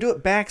 Right, he would do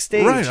it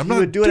backstage. Right, I'm he not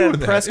would do it at a doing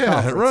that. press Yeah,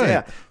 conference. right.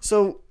 Yeah.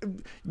 So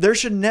there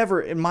should never,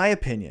 in my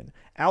opinion,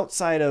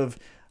 outside of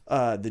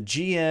the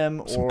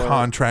GM Some or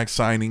contract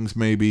signings,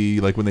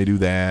 maybe, like when they do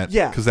that.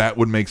 Yeah. Because that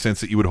would make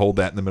sense that you would hold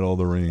that in the middle of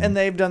the ring. and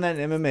they've done that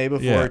in MMA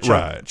before. Yeah,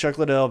 right. Chuck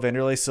Liddell,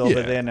 Vanderlei Silva,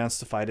 Yeah. they announced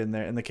the fight in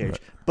there in the cage.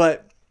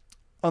 But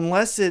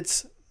unless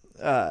it's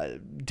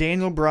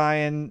Daniel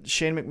Bryan,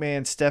 Shane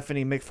McMahon,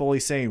 Stephanie, Mick Foley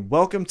saying,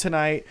 "Welcome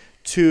tonight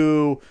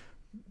to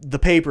the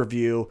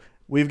pay-per-view.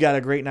 We've got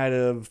a great night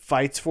of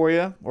fights for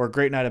you, or a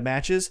great night of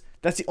matches."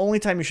 That's the only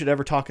time you should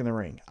ever talk in the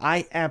ring.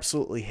 I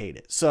absolutely hate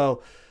it.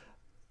 So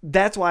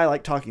that's why I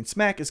like Talking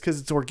Smack, is because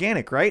it's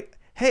organic, right?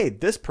 Hey,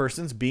 this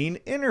person's being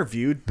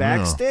interviewed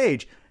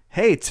backstage.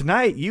 Hey,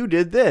 tonight you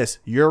did this.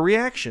 Your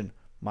reaction.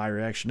 My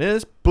reaction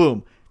is,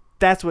 boom.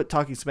 That's what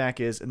Talking Smack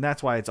is, and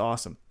that's why it's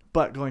awesome.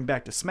 But going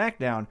back to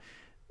SmackDown,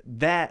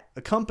 that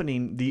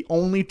accompanying the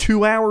only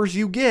 2 hours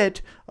you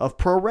get of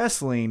pro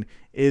wrestling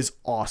is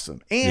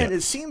awesome. And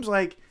it seems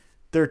like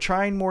they're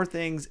trying more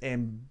things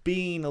and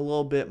being a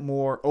little bit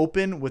more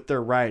open with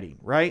their writing,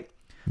 right?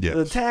 Yes.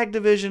 The tag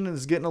division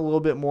is getting a little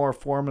bit more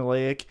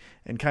formulaic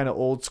and kind of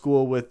old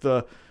school with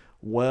the,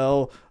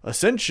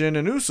 Ascension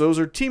and Usos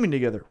are teaming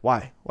together.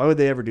 Why? Why would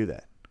they ever do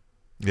that?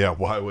 Yeah,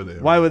 why would they?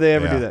 Why would they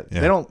ever do that? Yeah.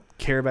 They don't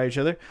care about each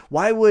other.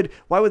 Why would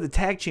the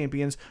tag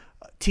champions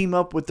team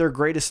up with their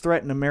greatest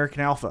threat in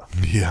American Alpha?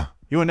 Yeah.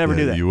 You would never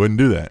do that. You wouldn't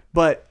do that.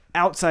 But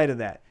outside of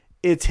that,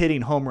 it's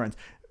hitting home runs.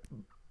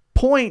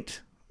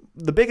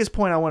 The biggest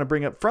point I want to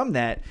bring up from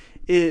that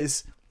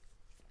is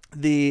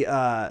the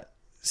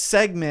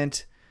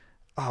segment.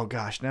 Oh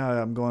gosh, now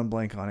I'm going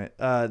blank on it.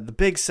 The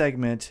big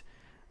segment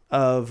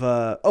of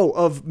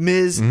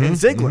Miz and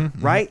Ziggler,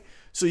 right?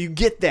 So you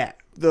get that,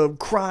 the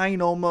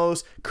crying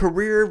almost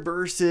career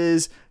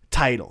versus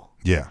title.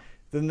 Yeah.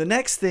 Then the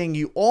next thing,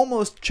 you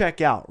almost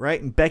check out,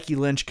 right? And Becky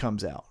Lynch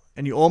comes out.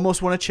 And you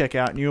almost want to check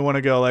out, and you want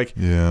to go like,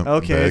 Yeah,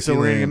 okay, so Becky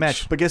we're going to get a Lynch.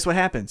 match. But guess what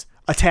happens?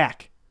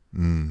 Attack.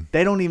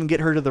 They don't even get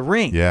her to the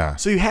ring. Yeah.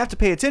 So you have to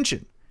pay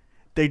attention.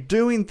 They're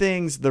doing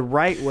things the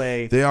right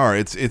way. They are.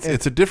 It's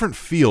a different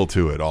feel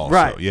to it also.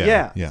 Right.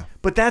 Yeah. Yeah.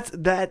 But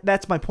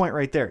that's my point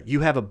right there.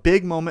 You have a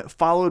big moment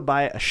followed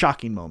by a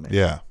shocking moment.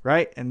 Yeah.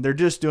 Right? And they're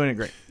just doing it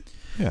great.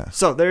 Yeah.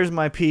 So there's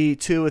my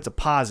P2. It's a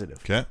positive.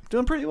 Okay.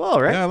 Doing pretty well,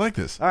 right? Yeah, I like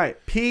this. All right.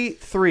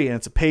 P3, and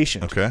it's a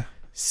patient. Okay.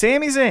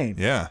 Sami Zayn.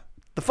 Yeah.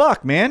 The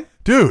fuck, man?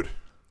 Dude.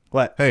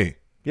 What? Hey,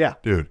 Yeah.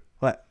 dude.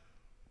 What?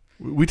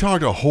 We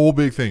talked a whole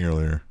big thing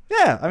earlier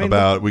Yeah. I mean,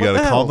 about we what got to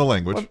the calm hell? the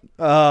language.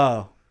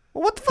 Well,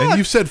 what the fuck? And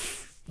you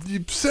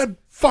said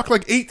fuck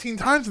like 18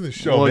 times in this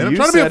show, Well, man. I'm you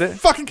trying to be said a it.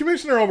 fucking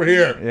commissioner over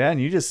here. Yeah, and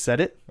you just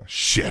said it.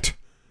 Shit.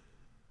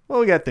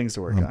 Well, we got things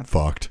to work I'm on.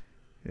 fucked.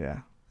 Yeah.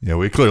 Yeah,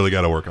 we clearly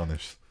got to work on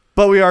this.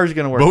 But we are going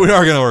to work But on we it.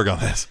 are going to work on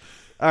this.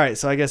 All right,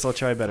 so I guess I'll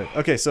try better.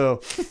 Okay,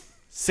 so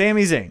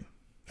Sami Zayn.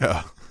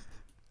 Yeah.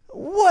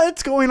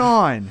 What's going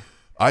on?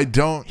 I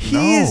don't He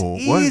know.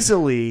 is What-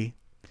 easily...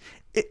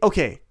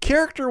 Okay,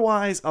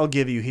 character-wise, I'll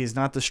give you he's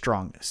not the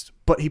strongest.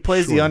 But he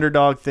plays the Sure.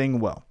 underdog thing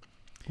well.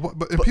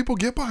 But people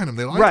get behind him.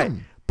 They like Right.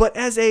 him. But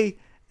as a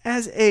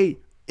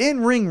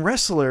in-ring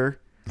wrestler,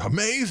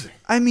 Amazing.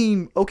 I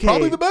mean, okay.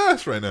 Probably the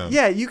best right now.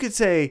 Yeah, you could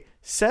say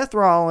Seth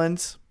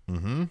Rollins,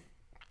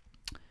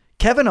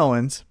 Kevin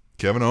Owens,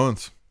 Kevin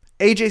Owens.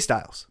 AJ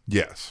Styles.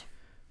 Yes.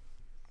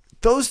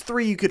 Those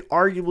three you could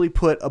arguably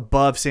put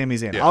above Sami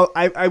Zayn. Yeah.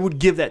 I would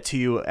give that to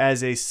you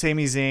as a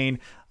Sami Zayn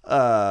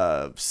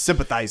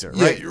sympathizer,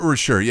 right? Yeah, for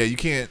sure. Yeah, you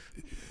can't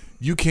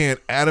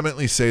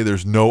adamantly say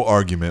there's no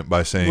argument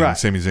by saying Right.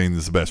 Sami Zayn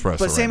is the best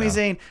wrestler. But Sami right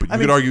now. Zayn- But you I could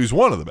mean- argue he's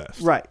one of the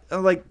best. Right.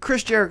 Like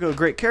Chris Jericho, a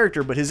great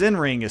character, but his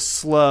in-ring is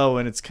slow,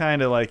 and it's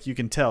kind of like you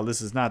can tell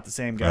this is not the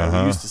same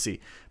guy we used to see.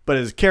 But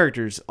his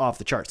character's off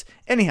the charts.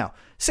 Anyhow,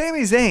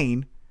 Sami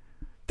Zayn,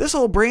 this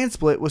whole brand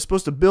split was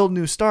supposed to build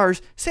new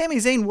stars. Sami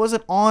Zayn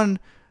wasn't on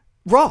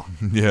Raw.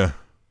 Yeah.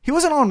 He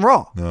wasn't on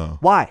Raw. No.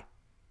 Why?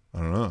 I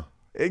don't know.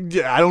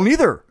 I don't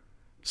either.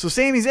 So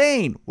Sami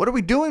Zayn, what are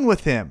we doing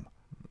with him?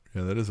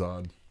 Yeah, that is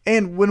odd.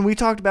 And when we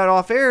talked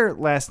about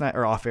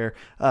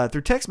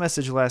through text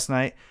message last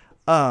night,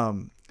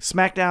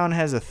 SmackDown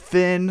has a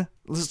thin.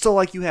 So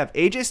like you have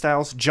AJ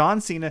Styles,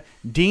 John Cena,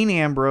 Dean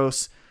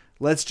Ambrose,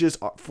 let's just,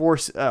 for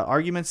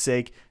argument's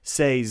sake,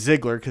 say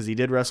Ziggler, because he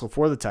did wrestle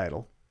for the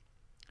title,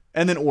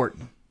 and then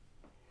Orton.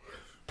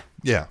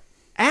 Yeah.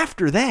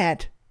 After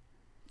that,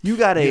 you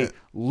got a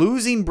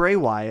losing Bray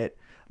Wyatt,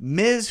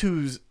 Miz,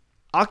 who's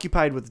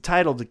occupied with the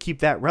title to keep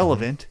that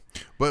relevant.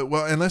 But,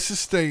 well, and let's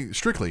just stay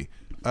strictly.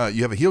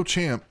 You have a heel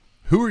champ.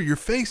 Who are your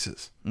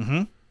faces?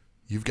 Mm-hmm.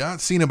 You've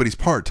got Cena, but he's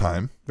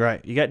part-time.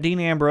 Right. You got Dean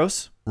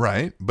Ambrose.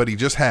 Right. But he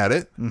just had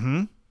it.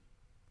 Mm-hmm.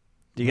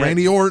 You got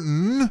Randy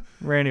Orton.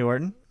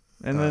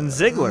 And then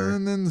Ziggler.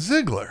 And then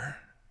Ziggler.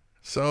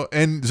 So,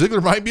 and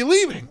Ziggler might be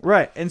leaving.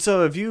 Right. And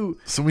so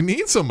So we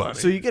need somebody.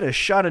 So you get a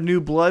shot of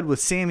new blood with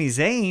Sami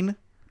Zayn.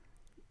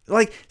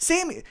 Like,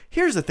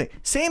 here's the thing.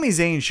 Sami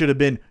Zayn should have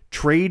been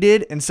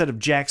traded instead of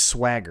Jack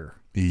Swagger.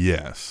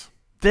 Yes.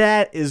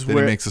 That is Then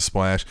where... he makes a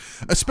splash.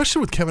 Especially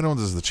with Kevin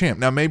Owens as the champ.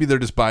 Now, maybe they're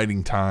just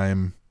biding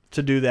time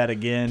to do that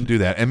again. to do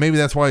that. And maybe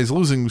that's why he's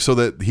losing, so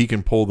that he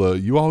can pull the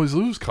you always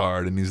lose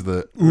card, and he's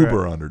the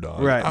uber underdog.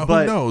 Right. Who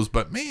But knows?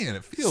 But, man,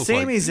 it feels like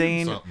Sami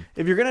Zayn, something.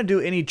 if you're going to do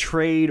any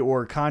trade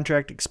or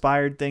contract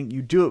expired thing,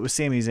 you do it with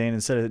Sami Zayn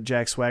instead of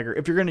Jack Swagger.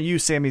 If you're going to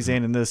use Sami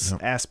Zayn in this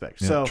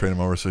aspect. Yeah, So trade him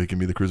over so he can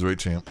be the Cruiserweight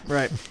champ.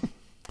 Right.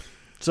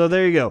 So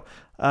there you go.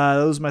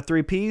 Those are my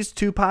 3 Ps,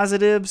 2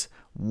 positives,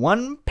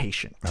 1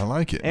 patient. I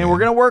like it. And we're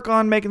going to work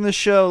on making this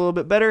show a little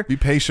bit better. be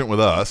patient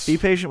with us. Be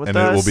patient with and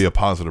us. it will be a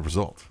positive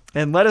result.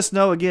 And let us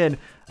know again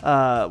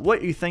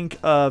what you think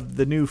of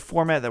the new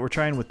format that we're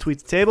trying with Tweet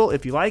the Table.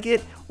 If you like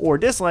it or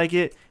dislike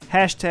it,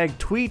 hashtag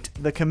tweet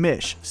the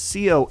commish.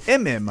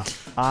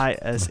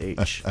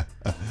 COMMISH.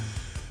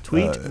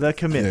 Tweet the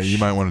commish. Yeah, you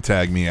might want to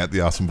tag me at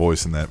the Awesome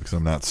Voice in that, because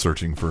I'm not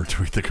searching for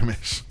Tweet the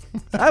Commish.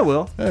 I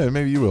will. Hey,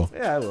 maybe you will.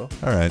 Yeah, I will.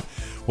 All right.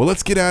 Well,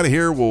 let's get out of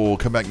here. We'll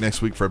come back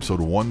next week for episode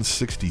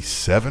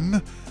 167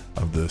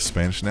 of the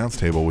Spanish Announce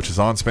Table, which is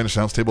on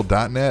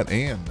SpanishAnnounceTable.net.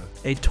 And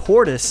A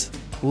tortoise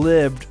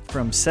lived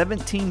from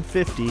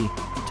 1750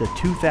 to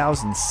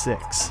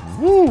 2006.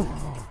 Woo!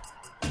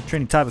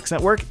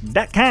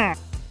 TrainingTopicsNetwork.com.